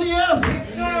belongs on the earth.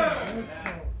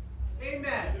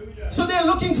 Amen. So they're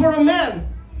looking for a man.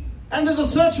 And there's a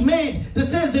search made that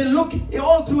says they look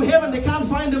all through heaven, they can't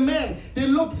find a man. They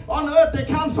look on earth, they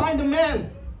can't find a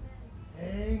man.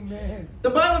 Amen. The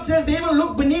Bible says they even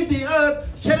look beneath the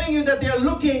earth, telling you that they are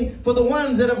looking for the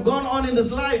ones that have gone on in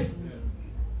this life.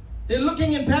 They're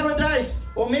looking in paradise,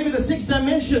 or maybe the sixth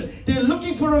dimension. They're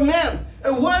looking for a man,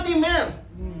 a worthy man.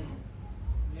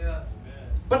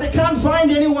 But they can't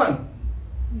find anyone.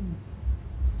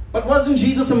 But wasn't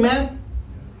Jesus a man?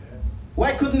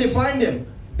 Why couldn't they find him?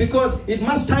 Because it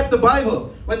must type the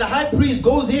Bible. When the high priest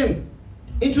goes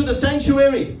into the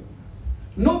sanctuary,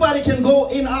 nobody can go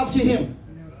in after him.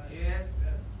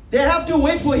 They have to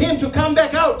wait for him to come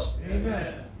back out.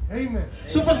 Amen. Amen.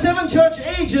 So for 7 church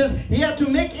ages, he had to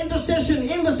make intercession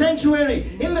in the sanctuary,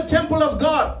 in the temple of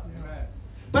God.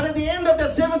 But at the end of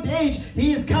that 7th age,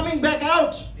 he is coming back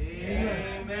out.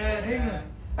 Amen.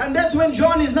 And that's when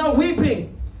John is now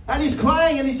weeping. And he's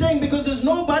crying and he's saying, because there's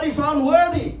nobody found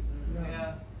worthy.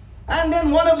 And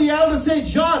then one of the elders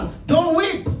says, John, don't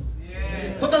weep.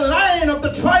 For the Lion of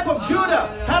the tribe of Judah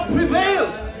had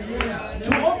prevailed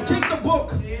to take the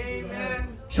book.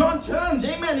 John turns,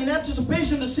 amen, in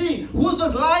anticipation to see who's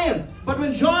this lion. But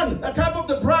when John, a type of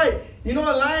the bride, you know,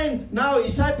 a lion now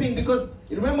is typing, because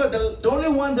remember the only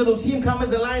ones that will see him come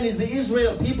as a lion is the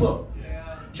Israel people.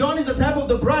 John is a type of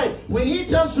the bride. When he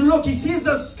turns to look, he sees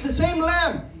the same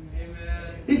lamb.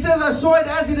 He says, I saw it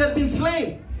as it had been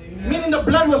slain. Meaning the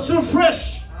blood was still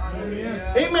fresh.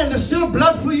 Amen. There's still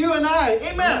blood for you and I.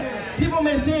 Amen. People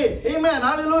may say, amen,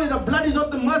 hallelujah, the blood is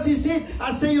of the mercy seat.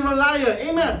 I say you're a liar.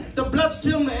 Amen. The blood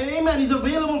still, amen, is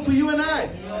available for you and I.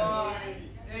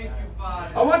 Thank you,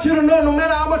 Father. I want you to know, no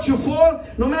matter how much you fall,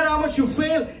 no matter how much you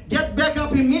fail, get back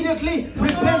up immediately,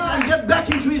 repent and get back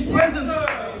into his presence.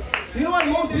 You know what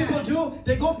most people do?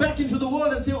 They go back into the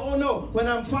world and say, oh no, when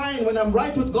I'm fine, when I'm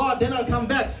right with God, then I'll come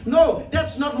back. No,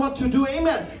 that's not what to do.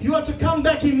 Amen. You have to come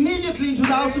back immediately into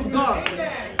the house of God.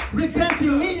 Amen. Repent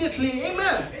immediately.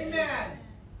 Amen. Amen.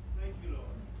 Thank you, Lord.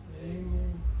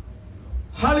 Amen.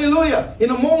 Hallelujah. In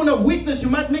a moment of weakness, you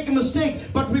might make a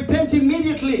mistake, but repent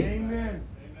immediately. Amen.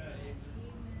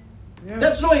 Yeah.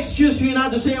 That's no excuse for you now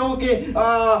to say, okay,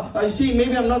 I see,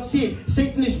 maybe I'm not seeing.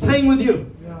 Satan is playing with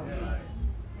you.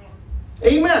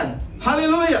 Amen.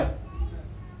 Hallelujah.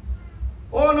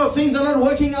 Oh no, things are not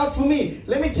working out for me.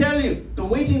 Let me tell you, the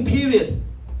waiting period.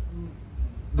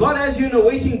 God has you in a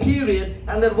waiting period,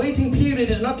 and that waiting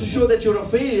period is not to show that you're a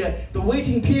failure. The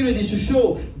waiting period is to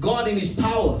show God in his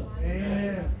power.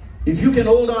 Amen. If you can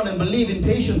hold on and believe in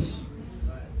patience,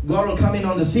 God will come in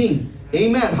on the scene.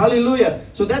 Amen. Hallelujah.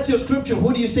 So that's your scripture.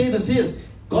 Who do you say this is?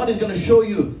 God is going to show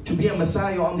you to be a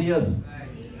Messiah on the earth.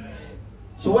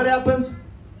 So what happens?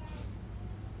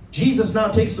 Jesus now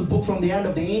takes the book from the hand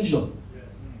of the angel.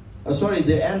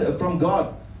 The hand from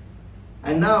God.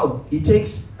 And now he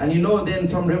takes, and you know then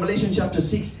from Revelation chapter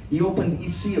 6, he opened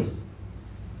each seal.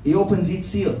 He opens each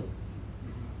seal,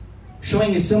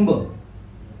 showing his symbol.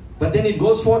 But then it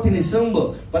goes forth in his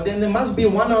symbol. But then there must be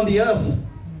one on the earth.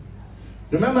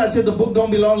 Remember I said the book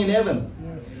don't belong in heaven.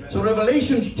 Yes. So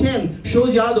Revelation 10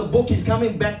 shows you how the book is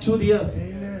coming back to the earth.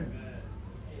 Amen.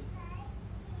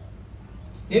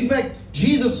 In fact,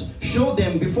 Jesus showed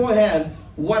them beforehand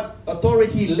what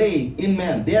authority lay in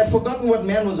man. They had forgotten what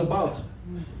man was about.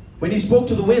 When he spoke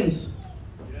to the winds,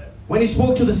 When he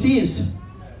spoke to the seas.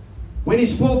 When he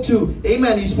spoke to,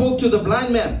 amen, he spoke to the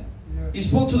blind man. He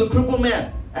spoke to the crippled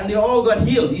man. And they all got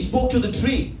healed. He spoke to the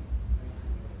tree.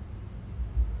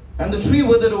 And the tree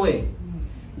withered away.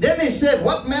 Then they said,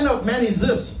 what manner of man is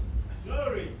this?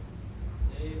 Glory.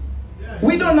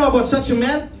 We don't know about such a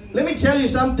man. Let me tell you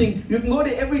something. You can go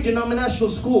to every denominational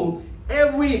school,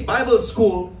 every Bible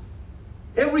school,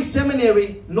 every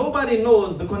seminary. Nobody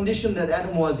knows the condition that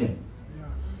Adam was in.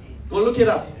 Go look it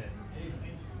up.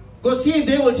 Go see if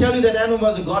they will tell you that Adam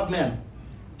was a God man.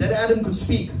 That Adam could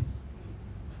speak.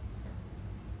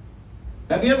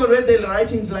 Have you ever read their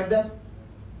writings like that?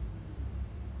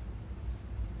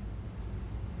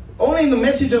 Only in the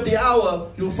message of the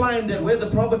hour, you'll find that where the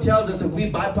prophet tells us that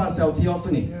we bypass our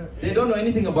theophany. Yes. They don't know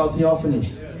anything about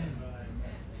theophanies. Yes.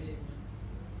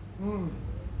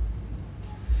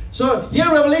 So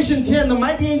here Revelation 10, the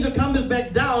mighty angel comes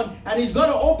back down and he's got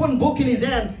an open book in his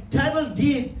hand, title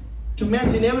deed to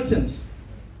man's inheritance.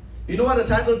 You know what a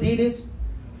title deed is?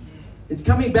 It's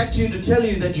coming back to you to tell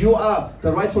you that you are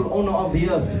the rightful owner of the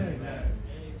earth.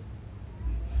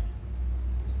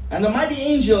 And the mighty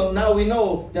angel, now we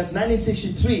know that's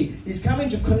 1963, is coming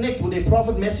to connect with a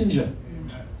prophet messenger.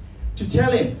 To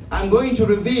tell him, I'm going to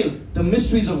reveal the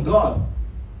mysteries of God.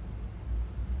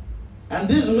 And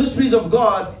these mysteries of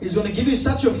God is going to give you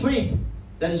such a faith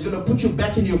that is going to put you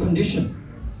back in your condition.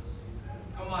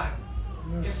 Come on.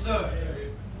 Yes, sir.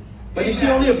 But you see,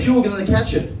 only a few are going to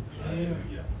catch it.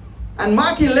 And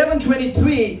Mark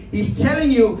 11:23 is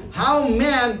telling you how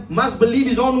man must believe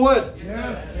his own word.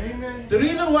 Yes. Amen. The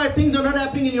reason why things are not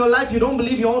happening in your life, you don't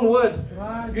believe your own word.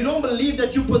 Right. You don't believe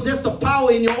that you possess the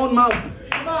power in your own mouth.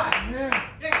 Come on. Amen.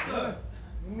 Yes.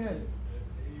 Amen.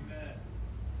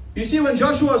 You see, when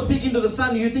Joshua was speaking to the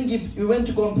sun, you think if he went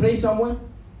to go and pray somewhere?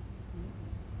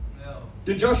 No.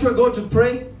 Did Joshua go to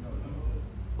pray?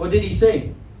 Or did he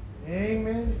say?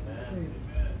 Amen.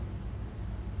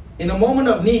 In a moment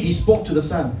of need, he spoke to the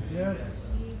sun. Yes.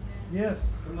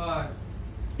 Yes. Come on.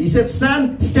 He said,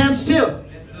 "Sun, stand still."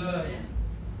 Yes, sir.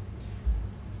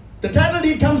 The title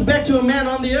deed comes back to a man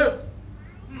on the earth.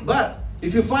 But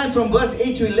if you find from verse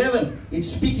 8 to 11, it's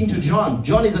speaking to John.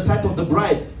 John is a type of the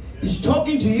bride. He's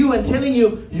talking to you and telling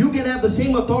you, you can have the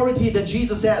same authority that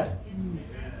Jesus had.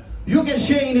 You can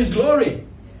share in his glory.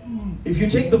 If you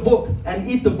take the book and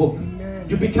eat the book,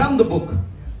 you become the book.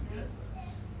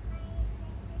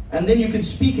 And then you can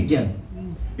speak again.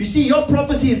 You see, your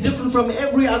prophecy is different from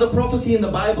every other prophecy in the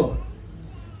Bible.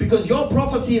 Because your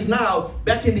prophecy is now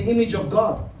back in the image of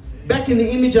God. Back in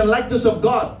the image and likeness of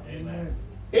God. Amen.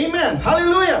 Amen.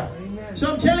 Hallelujah. Amen.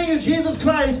 So I'm telling you, Jesus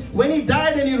Christ, when he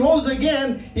died and he rose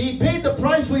again, he paid the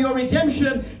price for your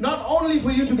redemption, not only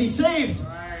for you to be saved.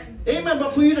 Amen.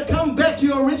 But for you to come back to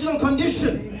your original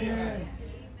condition. Amen.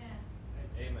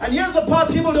 And here's the part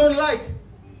people don't like.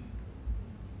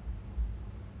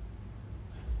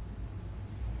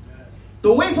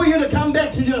 The way for you to come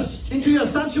back to into your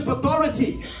sonship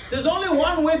authority, there's only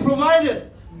one way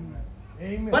provided.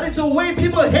 Amen. But it's a way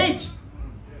people hate.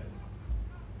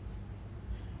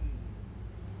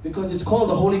 Because it's called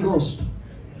the Holy Ghost.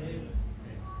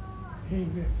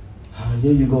 Amen.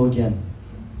 Here you go again.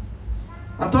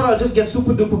 I thought I'll just get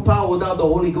super duper power without the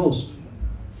Holy Ghost.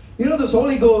 You know, this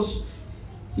Holy Ghost,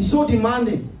 he's so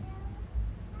demanding.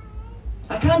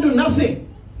 I can't do nothing.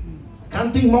 I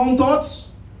can't think my own thoughts.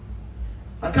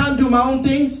 I can't do my own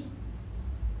things.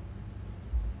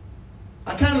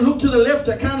 I can't look to the left.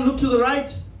 I can't look to the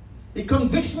right. It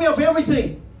convicts me of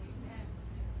everything.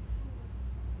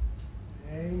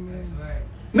 Amen.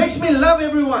 Makes me love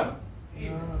everyone.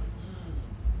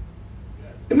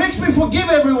 It makes me forgive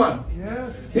everyone.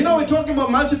 Yes. You know, we're talking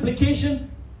about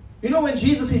multiplication. You know, when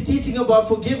Jesus is teaching about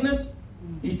forgiveness,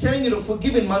 he's telling you to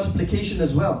forgive in multiplication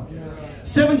as well.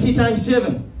 70 times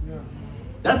 7.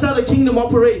 That's how the kingdom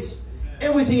operates.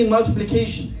 Everything in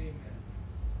multiplication.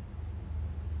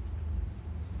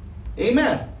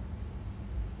 Amen.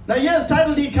 Now here's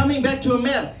title deed coming back to a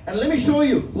man. And let me show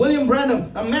you. William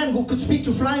Branham, a man who could speak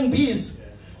to flying bees.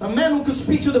 A man who could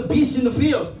speak to the beast in the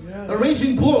field. A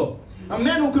raging bull. A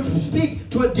man who could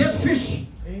speak to a dead fish.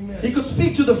 Amen. He could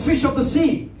speak to the fish of the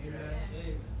sea.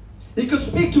 He could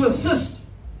speak to a cyst.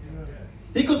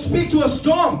 He could speak to a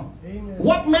storm. Amen.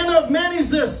 What manner of man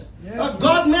is this? A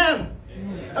God man.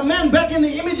 A man back in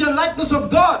the image and likeness of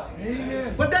God.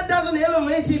 Amen. But that doesn't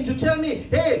elevate him to tell me,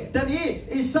 hey, that he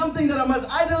is something that I must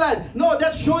idolize. No,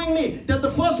 that's showing me that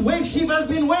the first wave sheaf has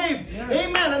been waved. Yes.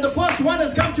 Amen. And the first one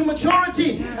has come to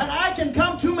maturity. Yes. And I can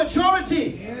come to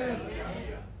maturity. Yes.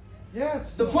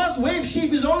 Yes. The first wave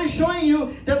sheaf is only showing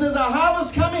you that there's a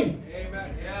harvest coming.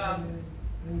 Amen. Yeah.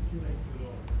 Thank you.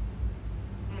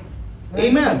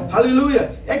 Amen.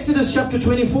 Hallelujah. Exodus chapter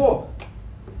 24.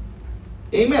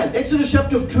 Amen. Exodus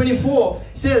chapter 24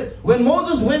 says, when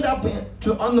Moses went up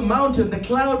on the mountain, the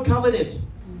cloud covered it.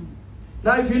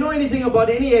 Now, if you know anything about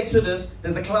any Exodus,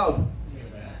 there's a cloud.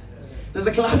 There's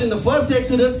a cloud in the first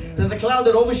Exodus. There's a cloud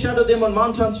that overshadowed them on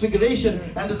Mount Transfiguration.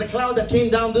 And there's a cloud that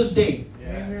came down this day.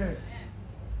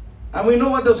 And we know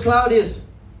what those cloud is.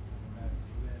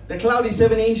 The cloud is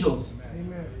 7 angels.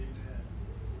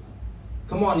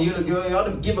 Come on, you ought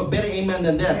to give a better amen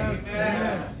than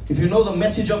that. If you know the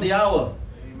message of the hour.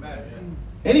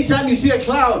 Anytime you see a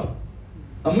cloud,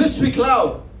 a mystery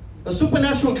cloud, a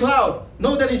supernatural cloud,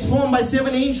 know that it's formed by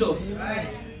 7 angels.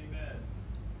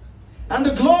 And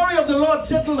the glory of the Lord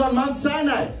settled on Mount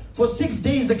Sinai. For 6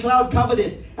 days the cloud covered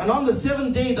it. And on the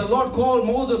 7th day the Lord called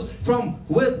Moses from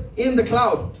within the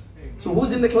cloud. So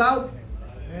who's in the cloud?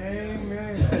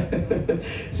 Amen.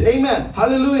 Amen.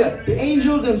 Hallelujah. The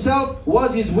angel himself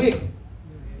was his wig.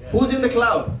 Who's in the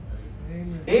cloud?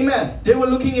 Amen. They were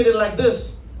looking at it like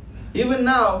this. Even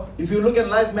now, if you look at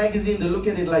Life magazine, they look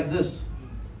at it like this.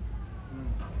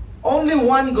 Only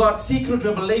one got secret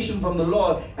revelation from the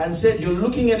Lord and said, you're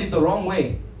looking at it the wrong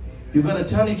way. You've got to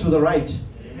turn it to the right.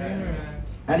 Amen.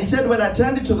 And he said, when I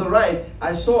turned it to the right,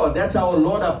 I saw that's our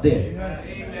Lord up there.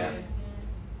 Yes.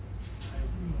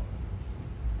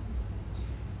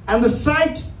 And the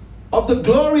sight of the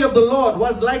glory of the Lord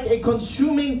was like a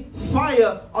consuming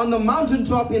fire on the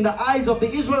mountaintop in the eyes of the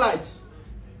Israelites.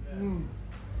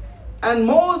 And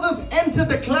Moses entered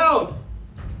the cloud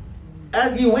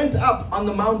as he went up on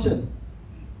the mountain.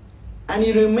 And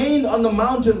he remained on the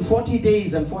mountain 40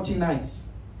 days and 40 nights.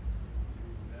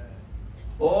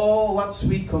 Oh, what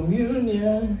sweet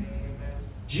communion.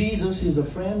 Jesus is a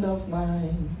friend of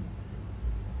mine.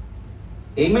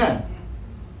 Amen.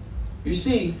 You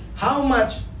see, how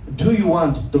much do you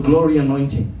want the glory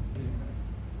anointing?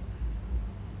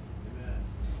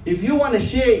 If you want to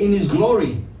share in his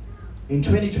glory in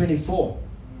 2024,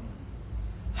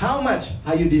 how much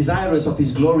are you desirous of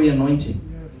his glory anointing?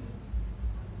 Yes.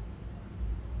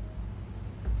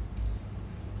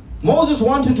 Moses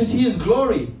wanted to see his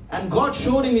glory, and God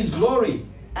showed him his glory,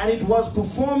 and it was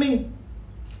performing.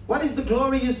 What is the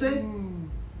glory, you say?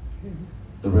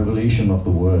 The revelation of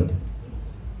the word.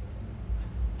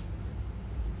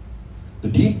 The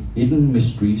deep hidden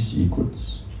mystery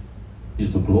secrets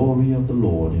is the glory of the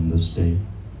Lord in this day.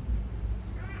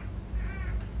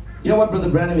 Hear what Brother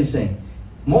Branham is saying.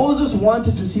 Moses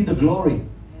wanted to see the glory,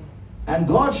 and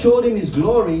God showed him his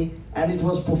glory, and it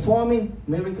was performing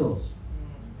miracles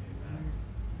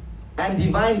and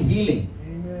divine healing.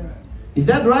 Amen. Is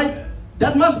that right?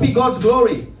 That must be God's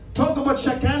glory. Talk about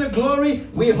Shekinah glory.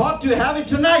 We ought to have it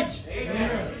tonight.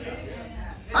 Amen.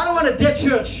 I don't want a dead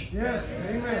church. Yes.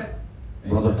 Amen.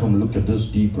 Brother, come look at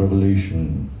this deep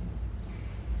revelation.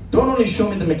 Don't only show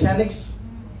me the mechanics.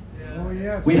 Oh,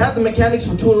 yes. We had the mechanics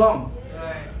for too long.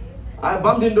 I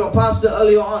bumped into a pastor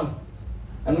earlier on,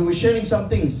 and we were sharing some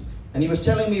things, and he was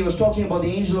telling me, he was talking about the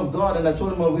angel of God, and I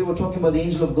told him, well, we were talking about the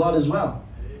angel of God as well.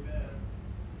 Amen.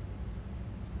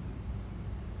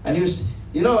 And he was,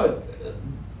 you know,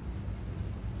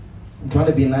 I'm trying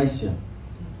to be nice here.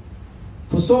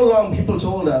 For so long, people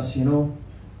told us, you know,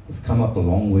 we've come up a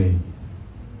long way.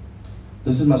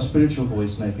 This is my spiritual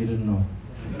voice now, if you didn't know.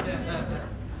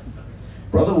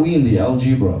 Brother, we in the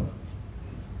algebra.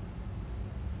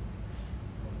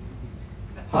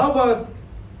 How about,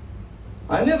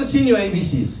 I've never seen your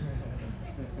ABCs.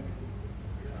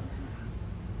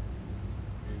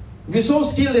 If you're so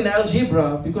skilled in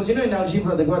algebra, because you know in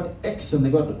algebra they got X and they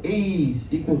got A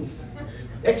equal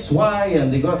XY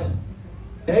and they got,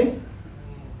 okay?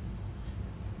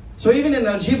 So even in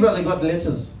algebra they got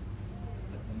letters.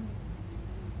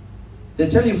 They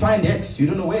tell you find X, you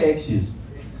don't know where X is.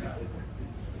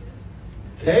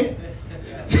 Okay?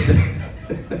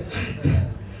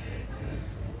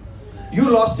 You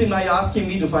lost him, now you're asking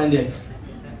me to find X.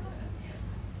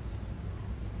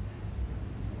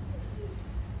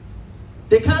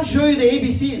 They can't show you the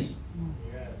ABCs.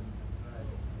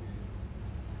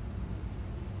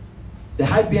 They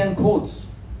hide behind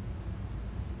quotes.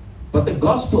 But the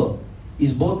gospel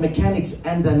is both mechanics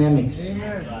and dynamics.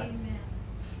 Amen.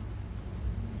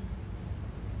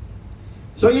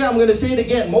 So yeah, I'm going to say it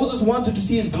again. Moses wanted to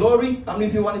see his glory. How many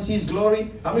of you want to see his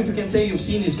glory? How many of you can say you've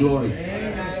seen his glory?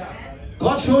 Amen.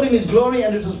 God showed him his glory,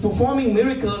 and it was performing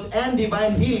miracles and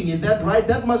divine healing. Is that right?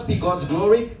 That must be God's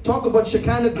glory. Talk about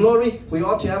Shekinah glory. We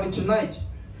ought to have it tonight.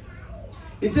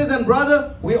 It says, and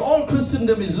brother, all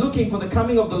Christendom is looking for the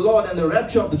coming of the Lord and the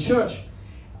rapture of the church.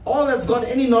 All that's got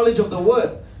any knowledge of the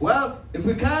word Well, if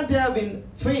we can't have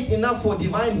faith enough for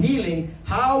divine healing,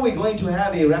 how are we going to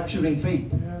have a rapturing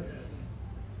faith? Yes.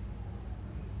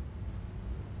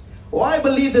 Oh, I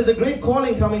believe there's a great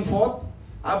calling coming forth.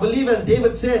 I believe, as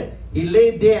David said, he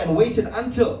laid there and waited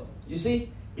until, you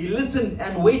see, he listened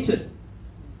and waited.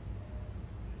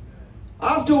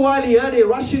 After a while, he heard a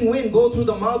rushing wind go through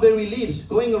the mulberry leaves,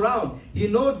 going around. He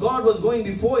knew God was going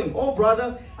before him. Oh,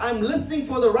 brother, I'm listening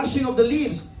for the rushing of the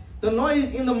leaves, the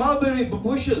noise in the mulberry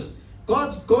bushes.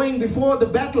 God's going before the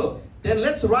battle. Then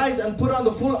let's rise and put on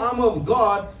the full armor of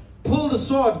God, pull the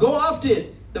sword, go after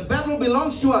it. The battle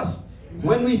belongs to us.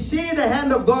 When we see the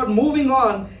hand of God moving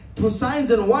on through signs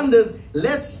and wonders,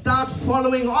 let's start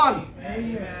following on.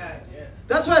 Amen.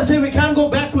 That's why I say we can't go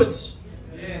backwards.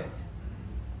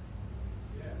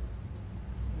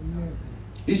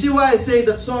 You see why I say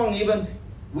that song, even,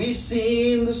 we've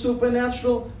seen the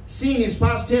supernatural. Seen is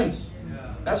past tense.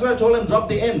 That's why I told him drop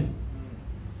the N.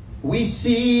 We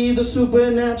see the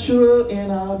supernatural in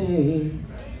our day.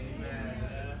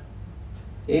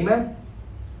 Amen.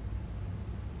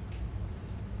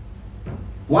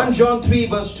 1 John 3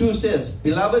 verse 2 says,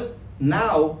 Beloved,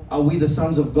 now are we the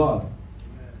sons of God.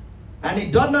 And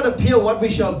it doth not appear what we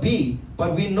shall be,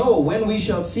 but we know when we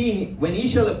shall see, when he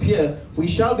shall appear, we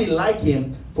shall be like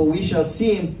him, for we shall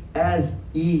see him as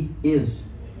he is.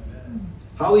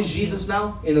 How is Jesus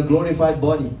now? In a glorified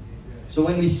body. So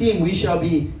when we see him, we shall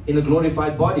be in a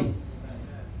glorified body.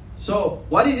 So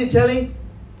what is he telling?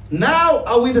 Now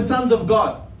are we the sons of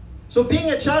God. So being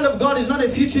a child of God is not a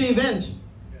future event.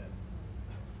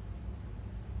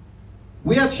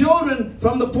 We are children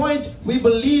from the point we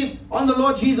believe on the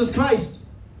Lord Jesus Christ.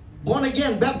 Born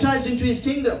again, baptized into his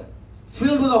kingdom,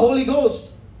 filled with the Holy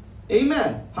Ghost.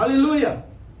 Amen. Hallelujah.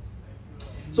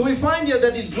 So we find here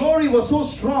that his glory was so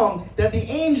strong that the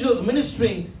angels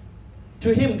ministering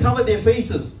to him covered their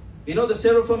faces. You know the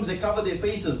seraphims, they cover their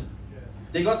faces.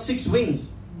 They got 6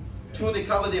 wings. 2 they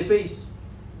cover their face.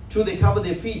 2 they cover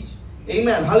their feet.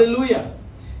 Amen. Hallelujah.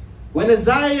 When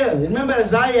Isaiah, remember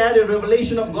Isaiah had a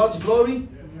revelation of God's glory?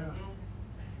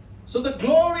 So the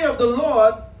glory of the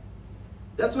Lord,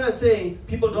 that's why I say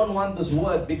people don't want this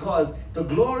word, because the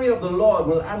glory of the Lord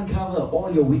will uncover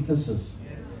all your weaknesses.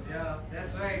 Yeah,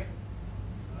 that's right.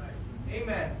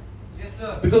 Amen. Yes,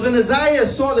 sir. Because when Isaiah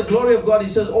saw the glory of God, he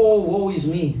says, oh, woe is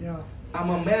me. Yeah. I'm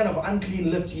a man of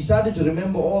unclean lips. He started to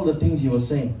remember all the things he was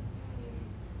saying.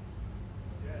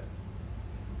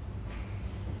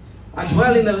 I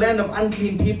dwell in the land of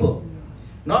unclean people.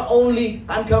 Not only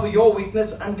uncover your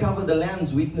weakness, uncover the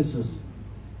land's weaknesses.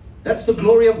 That's the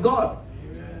glory of God.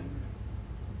 Amen.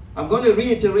 I'm going to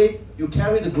reiterate, you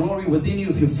carry the glory within you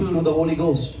if you're filled with the Holy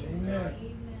Ghost. Amen.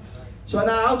 So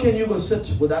now how can you go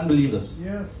sit with unbelievers?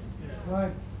 Yes,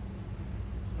 right.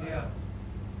 Yeah.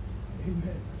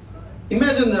 Amen.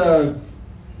 Imagine the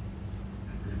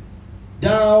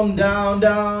down, down,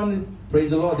 down.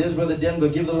 Praise the Lord. There's Brother Denver.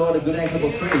 Give the Lord a good hand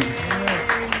of praise.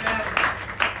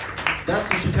 That's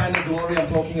the Shekinah glory I'm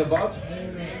talking about.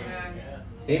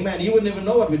 Amen. He wouldn't even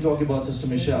know what we're talking about, Sister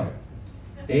Michelle.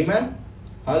 Amen.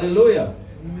 Hallelujah.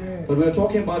 Amen. But we were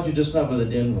talking about you just now, Brother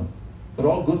Denver. But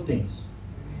all good things.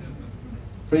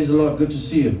 Praise the Lord. Good to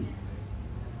see you.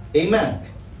 Amen.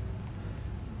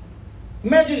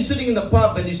 Imagine you're sitting in the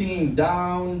pub and you're singing,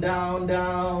 down, down,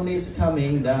 down, it's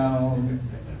coming down.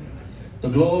 The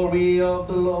glory of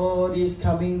the Lord is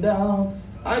coming down.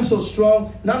 I'm so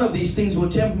strong, none of these things will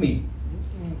tempt me.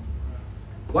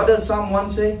 What does Psalm 1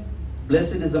 say?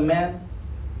 Blessed is the man.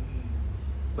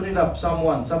 Put it up, Psalm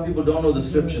 1. Some people don't know the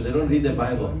scripture. They don't read their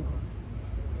Bible.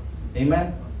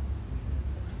 Amen.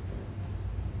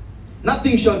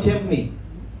 Nothing shall tempt me.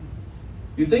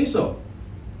 You think so?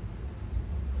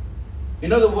 You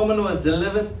know the woman who was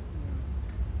delivered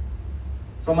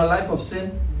from a life of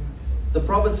sin? The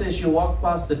prophet says she walked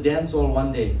past the dance hall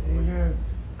one day. Amen.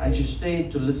 And she stayed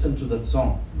to listen to that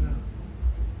song.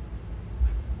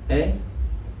 Eh?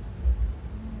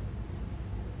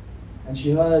 And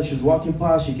she heard, she was walking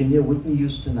past, she can hear Whitney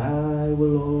Houston, I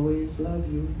will always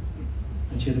love you.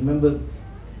 And she remembered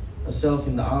herself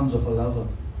in the arms of her lover.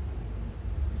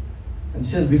 And it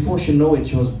says before she knew it,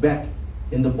 she was back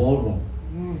in the ballroom.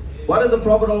 What does the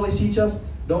prophet always teach us?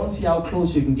 Don't see how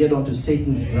close you can get onto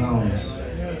Satan's grounds.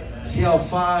 See how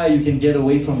far you can get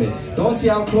away from it. Don't see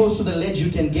how close to the ledge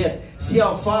you can get. See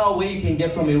how far away you can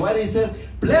get from it. What he says,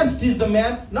 blessed is the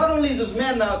man. Not only is this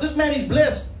man now, this man is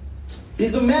blessed.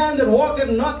 He's the man that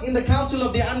walketh not in the counsel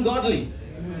of the ungodly.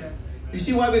 You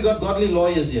see why we got godly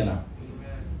lawyers here now?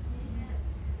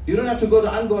 You don't have to go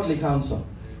to ungodly counsel.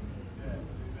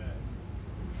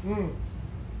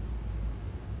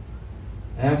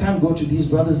 I can't go to these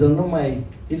brothers, they'll know my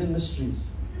hidden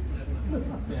mysteries.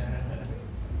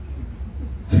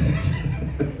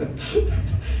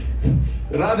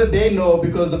 Rather they know,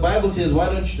 because the Bible says, why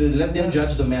don't you let them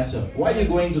judge the matter? Why are you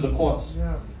going to the courts?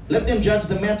 Yeah. Let them judge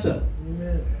the matter.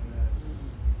 Amen.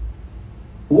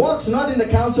 Walks not in the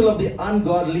counsel of the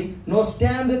ungodly, nor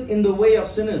standeth in the way of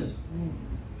sinners,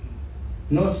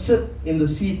 nor sit in the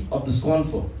seat of the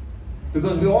scornful.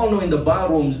 Because we all know in the bar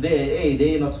rooms,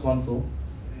 they're not scornful.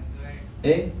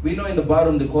 We know in the bar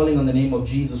room they're calling on the name of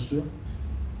Jesus too.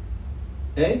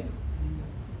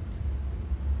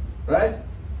 Right?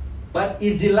 But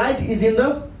his delight is in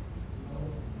the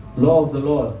law of the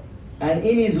Lord. And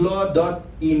in his law doth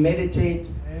he meditate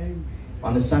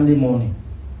on a Sunday morning.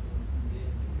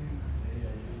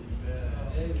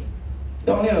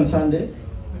 Down here on Sunday.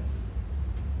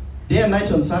 Day and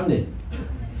night on Sunday.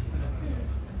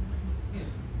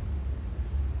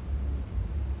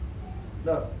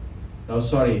 No,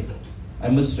 sorry. I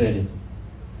misread it.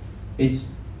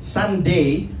 It's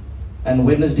Sunday and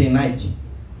Wednesday night.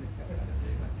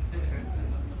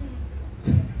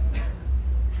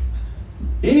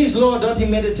 In his law doth he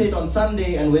meditate on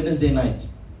Sunday and Wednesday night.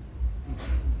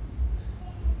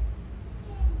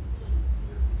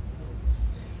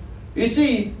 You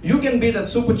see, you can be that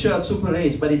super church, super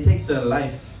race, but it takes a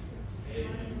life.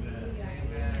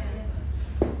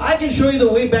 I can show you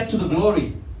the way back to the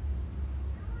glory.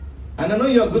 And I know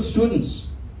you are good students.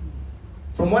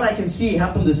 From what I can see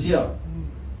happened this year.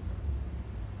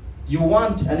 You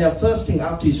want and you're thirsting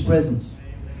after his presence.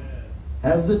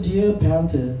 As the deer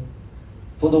panted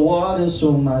for the waters,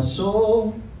 so my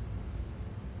soul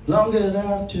longeth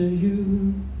after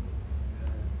you.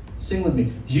 Sing with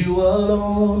me. You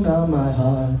alone are my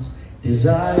heart's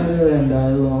desire, and I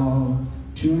long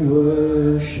to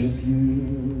worship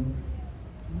you.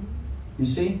 You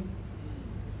see?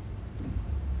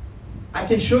 I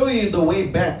can show you the way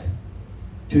back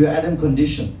to your Adam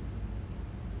condition.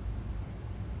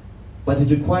 But it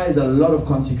requires a lot of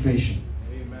consecration.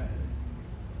 Amen.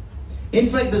 In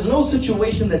fact, there's no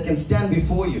situation that can stand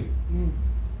before you.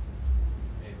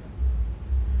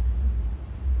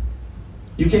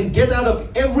 You can get out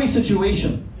of every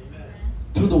situation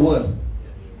through the Word.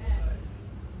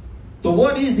 The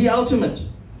Word is the ultimate.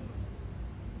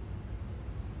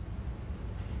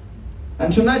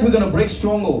 And tonight we're going to break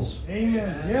strongholds.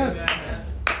 Amen. Yes.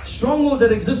 Strongholds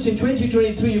that exist in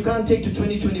 2023 you can't take to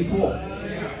 2024.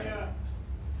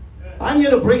 I'm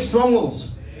here to break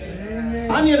strongholds.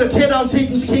 Amen. I'm here to tear down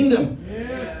Satan's kingdom.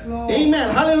 Yes, Lord. Amen.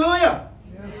 Hallelujah.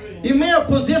 Yes, He may have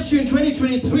possessed you in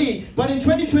 2023, but in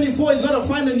 2024 he's going to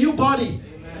find a new body.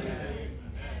 Amen.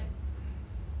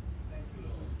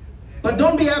 But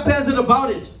don't be haphazard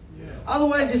about it.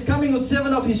 Otherwise he's coming with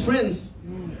 7 of his friends.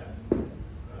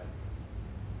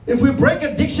 If we break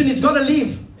addiction, it's got to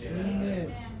leave.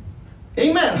 Amen.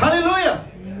 Amen. Hallelujah.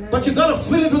 Amen. But you got to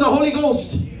fill it with the Holy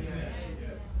Ghost. Amen.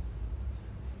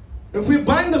 If we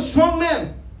bind the strong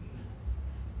man,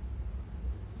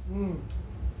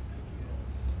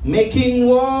 making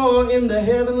war in the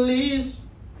heavenlies,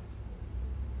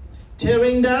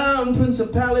 tearing down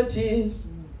principalities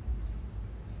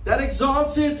that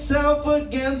exalts itself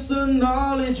against the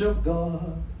knowledge of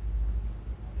God.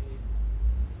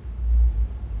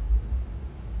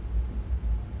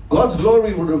 God's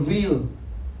glory will reveal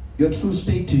your true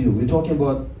state to you. We're talking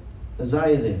about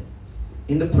Isaiah there.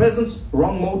 In the presence,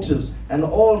 wrong motives and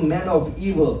all manner of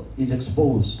evil is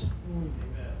exposed.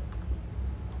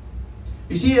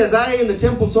 You see, Isaiah in the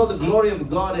temple saw the glory of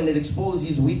God and it exposed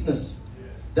his weakness.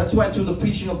 That's why through the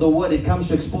preaching of the word, it comes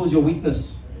to expose your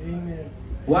weakness. Amen.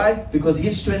 Why? Because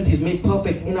his strength is made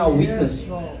perfect in our weakness.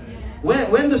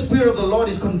 When the Spirit of the Lord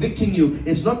is convicting you,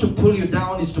 it's not to pull you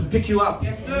down, it's to pick you up.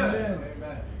 Yes, sir.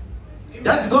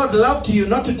 That's God's love to you,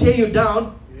 not to tear you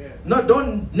down.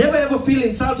 Never ever feel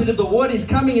insulted if the word is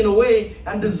coming in a way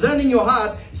and discerning your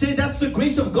heart. Say, that's the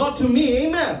grace of God to me.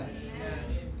 Amen.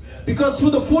 Because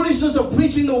through the foolishness of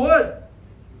preaching the word,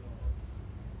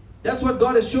 that's what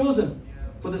God has chosen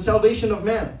for the salvation of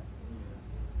man.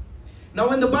 Now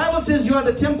when the Bible says you are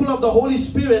the temple of the Holy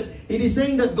Spirit, it is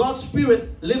saying that God's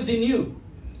Spirit lives in you.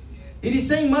 It is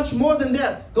saying much more than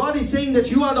that. God is saying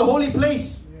that you are the holy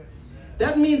place.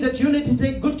 That means that you need to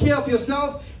take good care of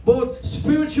yourself, both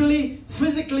spiritually,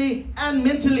 physically, and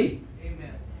mentally.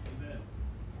 Amen.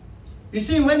 You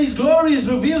see, when His glory is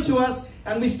revealed to us,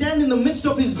 and we stand in the midst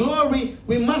of His glory,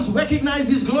 we must recognize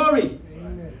His glory.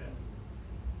 Amen.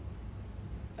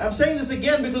 I'm saying this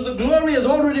again because the glory has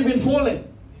already been falling.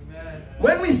 Amen.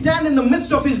 When we stand in the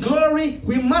midst of His glory,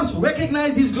 we must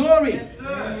recognize His glory. Yes,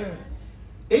 sir.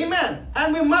 Amen.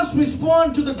 And we must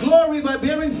respond to the glory by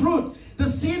bearing fruit. The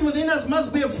seed within us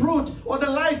must bear fruit, or the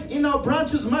life in our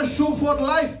branches must show forth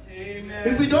life. Amen.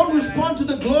 If we don't respond to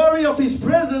the glory of His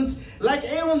presence, like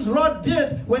Aaron's rod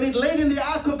did when it laid in the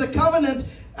Ark of the Covenant,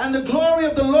 and the glory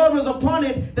of the Lord was upon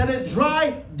it, that a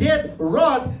dry, dead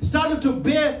rod started to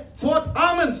bear forth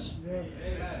almonds. Yes.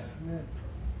 Amen.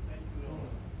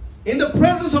 In the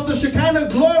presence of the Shekinah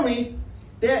glory,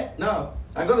 now,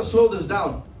 I got to slow this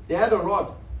down. They had a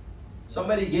rod.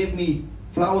 Somebody gave me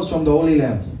flowers from the Holy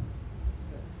Land.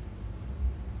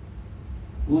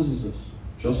 Whose is this?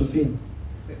 Josephine.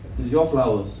 These are your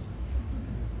flowers.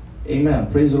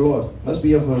 Amen. Praise the Lord. Must be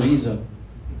here for a reason.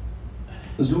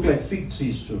 These look like fig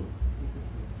trees too.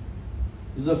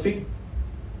 This is a fig.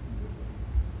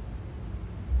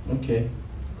 Okay.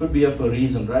 Could be here for a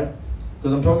reason, right?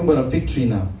 Because I'm talking about a fig tree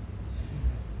now.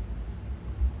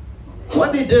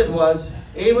 What they did was,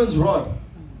 Aaron's rod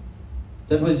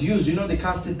that was used, you know, they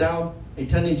cast it down, it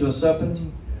turned into a serpent.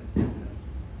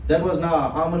 That was now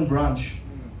an almond branch.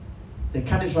 They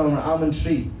cut it from an almond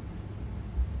tree.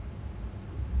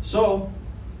 So,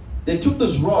 they took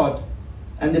this rod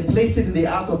and they placed it in the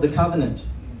Ark of the Covenant.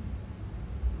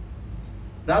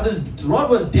 Now this rod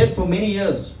was dead for many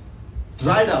years,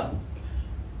 dried up.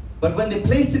 But when they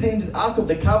placed it in the Ark of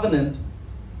the Covenant,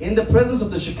 in the presence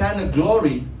of the Shekinah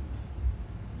glory,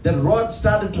 the rod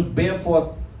started to bear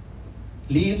forth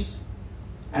leaves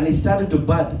and it started to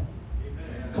bud.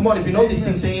 Amen. Come on, if you know these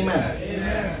things, say amen.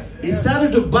 Amen. It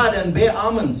started to bud and bear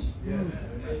almonds.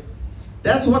 Amen.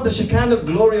 That's what the Shekinah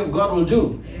glory of God will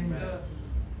do. Amen.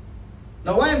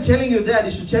 Now why I'm telling you that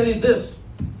is to tell you this.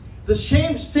 The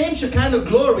same Shekinah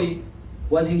glory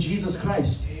was in Jesus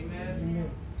Christ. Amen.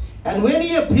 And when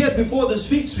He appeared before this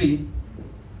fig tree,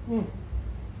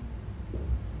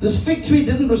 this fig tree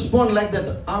didn't respond like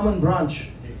that almond branch.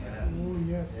 Oh,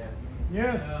 yes.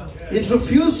 Yes. It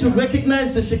refused to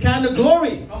recognize the Shekinah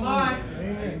glory. Come on.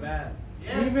 Amen.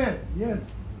 Yes. Amen.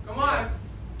 Yes. Come on.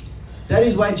 That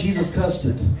is why Jesus cursed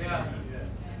it. Yeah.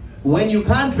 When you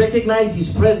can't recognize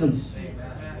His presence,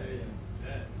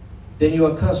 then you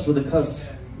are cursed with a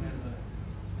curse.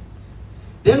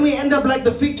 Then we end up like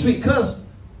the fig tree, cursed,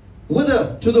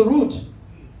 wither to the root.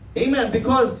 Amen.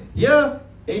 Because here,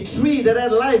 a tree that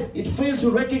had life, it failed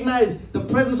to recognize the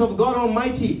presence of God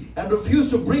Almighty and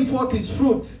refused to bring forth its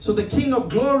fruit. So the King of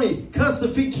Glory cursed the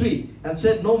fig tree and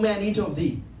said, "No man eat of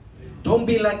thee." Don't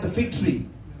be like the fig tree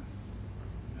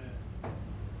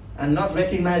and not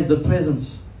recognize the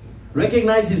presence.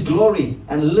 Recognize His glory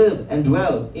and live and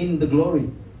dwell in the glory.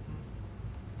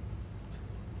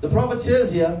 The prophet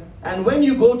says here, and when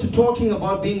you go to talking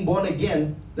about being born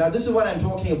again, now this is what I'm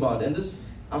talking about, and this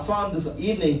I found this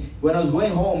evening when I was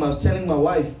going home. I was telling my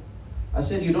wife, I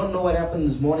said, you don't know what happened in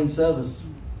this morning service.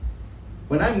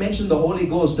 When I mentioned the Holy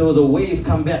Ghost, there was a wave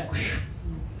come back.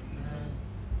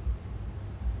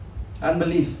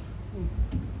 Unbelief.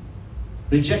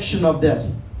 Rejection of that.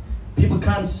 People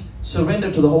can't surrender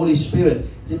to the Holy Spirit.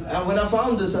 And when I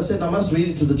found this, I said, I must read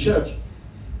it to the church.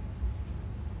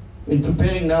 In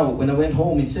preparing now, when I went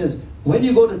home, it says, when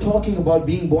you go to talking about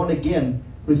being born again,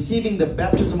 receiving the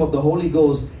baptism of the Holy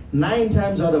Ghost, 9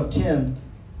 times out of 10,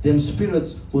 them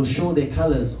spirits will show their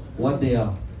colors, what they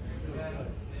are.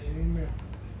 Amen.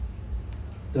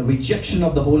 The rejection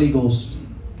of the Holy Ghost.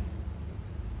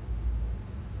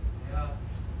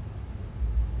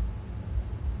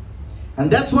 And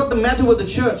that's what the matter with the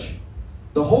church.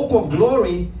 The hope of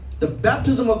glory, the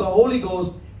baptism of the Holy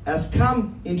Ghost has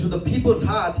come into the people's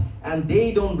heart and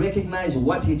they don't recognize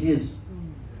what it is.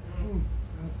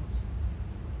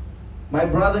 My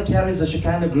brother carries the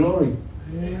Shekinah glory.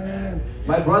 Amen.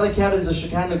 My brother carries the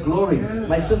Shekinah glory.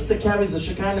 My sister carries the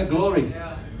Shekinah glory.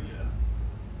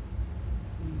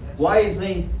 Why do you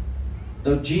think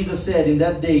that Jesus said in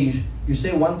that day, you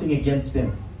say one thing against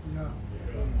them?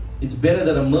 It's better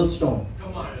than a millstone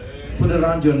put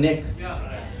around your neck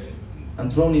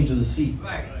and thrown into the sea.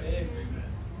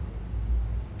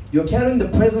 You're carrying the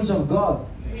presence of God.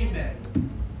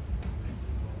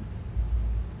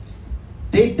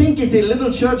 They think it's a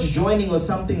little church joining or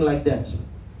something like that.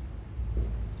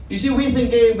 You see, we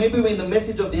think, hey, maybe we're in the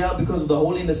message of the hour because of the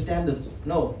holiness standards.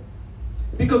 No.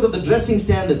 Because of the dressing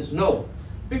standards. No.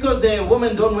 Because the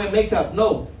women don't wear makeup.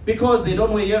 No. Because they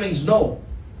don't wear earrings. No.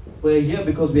 We're here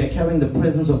because we are carrying the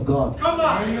presence of God. Come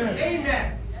on.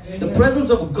 Amen. The presence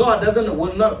of God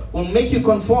will make you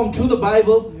conform to the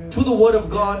Bible, to the Word of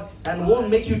God, and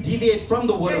won't make you deviate from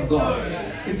the Word of God.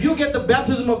 If you get the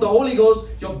baptism of the Holy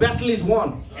Ghost, your battle is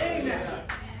won. Amen.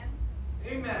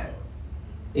 Amen.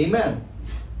 Amen.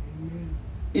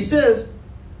 He says,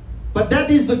 but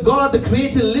that is the God, the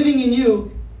Creator, living in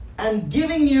you and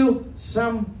giving you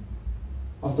some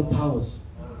of the powers.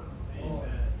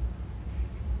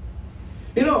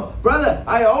 You know, brother,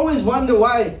 I always wonder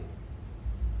why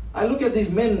I look at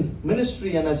these men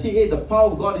ministry and I see, hey, the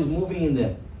power of God is moving in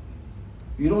them.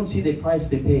 You don't see the price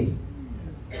they pay.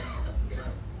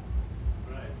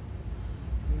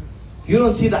 You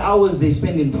don't see the hours they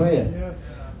spend in prayer.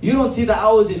 You don't see the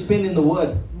hours they spend in the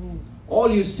word. All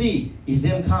you see is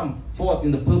them come forth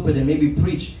in the pulpit and maybe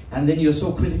preach, and then you're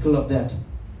so critical of that.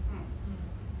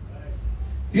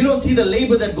 You don't see the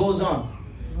labor that goes on.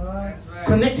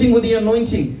 Connecting with the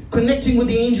anointing, connecting with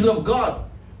the angel of God.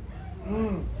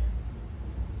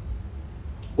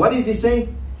 What is he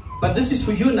saying? But this is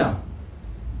for you now.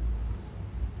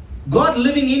 God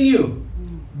living in you,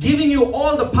 giving you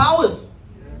all the powers.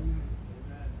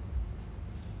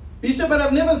 You say, but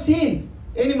I've never seen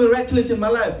any miraculous in my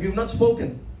life. You've not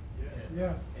spoken.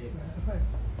 Yes. That's right.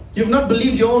 You've not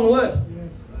believed your own word.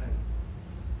 Yes.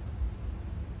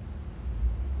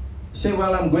 Say,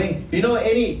 well, I'm going. You know,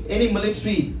 any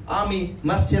military army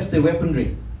must test their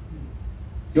weaponry.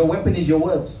 Your weapon is your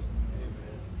words.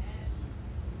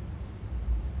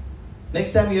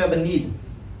 Next time you have a need,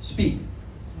 speak.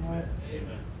 Right.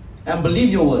 And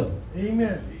believe your word.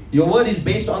 Amen. Your word is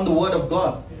based on the word of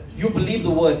God. You believe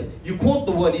the word. You quote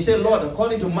the word. You say, Lord,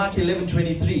 according to Mark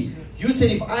 11:23, you said,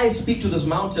 if I speak to this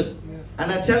mountain and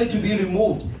I tell it to be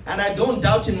removed, and I don't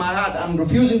doubt in my heart, I'm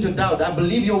refusing to doubt, I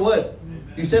believe your word.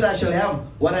 You said I shall have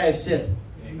what I have said.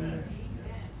 Amen.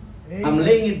 I'm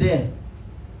laying it there.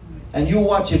 And you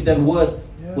watch if that word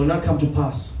Yes. will not come to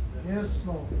pass. Yes,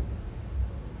 Lord.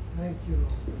 Thank you,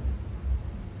 Lord.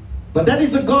 But that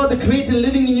is the God, the Creator,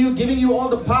 living in you, giving you all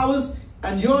the powers,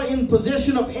 and you're in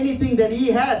possession of anything that He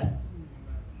had.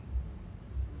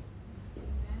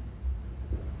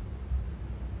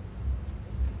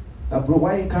 Bro,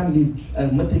 why you can't leave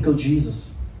a mythical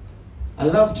Jesus? I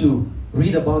love to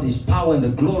read about His power and the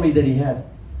glory that He had.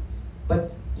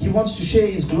 But He wants to share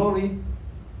His glory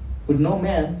with no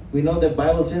man. We know that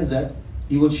Bible says that.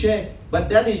 He would share. But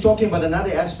that is talking about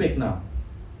another aspect now.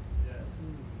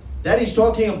 That is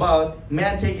talking about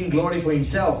man taking glory for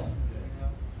himself.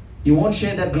 He won't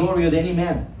share that glory with any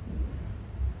man.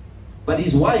 But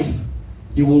His wife,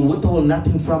 He will withhold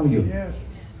nothing from you. Yes.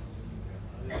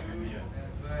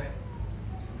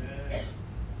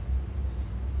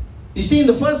 You see, in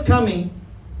the first coming,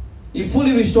 He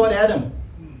fully restored Adam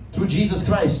through Jesus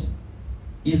Christ.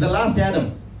 He's the last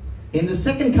Adam. In the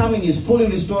second coming, He's fully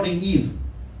restoring Eve.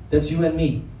 That's you and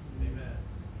me.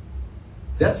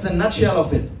 That's the nutshell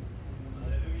of it.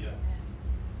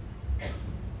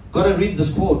 Got to read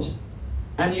this quote.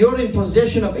 And you're in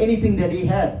possession of anything that He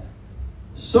had.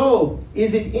 So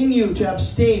is it in you to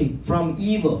abstain from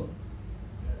evil,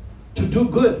 to do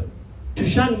good, to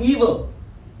shun evil,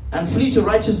 and flee to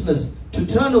righteousness, to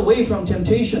turn away from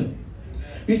temptation.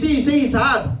 You see, you say it's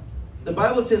hard. The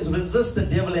Bible says resist the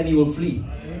devil and he will flee.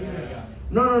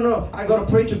 No. I got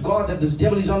to pray to God that this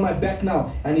devil is on my back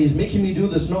now and he's making me do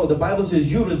this. No, the Bible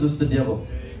says you resist the devil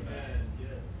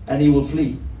and he will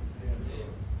flee.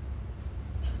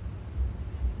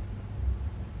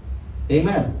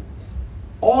 Amen.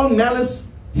 All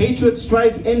malice, hatred,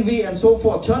 strife, envy, and so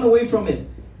forth, turn away from it,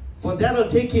 for that will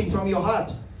take him from your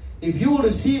heart. If you will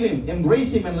receive Him,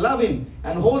 embrace Him, and love Him,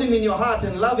 and hold Him in your heart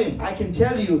and love Him, I can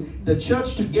tell you the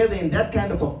church together in that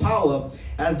kind of a power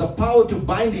has the power to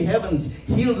bind the heavens,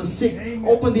 heal the sick,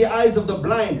 open the eyes of the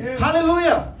blind.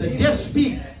 Hallelujah! The deaf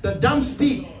speak, the dumb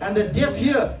speak, and the deaf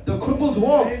hear, the cripples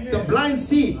walk, the blind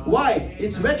see. Why?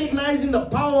 It's recognizing the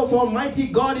power of Almighty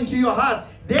God into your heart.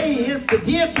 There He is, the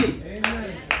deity.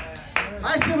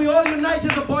 I say we all unite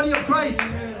as the body of Christ.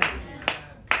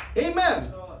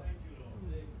 Amen.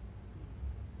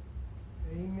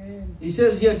 He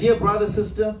says here, dear brother,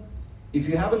 sister, if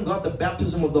you haven't got the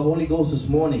baptism of the Holy Ghost this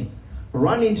morning,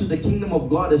 run into the kingdom of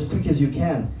God as quick as you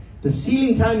can. The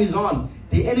sealing time is on.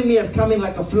 The enemy has come in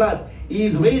like a flood. He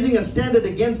is raising a standard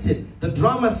against it. The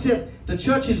drama set. The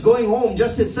church is going home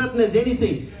just as certain as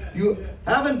anything. You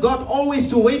haven't got always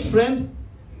to wait, friend.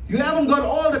 You haven't got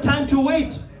all the time to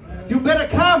wait. You better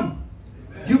come.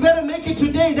 You better make it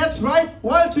today. That's right.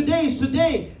 While today is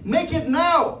today. Make it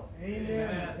now.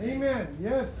 Amen. Amen.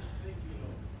 Yes.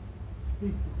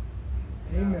 Speak.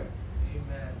 Amen.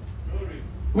 Glory.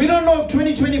 We don't know if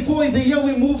 2024 is the year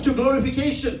we move to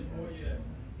glorification.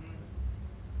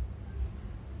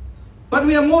 But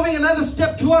we are moving another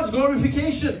step towards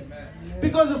glorification.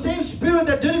 Because the same Spirit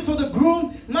that did it for the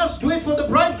groom must do it for the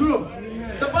bridegroom.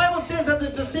 The Bible says that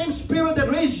the same Spirit that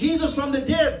raised Jesus from the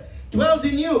dead dwells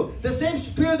in you. The same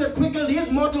Spirit that quickened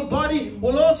His mortal body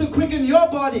will also quicken your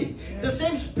body. The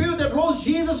same Spirit that rose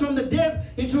Jesus from the dead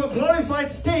into a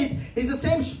glorified state is the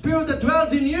same Spirit that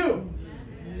dwells in you.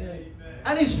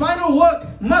 And his final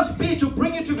work must be to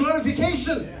bring you to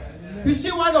glorification. You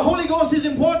see why the Holy Ghost is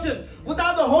important.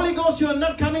 Without the Holy Ghost, you are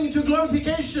not coming into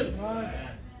glorification.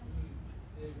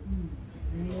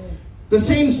 The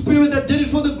same Spirit that did it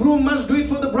for the groom must do it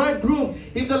for the bridegroom.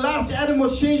 If the last Adam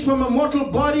was changed from a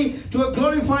mortal body to a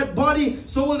glorified body,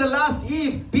 so will the last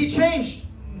Eve be changed.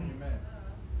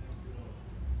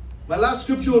 My last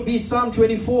scripture will be Psalm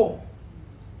 24.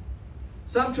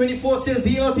 Psalm 24 says,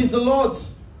 the earth is the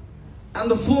Lord's, and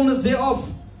the fullness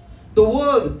thereof, the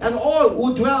world and all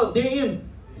who dwell therein.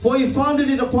 For he founded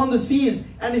it upon the seas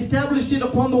and established it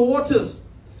upon the waters.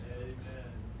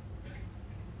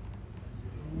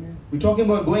 We're talking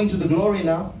about going to the glory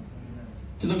now.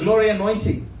 To the glory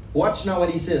anointing. Watch now what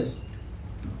he says.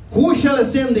 Who shall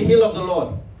ascend the hill of the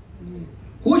Lord?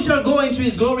 Who shall go into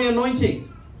his glory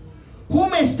anointing? Who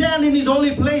may stand in his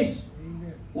holy place?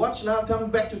 Watch now, coming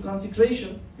back to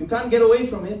consecration. You can't get away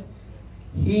from it.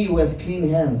 He who has clean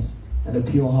hands and a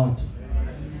pure heart.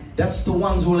 That's the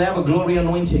ones who will have a glory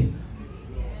anointing.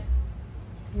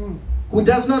 Who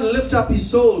does not lift up his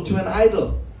soul to an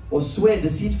idol or swear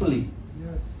deceitfully.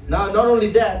 Now, not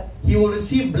only that, he will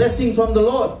receive blessing from the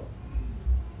Lord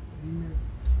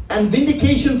and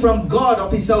vindication from God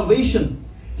of his salvation.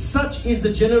 Such is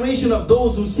the generation of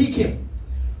those who seek him,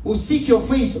 who seek your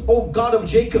face, O God of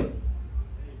Jacob.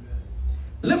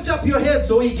 Lift up your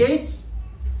heads, O ye gates.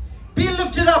 Be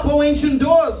lifted up, O ancient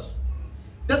doors,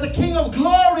 that the King of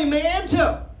glory may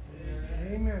enter.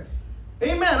 Amen.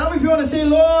 Amen. How if you want to say,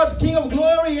 Lord, King of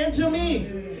glory, enter me.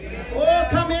 Oh,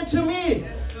 come enter me.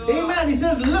 Amen. He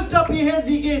says, lift up your heads,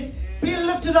 ye gates. Be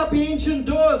lifted up, ye ancient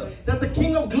doors, that the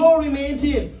King of glory may enter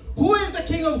in. Who is the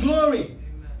King of glory?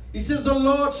 He says, the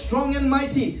Lord strong and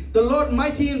mighty, the Lord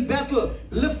mighty in battle.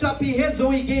 Lift up your heads,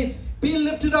 O ye gates. Be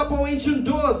lifted up, O ancient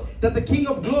doors, that the King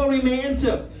of glory may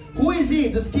enter. Who is he,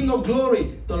 this King of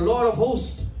glory? The Lord of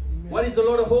hosts. What is the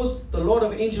Lord of hosts? The Lord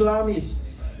of angel armies.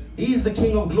 He is the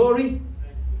King of glory.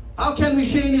 How can we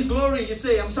share in his glory? You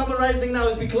say, I'm summarizing now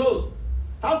as we close.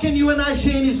 How can you and I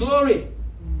share in his glory?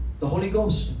 The Holy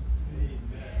Ghost.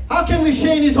 How can we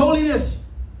share in his holiness?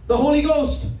 The Holy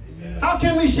Ghost. How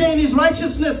can we share in his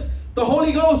righteousness? The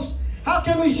Holy Ghost. How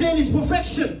can we share in his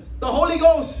perfection? The Holy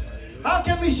Ghost. How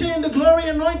can we share in the glory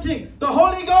anointing? The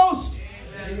Holy Ghost.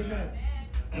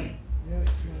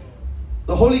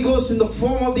 The Holy Ghost in the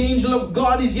form of the angel of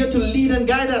God is here to lead and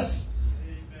guide us.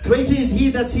 Greater is he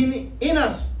that's in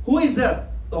us. Who is that?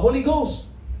 The Holy Ghost.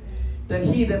 Than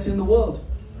he that's in the world.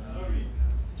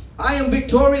 I am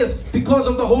victorious because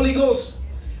of the Holy Ghost.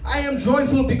 I am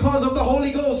joyful because of the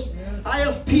Holy Ghost. I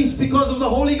have peace because of the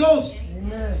Holy Ghost.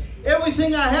 Amen.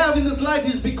 Everything I have in this life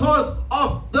is because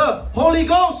of the Holy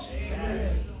Ghost.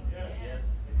 Amen.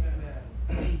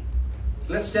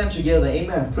 Let's stand together.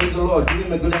 Amen. Praise the Lord. Give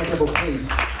him a good hand of praise.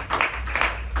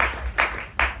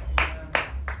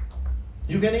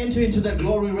 You can enter into that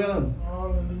glory realm.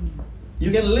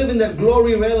 You can live in that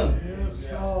glory realm.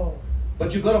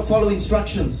 But you've got to follow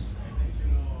instructions.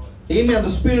 Amen. The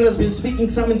Spirit has been speaking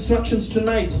some instructions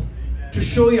tonight to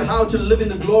show you how to live in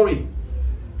the glory.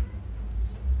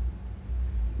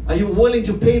 Are you willing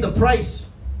to pay the price?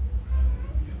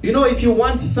 You know, if you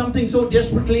want something so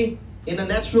desperately in a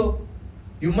natural,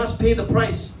 you must pay the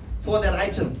price for that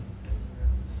item.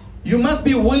 You must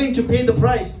be willing to pay the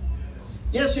price.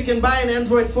 Yes, you can buy an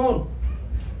Android phone.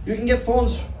 You can get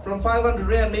phones from 500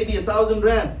 Rand, maybe 1,000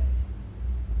 Rand.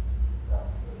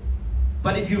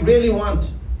 But if you really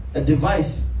want a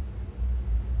device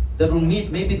that will meet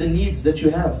maybe the needs that you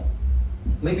have,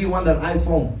 maybe you want an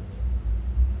iPhone.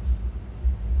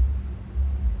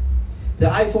 The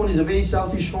iPhone is a very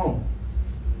selfish phone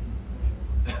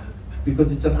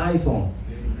because it's an iPhone.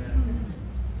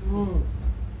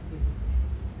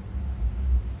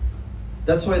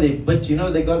 That's why they, but you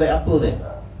know, they got the Apple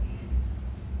there.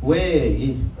 Way,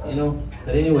 you know,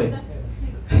 but anyway.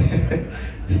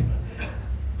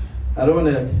 I don't want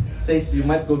to say so you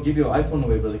might go give your iPhone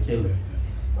away, Brother Caleb.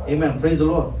 Amen. Praise the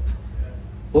Lord.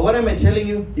 But what am I telling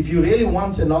you? If you really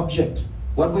want an object,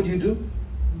 what would you do?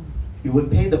 You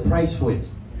would pay the price for it.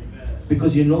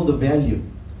 Because you know the value.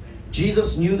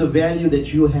 Jesus knew the value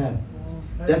that you have.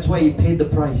 That's why he paid the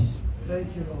price.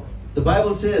 Thank you, Lord. The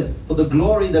Bible says, for the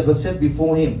glory that was set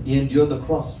before him, he endured the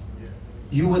cross.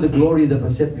 You were the glory that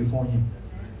was set before him.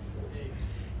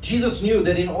 Jesus knew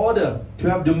that in order to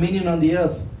have dominion on the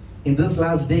earth in this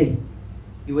last day,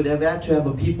 he would have had to have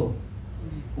a people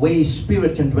where his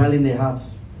Spirit can dwell in their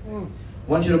hearts. I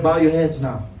want you to bow your heads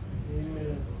now.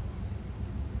 Amen.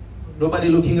 Nobody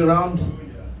looking around.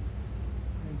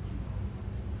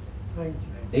 Thank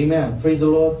you. Amen. Praise the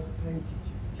Lord. Thank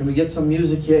you. Can we get some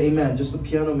music here? Amen. Just the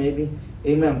piano maybe.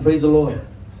 Amen. Praise the Lord.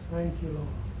 Thank you, Lord.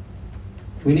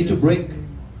 We need to break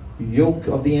the yoke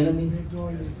of the enemy.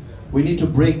 We need to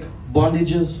break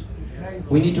bondages.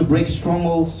 We need to break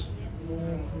strongholds.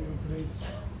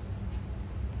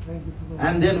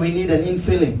 And then we need an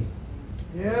infilling.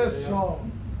 Yes, Lord.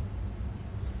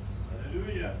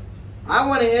 Hallelujah. I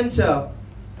want to enter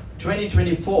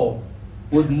 2024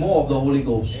 with more of the Holy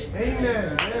Ghost.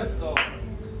 Amen. Yes.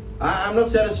 I'm not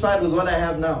satisfied with what I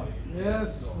have now.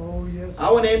 Yes. Oh, yes.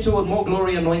 I want to enter with more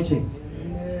glory anointing.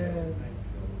 Amen.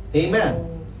 Amen.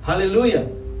 Oh. Hallelujah.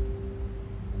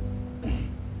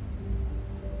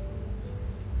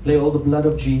 Play all the blood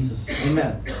of Jesus.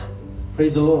 Amen.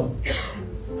 Praise the Lord.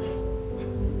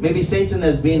 Maybe Satan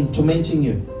has been tormenting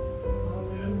you.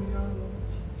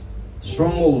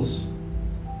 Strongholds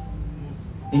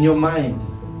in your mind.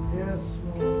 Yes,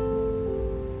 Lord.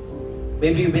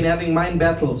 Maybe you've been having mind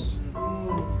battles.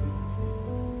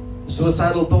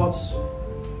 Suicidal thoughts.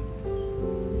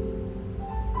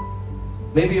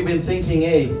 Maybe you've been thinking,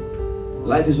 hey,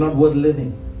 life is not worth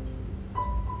living.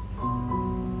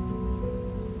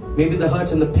 Maybe the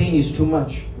hurt and the pain is too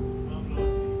much.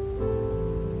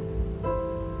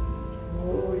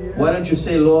 Oh, yes. Why don't you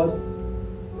say, Lord,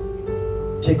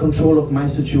 take control of my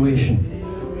situation.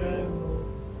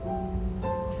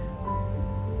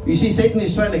 You see, Satan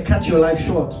is trying to cut your life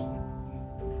short.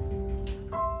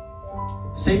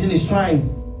 Satan is trying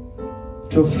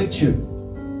to afflict you.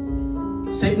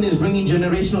 Satan is bringing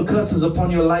generational curses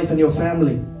upon your life and your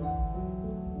family.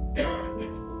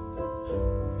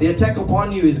 The attack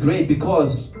upon you is great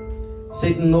because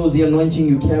Satan knows the anointing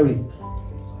you carry.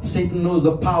 Satan knows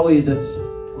the power that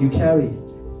you carry.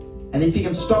 And if he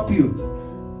can stop you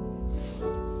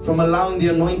from allowing the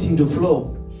anointing to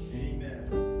flow,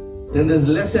 then there's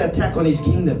lesser attack on his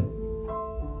kingdom.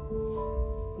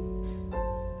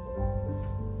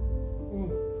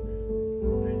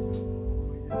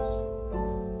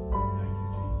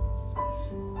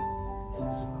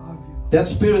 That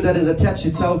spirit that has attached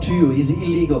itself to you is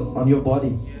illegal on your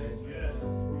body.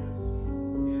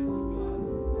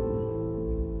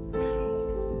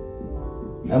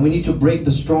 And we need to break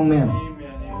the strong man.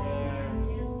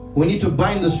 We need to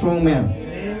bind the strong man.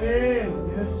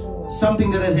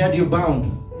 Something that has had you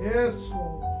bound. Yes.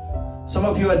 Some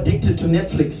of you are addicted to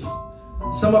Netflix.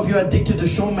 Some of you are addicted to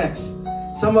Showmax.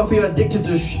 Some of you are addicted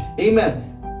to, amen,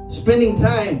 spending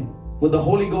time with the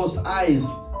Holy Ghost eyes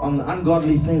on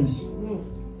ungodly things.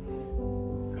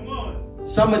 Come on.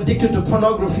 Some addicted to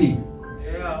pornography.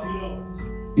 Yeah.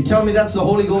 You tell me that's the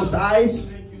Holy Ghost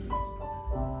eyes?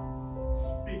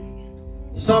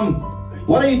 Some,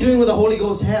 what are you doing with the Holy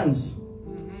Ghost hands?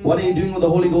 What are you doing with the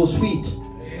Holy Ghost feet?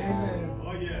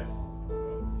 Oh, yes.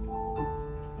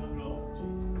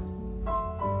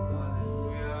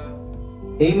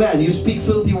 Amen. You speak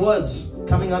filthy words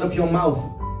coming out of your mouth.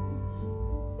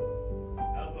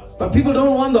 But people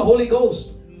don't want the Holy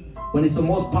Ghost when it's the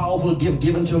most powerful gift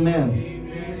given to a man.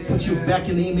 Puts you back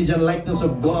in the image and likeness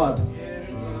of God.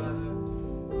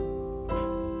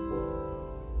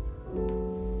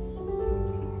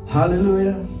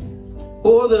 Hallelujah.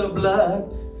 Oh, the blood.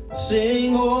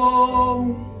 Sing,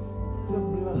 oh,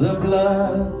 the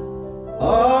blood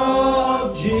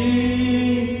of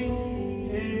Jesus.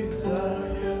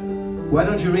 Why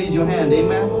don't you raise your hand?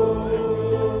 Amen.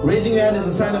 Raising your hand is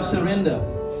a sign of surrender.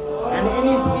 And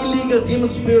any illegal demon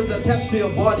spirits attached to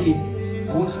your body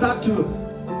will start to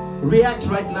react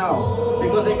right now,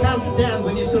 because they can't stand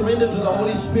when you surrender to the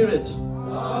Holy Spirit.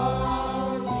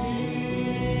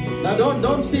 Now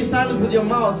don't stay silent with your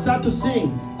mouth. Start to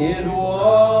sing. It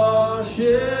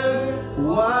washes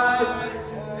white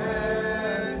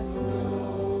as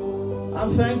snow.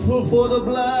 I'm thankful for the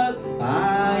blood.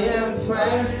 I am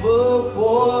thankful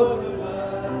for the blood.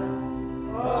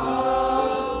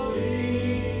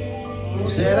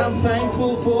 Said I'm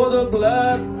thankful for the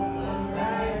blood.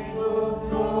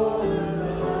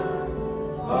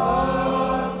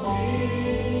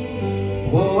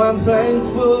 Oh, I'm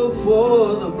thankful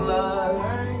for the blood.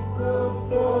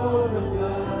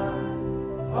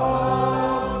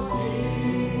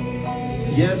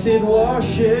 Yes, it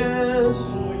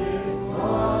washes.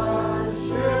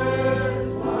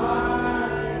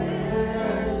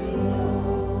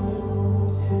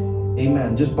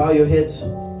 Amen. Just bow your heads.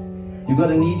 You got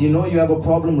a need, you know you have a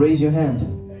problem, raise your hand.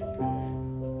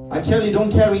 I tell you,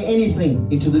 don't carry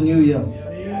anything into the new year.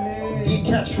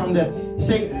 Detach from that.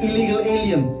 Say, illegal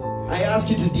alien, I ask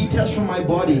you to detach from my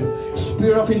body.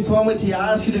 Spirit of infirmity,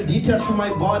 I ask you to detach from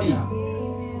my body.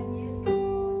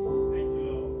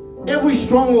 Every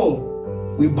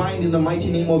stronghold we bind in the mighty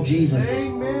name of Jesus.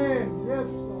 Amen. Yes,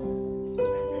 Lord.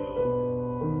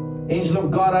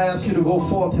 of God, I ask you to go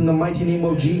forth in the mighty name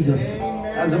of Jesus.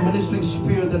 As a ministering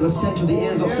spirit that was sent to the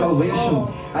heirs of salvation,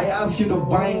 I ask you to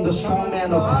bind the strong man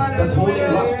that's holding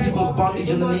God's people bondage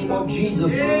in the name of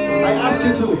Jesus. I ask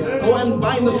you to go and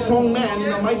bind the strong man in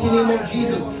the mighty name of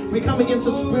Jesus. We come against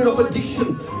the spirit of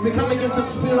addiction. We come against the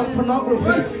spirit of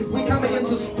pornography. We come against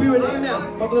the spirit,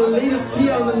 amen, of the latest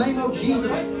fear in the name of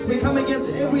Jesus. We come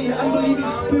against every unbelieving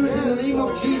spirit in the name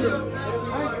of Jesus.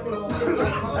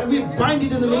 And we bind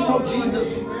it in the name of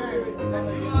Jesus.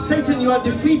 Satan, you are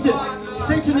defeated.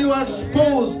 Satan, you are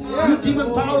exposed. You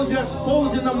demon powers, you are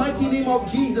exposed in the mighty name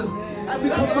of Jesus. And we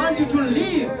command you to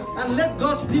leave and let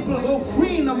God's people go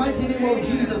free in the mighty name of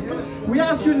Jesus. We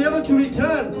ask you never to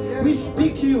return. We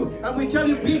speak to you and we tell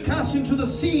you, be cast into the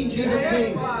sea in Jesus'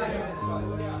 name.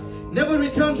 Never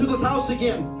return to this house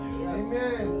again.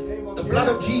 The blood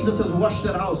of Jesus has washed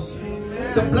that house.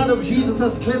 The blood of Jesus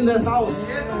has cleansed that house.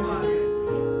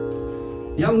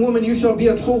 Young woman, you shall be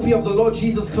a trophy of the Lord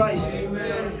Jesus Christ.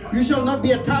 You shall not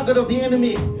be a target of the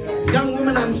enemy. Young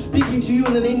woman, I'm speaking to you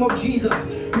in the name of Jesus.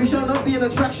 You shall not be an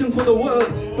attraction for the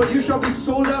world, but you shall be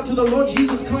sold out to the Lord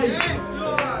Jesus Christ.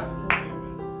 Amen.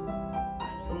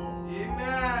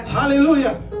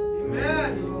 Hallelujah.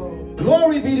 Amen.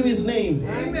 Glory be to his name.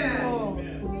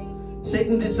 Amen.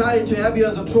 Satan decided to have you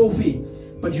as a trophy,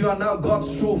 but you are now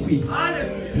God's trophy.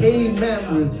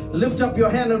 Amen. Lift up your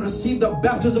hand and receive the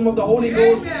baptism of the Holy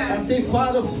Ghost and say,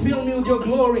 Father, fill me with your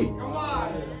glory.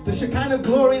 The Shekinah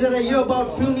glory that I hear about,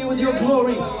 fill me with your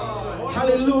glory.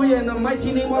 Hallelujah. In the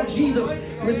mighty name of Jesus,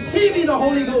 receive ye the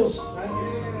Holy Ghost.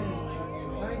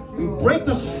 We break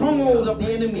the stronghold of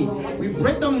the enemy. We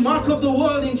break the mark of the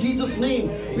world in Jesus' name.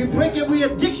 We break every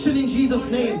addiction in Jesus'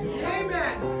 name.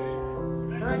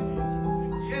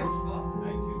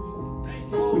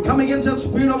 We come against that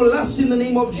spirit of lust in the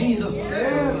name of Jesus.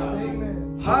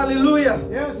 Hallelujah.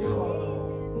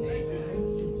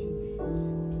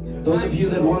 Those of you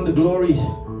that want the glory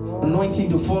anointing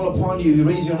to fall upon you, you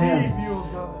raise your hand.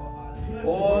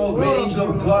 Oh, great angel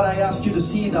of God, I ask you to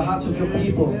see the hearts of your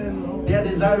people. They are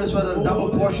desirous for the double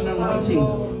portion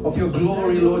anointing of your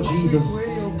glory, Lord Jesus.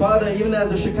 Father, even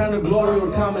as the Shekinah glory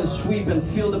will come and sweep and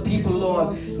fill the people,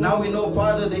 Lord. Now we know,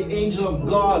 Father, the angel of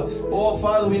God. Oh,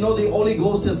 Father, we know the Holy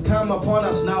Ghost has come upon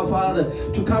us now, Father,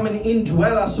 to come and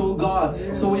indwell us, oh God.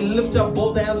 So we lift up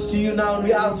both hands to you now and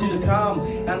we ask you to come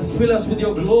and fill us with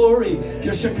your glory,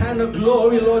 your Shekinah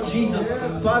glory, Lord Jesus.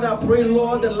 Father, I pray,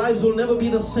 Lord, that lives will never be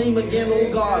the same again,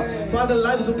 oh God. Father,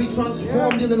 lives will be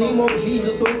transformed in the name of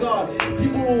Jesus, oh God.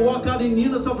 People will walk out in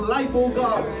newness of life, oh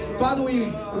God. Father,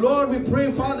 Lord, we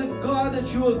pray, Father God,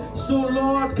 that you will, so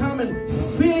Lord, come and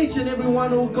fill each and every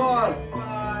one, oh God,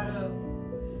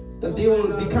 that they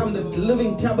will become the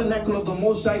living tabernacle of the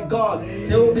Most High God.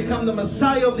 They will become the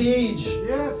Messiah of the age.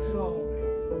 Yes,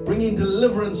 Lord. Bringing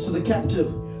deliverance to the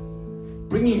captive,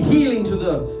 bringing healing to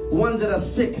the ones that are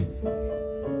sick.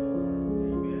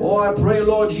 Oh, I pray,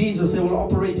 Lord Jesus, they will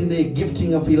operate in their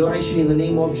gifting of Elisha in the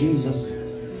name of Jesus.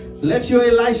 Let your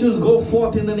Elishas go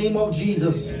forth in the name of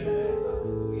Jesus.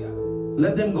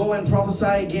 Let them go and prophesy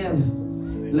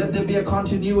again. Let there be a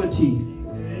continuity.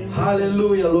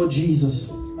 Hallelujah, Lord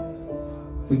Jesus.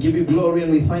 We give you glory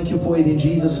and we thank you for it in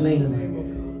Jesus'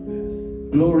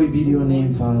 name. Glory be to your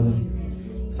name, Father.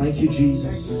 Thank you,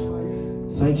 Jesus.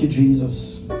 Thank you,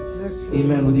 Jesus.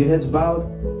 Amen. With your heads bowed,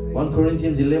 1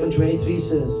 Corinthians 11:23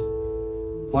 says,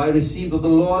 For I received of the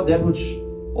Lord that which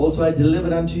also I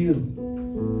delivered unto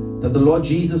you, that the Lord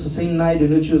Jesus, the same night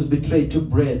in which he was betrayed, took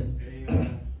bread.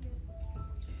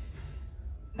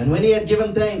 And when he had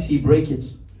given thanks, he brake it.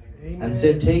 Amen. And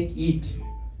said, Take, eat.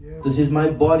 Yes. This is my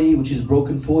body which is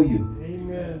broken for you.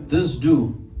 Amen. This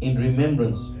do in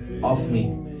remembrance of me.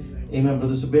 Amen. Amen.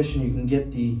 Brother Sebastian, you can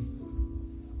get the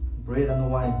bread and the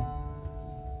wine.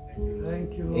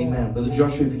 Thank you, Lord. Amen. Brother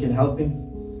Joshua, if you can help him.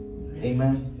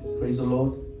 Amen. Praise the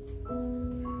Lord.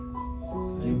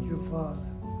 Thank you, Father.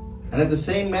 And at the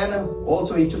same manner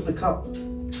also he took the cup.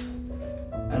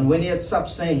 And when he had supped,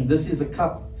 saying, This is the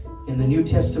cup in the New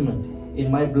Testament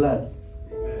in my blood.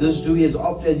 This do ye as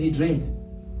oft as ye drink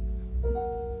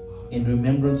in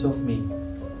remembrance of me.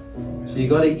 So you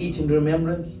got to eat in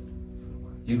remembrance.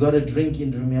 You got to drink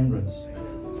in remembrance.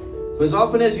 For as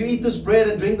often as you eat this bread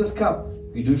and drink this cup,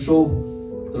 you do show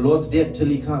the Lord's death till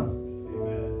he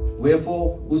come.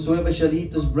 Wherefore, whosoever shall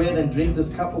eat this bread and drink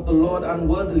this cup of the Lord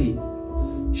unworthily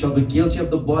shall be guilty of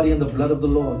the body and the blood of the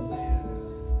Lord.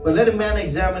 But let a man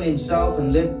examine himself,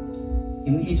 and let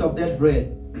him eat of that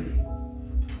bread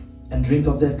and drink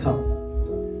of that cup.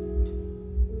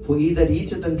 For he that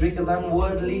eateth and drinketh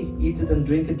unworthily eateth and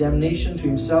drinketh damnation to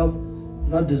himself,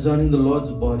 not discerning the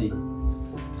Lord's body.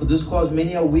 For this cause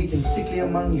many are weak and sickly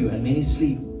among you, and many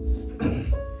sleep.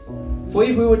 For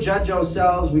if we would judge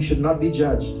ourselves, we should not be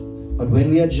judged. But when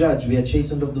we are judged, we are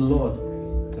chastened of the Lord,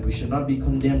 that we should not be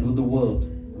condemned with the world.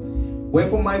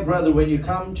 Wherefore, my brother, when you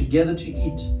come together to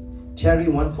eat, tarry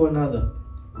one for another.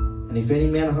 And if any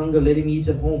man hunger, let him eat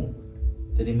at home,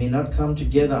 that he may not come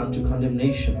together unto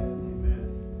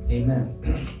condemnation. Amen.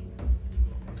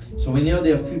 So we know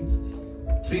there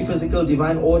are 3 physical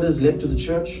divine orders left to the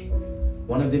church.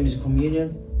 One of them is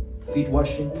communion, feet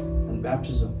washing, and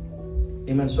baptism.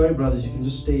 Amen. Sorry, brothers, you can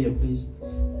just stay here, please.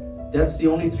 That's the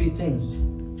only 3 things.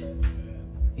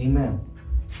 Amen.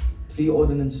 3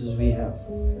 ordinances we have.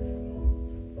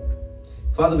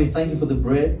 Father, we thank you for the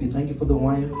bread. We thank you for the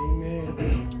wine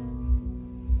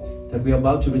that we are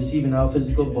about to receive in our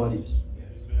physical bodies.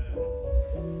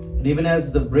 And even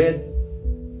as the bread,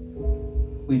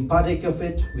 we partake of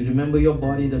it, we remember your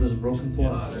body that was broken for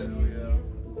us.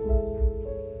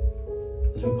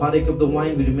 As we partake of the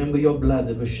wine, we remember your blood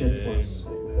that was shed for us.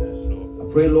 I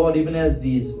pray, Lord, even as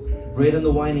the bread and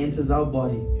the wine enters our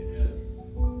body,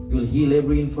 you'll heal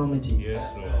every infirmity,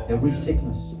 every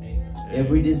sickness,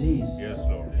 every disease.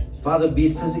 Father, be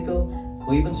it physical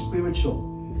or even spiritual,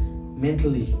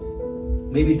 mentally,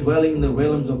 maybe dwelling in the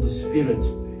realms of the spirit,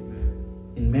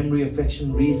 in memory,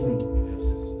 affection, reasoning.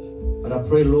 But I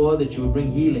pray, Lord, that you would bring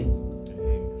healing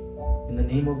in the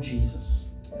name of Jesus.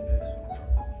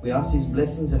 We ask these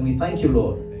blessings and we thank you,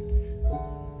 Lord,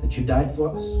 that you died for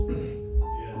us.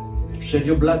 You shed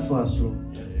your blood for us, Lord.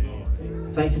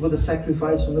 Thank you for the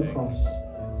sacrifice on the cross.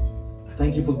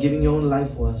 Thank you for giving your own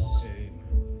life for us.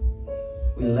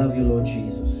 We love you, Lord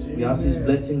Jesus. We ask these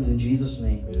blessings in Jesus'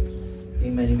 name.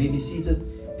 Amen. You may be seated.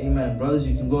 Amen. Brothers,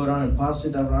 you can go around and pass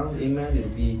it around. Amen. It'll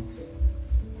be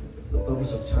for the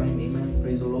purpose of time. Amen.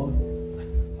 Praise the Lord.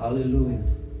 Hallelujah.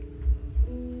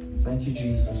 Thank you,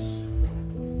 Jesus.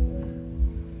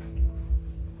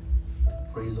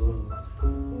 Praise the Lord.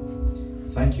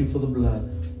 Thank you for the blood.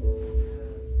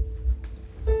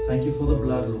 Thank you for the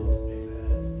blood, Lord.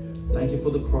 Thank you for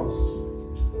the cross.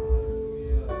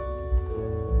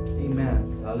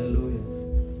 Amen. Hallelujah.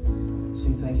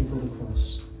 Sing thank you for the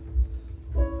cross.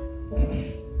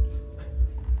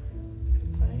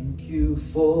 Thank you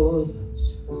for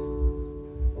this.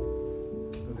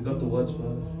 Have we got the words,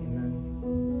 brother? Amen.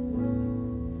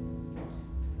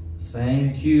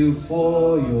 Thank you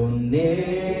for your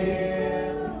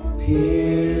nail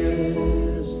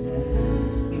pierced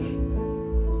hands.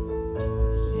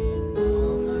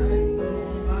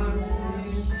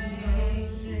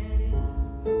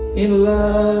 In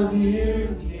love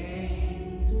you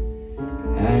came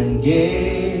and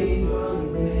gave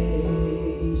amazing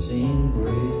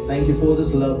grace. Thank you for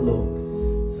this love, Lord.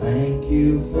 Thank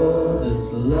you for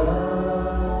this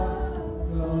love,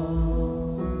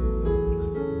 Lord.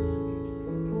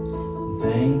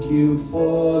 Thank you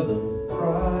for the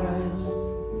price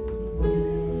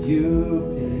you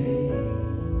paid.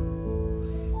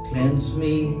 Cleanse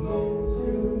me,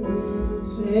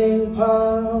 sing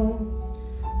power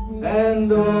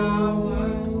and all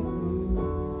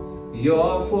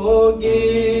your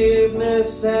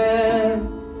forgiveness and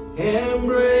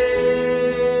embrace.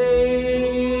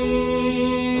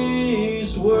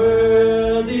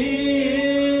 Worthy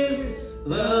is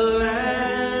the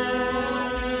Lamb,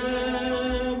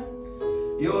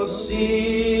 you're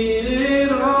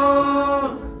seated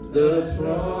on the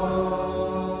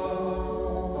throne.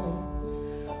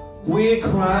 We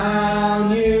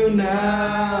crown you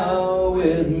now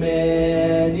with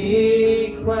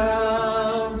many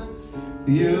crowns.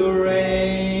 You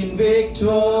reign victorious.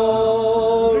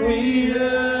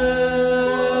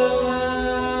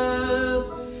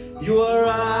 You are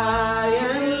high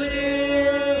and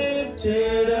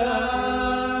lifted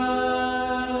up.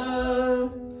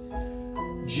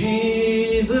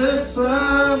 Jesus,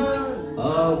 Son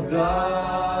of God,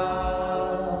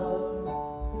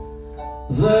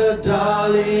 the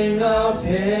darling of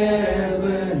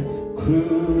heaven,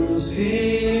 crucified.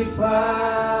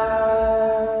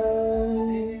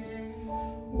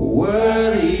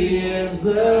 Worthy is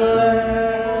the Lamb.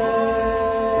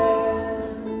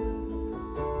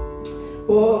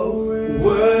 Oh,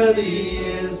 worthy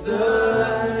is the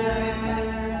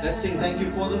Lamb. Let's sing thank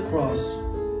you for the cross.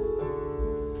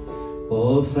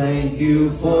 Oh, thank you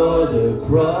for the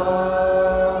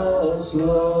cross,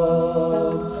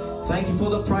 Lord. Thank you for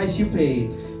the price you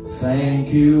paid.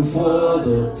 Thank you for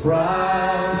the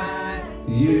price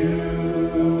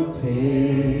you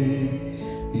paid.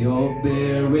 You're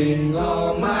bearing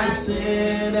all my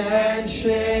sin and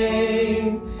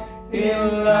shame.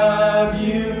 In love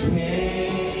you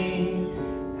came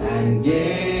and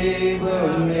gave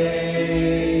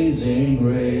amazing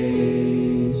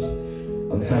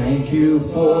Thank you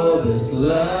for this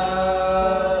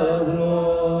love,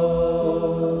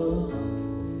 Lord.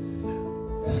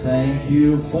 Thank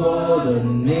you for the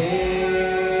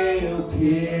nail-pierced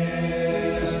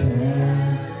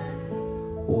hands.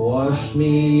 Wash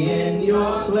me in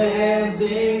your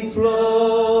cleansing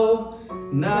flow.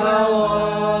 Now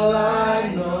all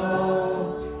I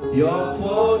know, your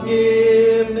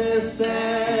forgiveness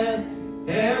and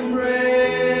embracing.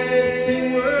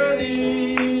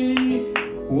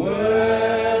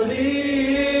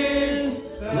 Worthy is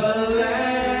the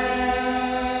Lamb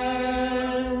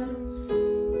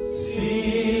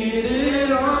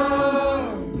seated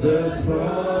on the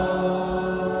throne.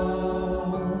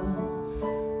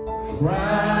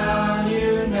 Crown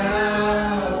you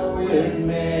now with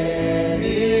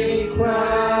many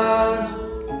crowns.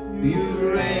 You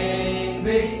reign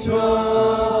victorious,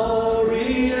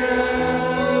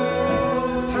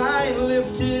 high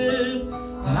lifted,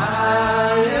 high.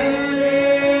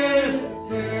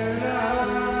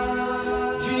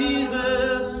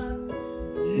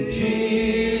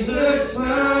 Jesus,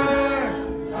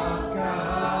 Son of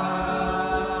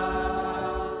God,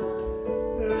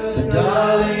 the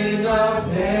darling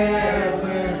of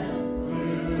heaven,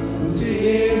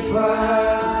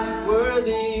 crucified,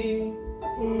 worthy,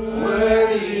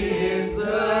 worthy is the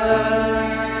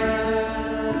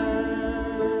Lamb.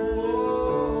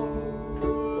 Oh,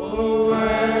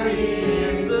 worthy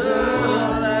is the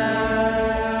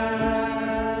Lamb.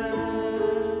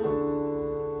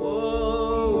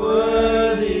 Oh,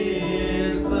 worthy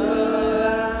is the Lamb.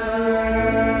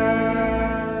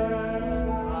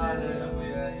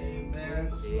 Hallelujah. Amen.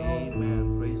 Amen.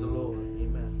 Praise the Lord.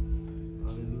 Amen.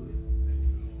 Hallelujah.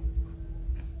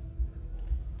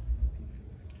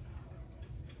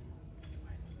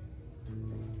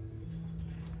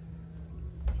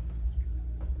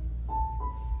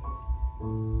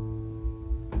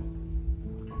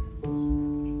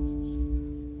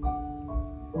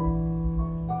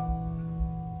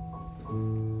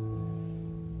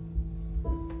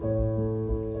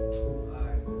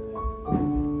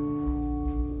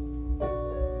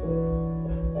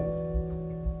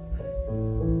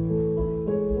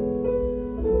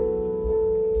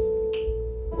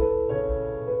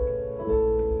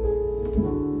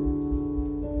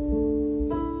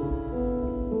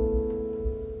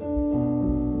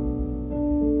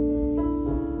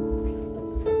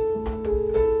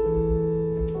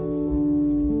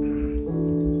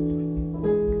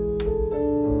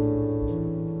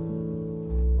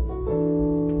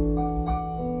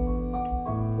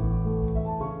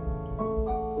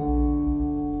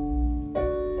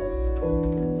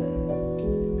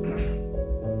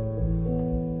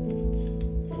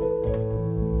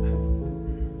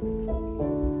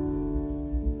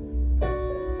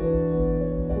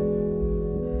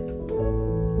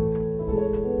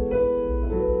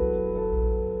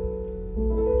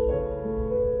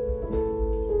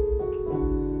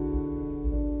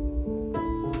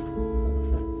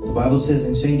 The Bible says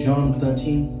in St. John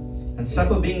 13, and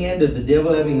supper being ended, the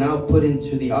devil having now put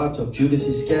into the heart of Judas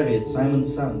Iscariot,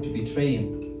 Simon's son, to betray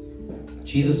him,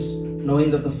 Jesus,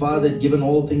 knowing that the Father had given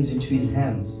all things into his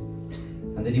hands,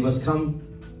 and that he was come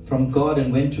from God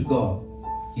and went to God,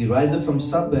 he riseth from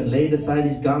supper and laid aside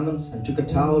his garments and took a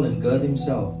towel and girded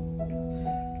himself.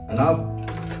 And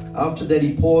after that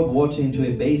he poured water into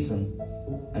a basin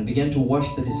and began to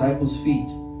wash the disciples' feet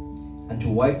and to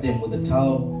wipe them with the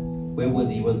towel wherewith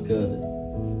he was girded.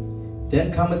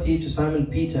 Then cometh he to Simon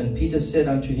Peter, and Peter said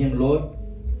unto him, Lord,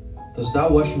 dost thou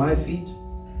wash my feet?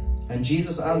 And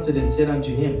Jesus answered and said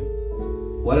unto him,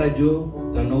 What I do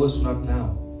thou knowest not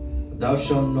now, but thou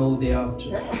shalt know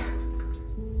thereafter.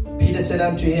 Peter said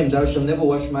unto him, Thou shalt never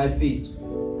wash my feet.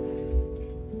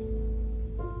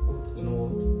 There's no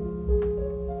water.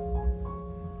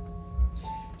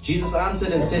 Jesus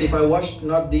answered and said, If I wash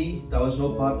not thee, thou hast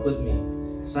no part with me.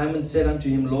 Simon said unto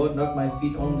him, Lord, not my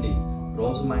feet only, but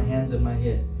also my hands and my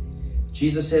head.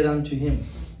 Jesus said unto him,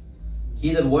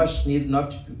 He that washeth needeth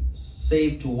not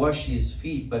save to wash his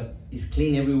feet, but is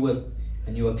clean every whit,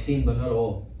 and you are clean, but not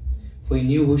all. For he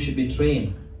knew who should betray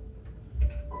him.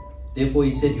 Therefore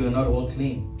he said, You are not all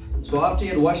clean. So after he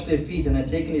had washed their feet, and had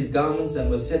taken his garments, and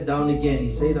was set down again,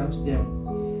 he said unto them,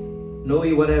 Know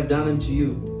ye what I have done unto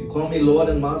you? You call me Lord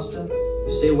and Master? You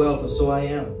say well, for so I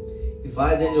am. If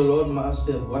I then, your Lord and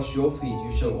Master, have washed your feet,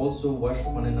 you shall also wash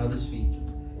one another's feet.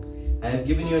 I have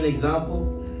given you an example,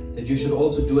 that you should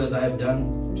also do as I have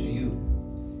done to you.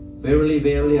 Verily,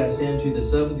 verily, I say unto you, the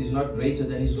servant is not greater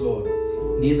than his Lord,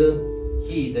 neither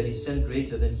he that is sent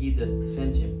greater than he that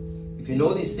sent him. If you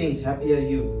know these things, happy are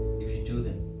you if you do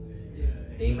them.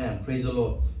 Amen. Amen. Praise the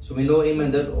Lord. So we know,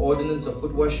 amen, that ordinance of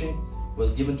foot washing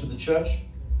was given to the church.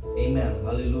 Amen.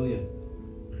 Hallelujah.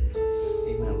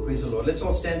 Amen. Praise the Lord. Let's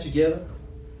all stand together.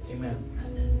 Amen.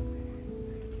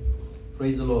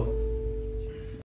 Praise the Lord.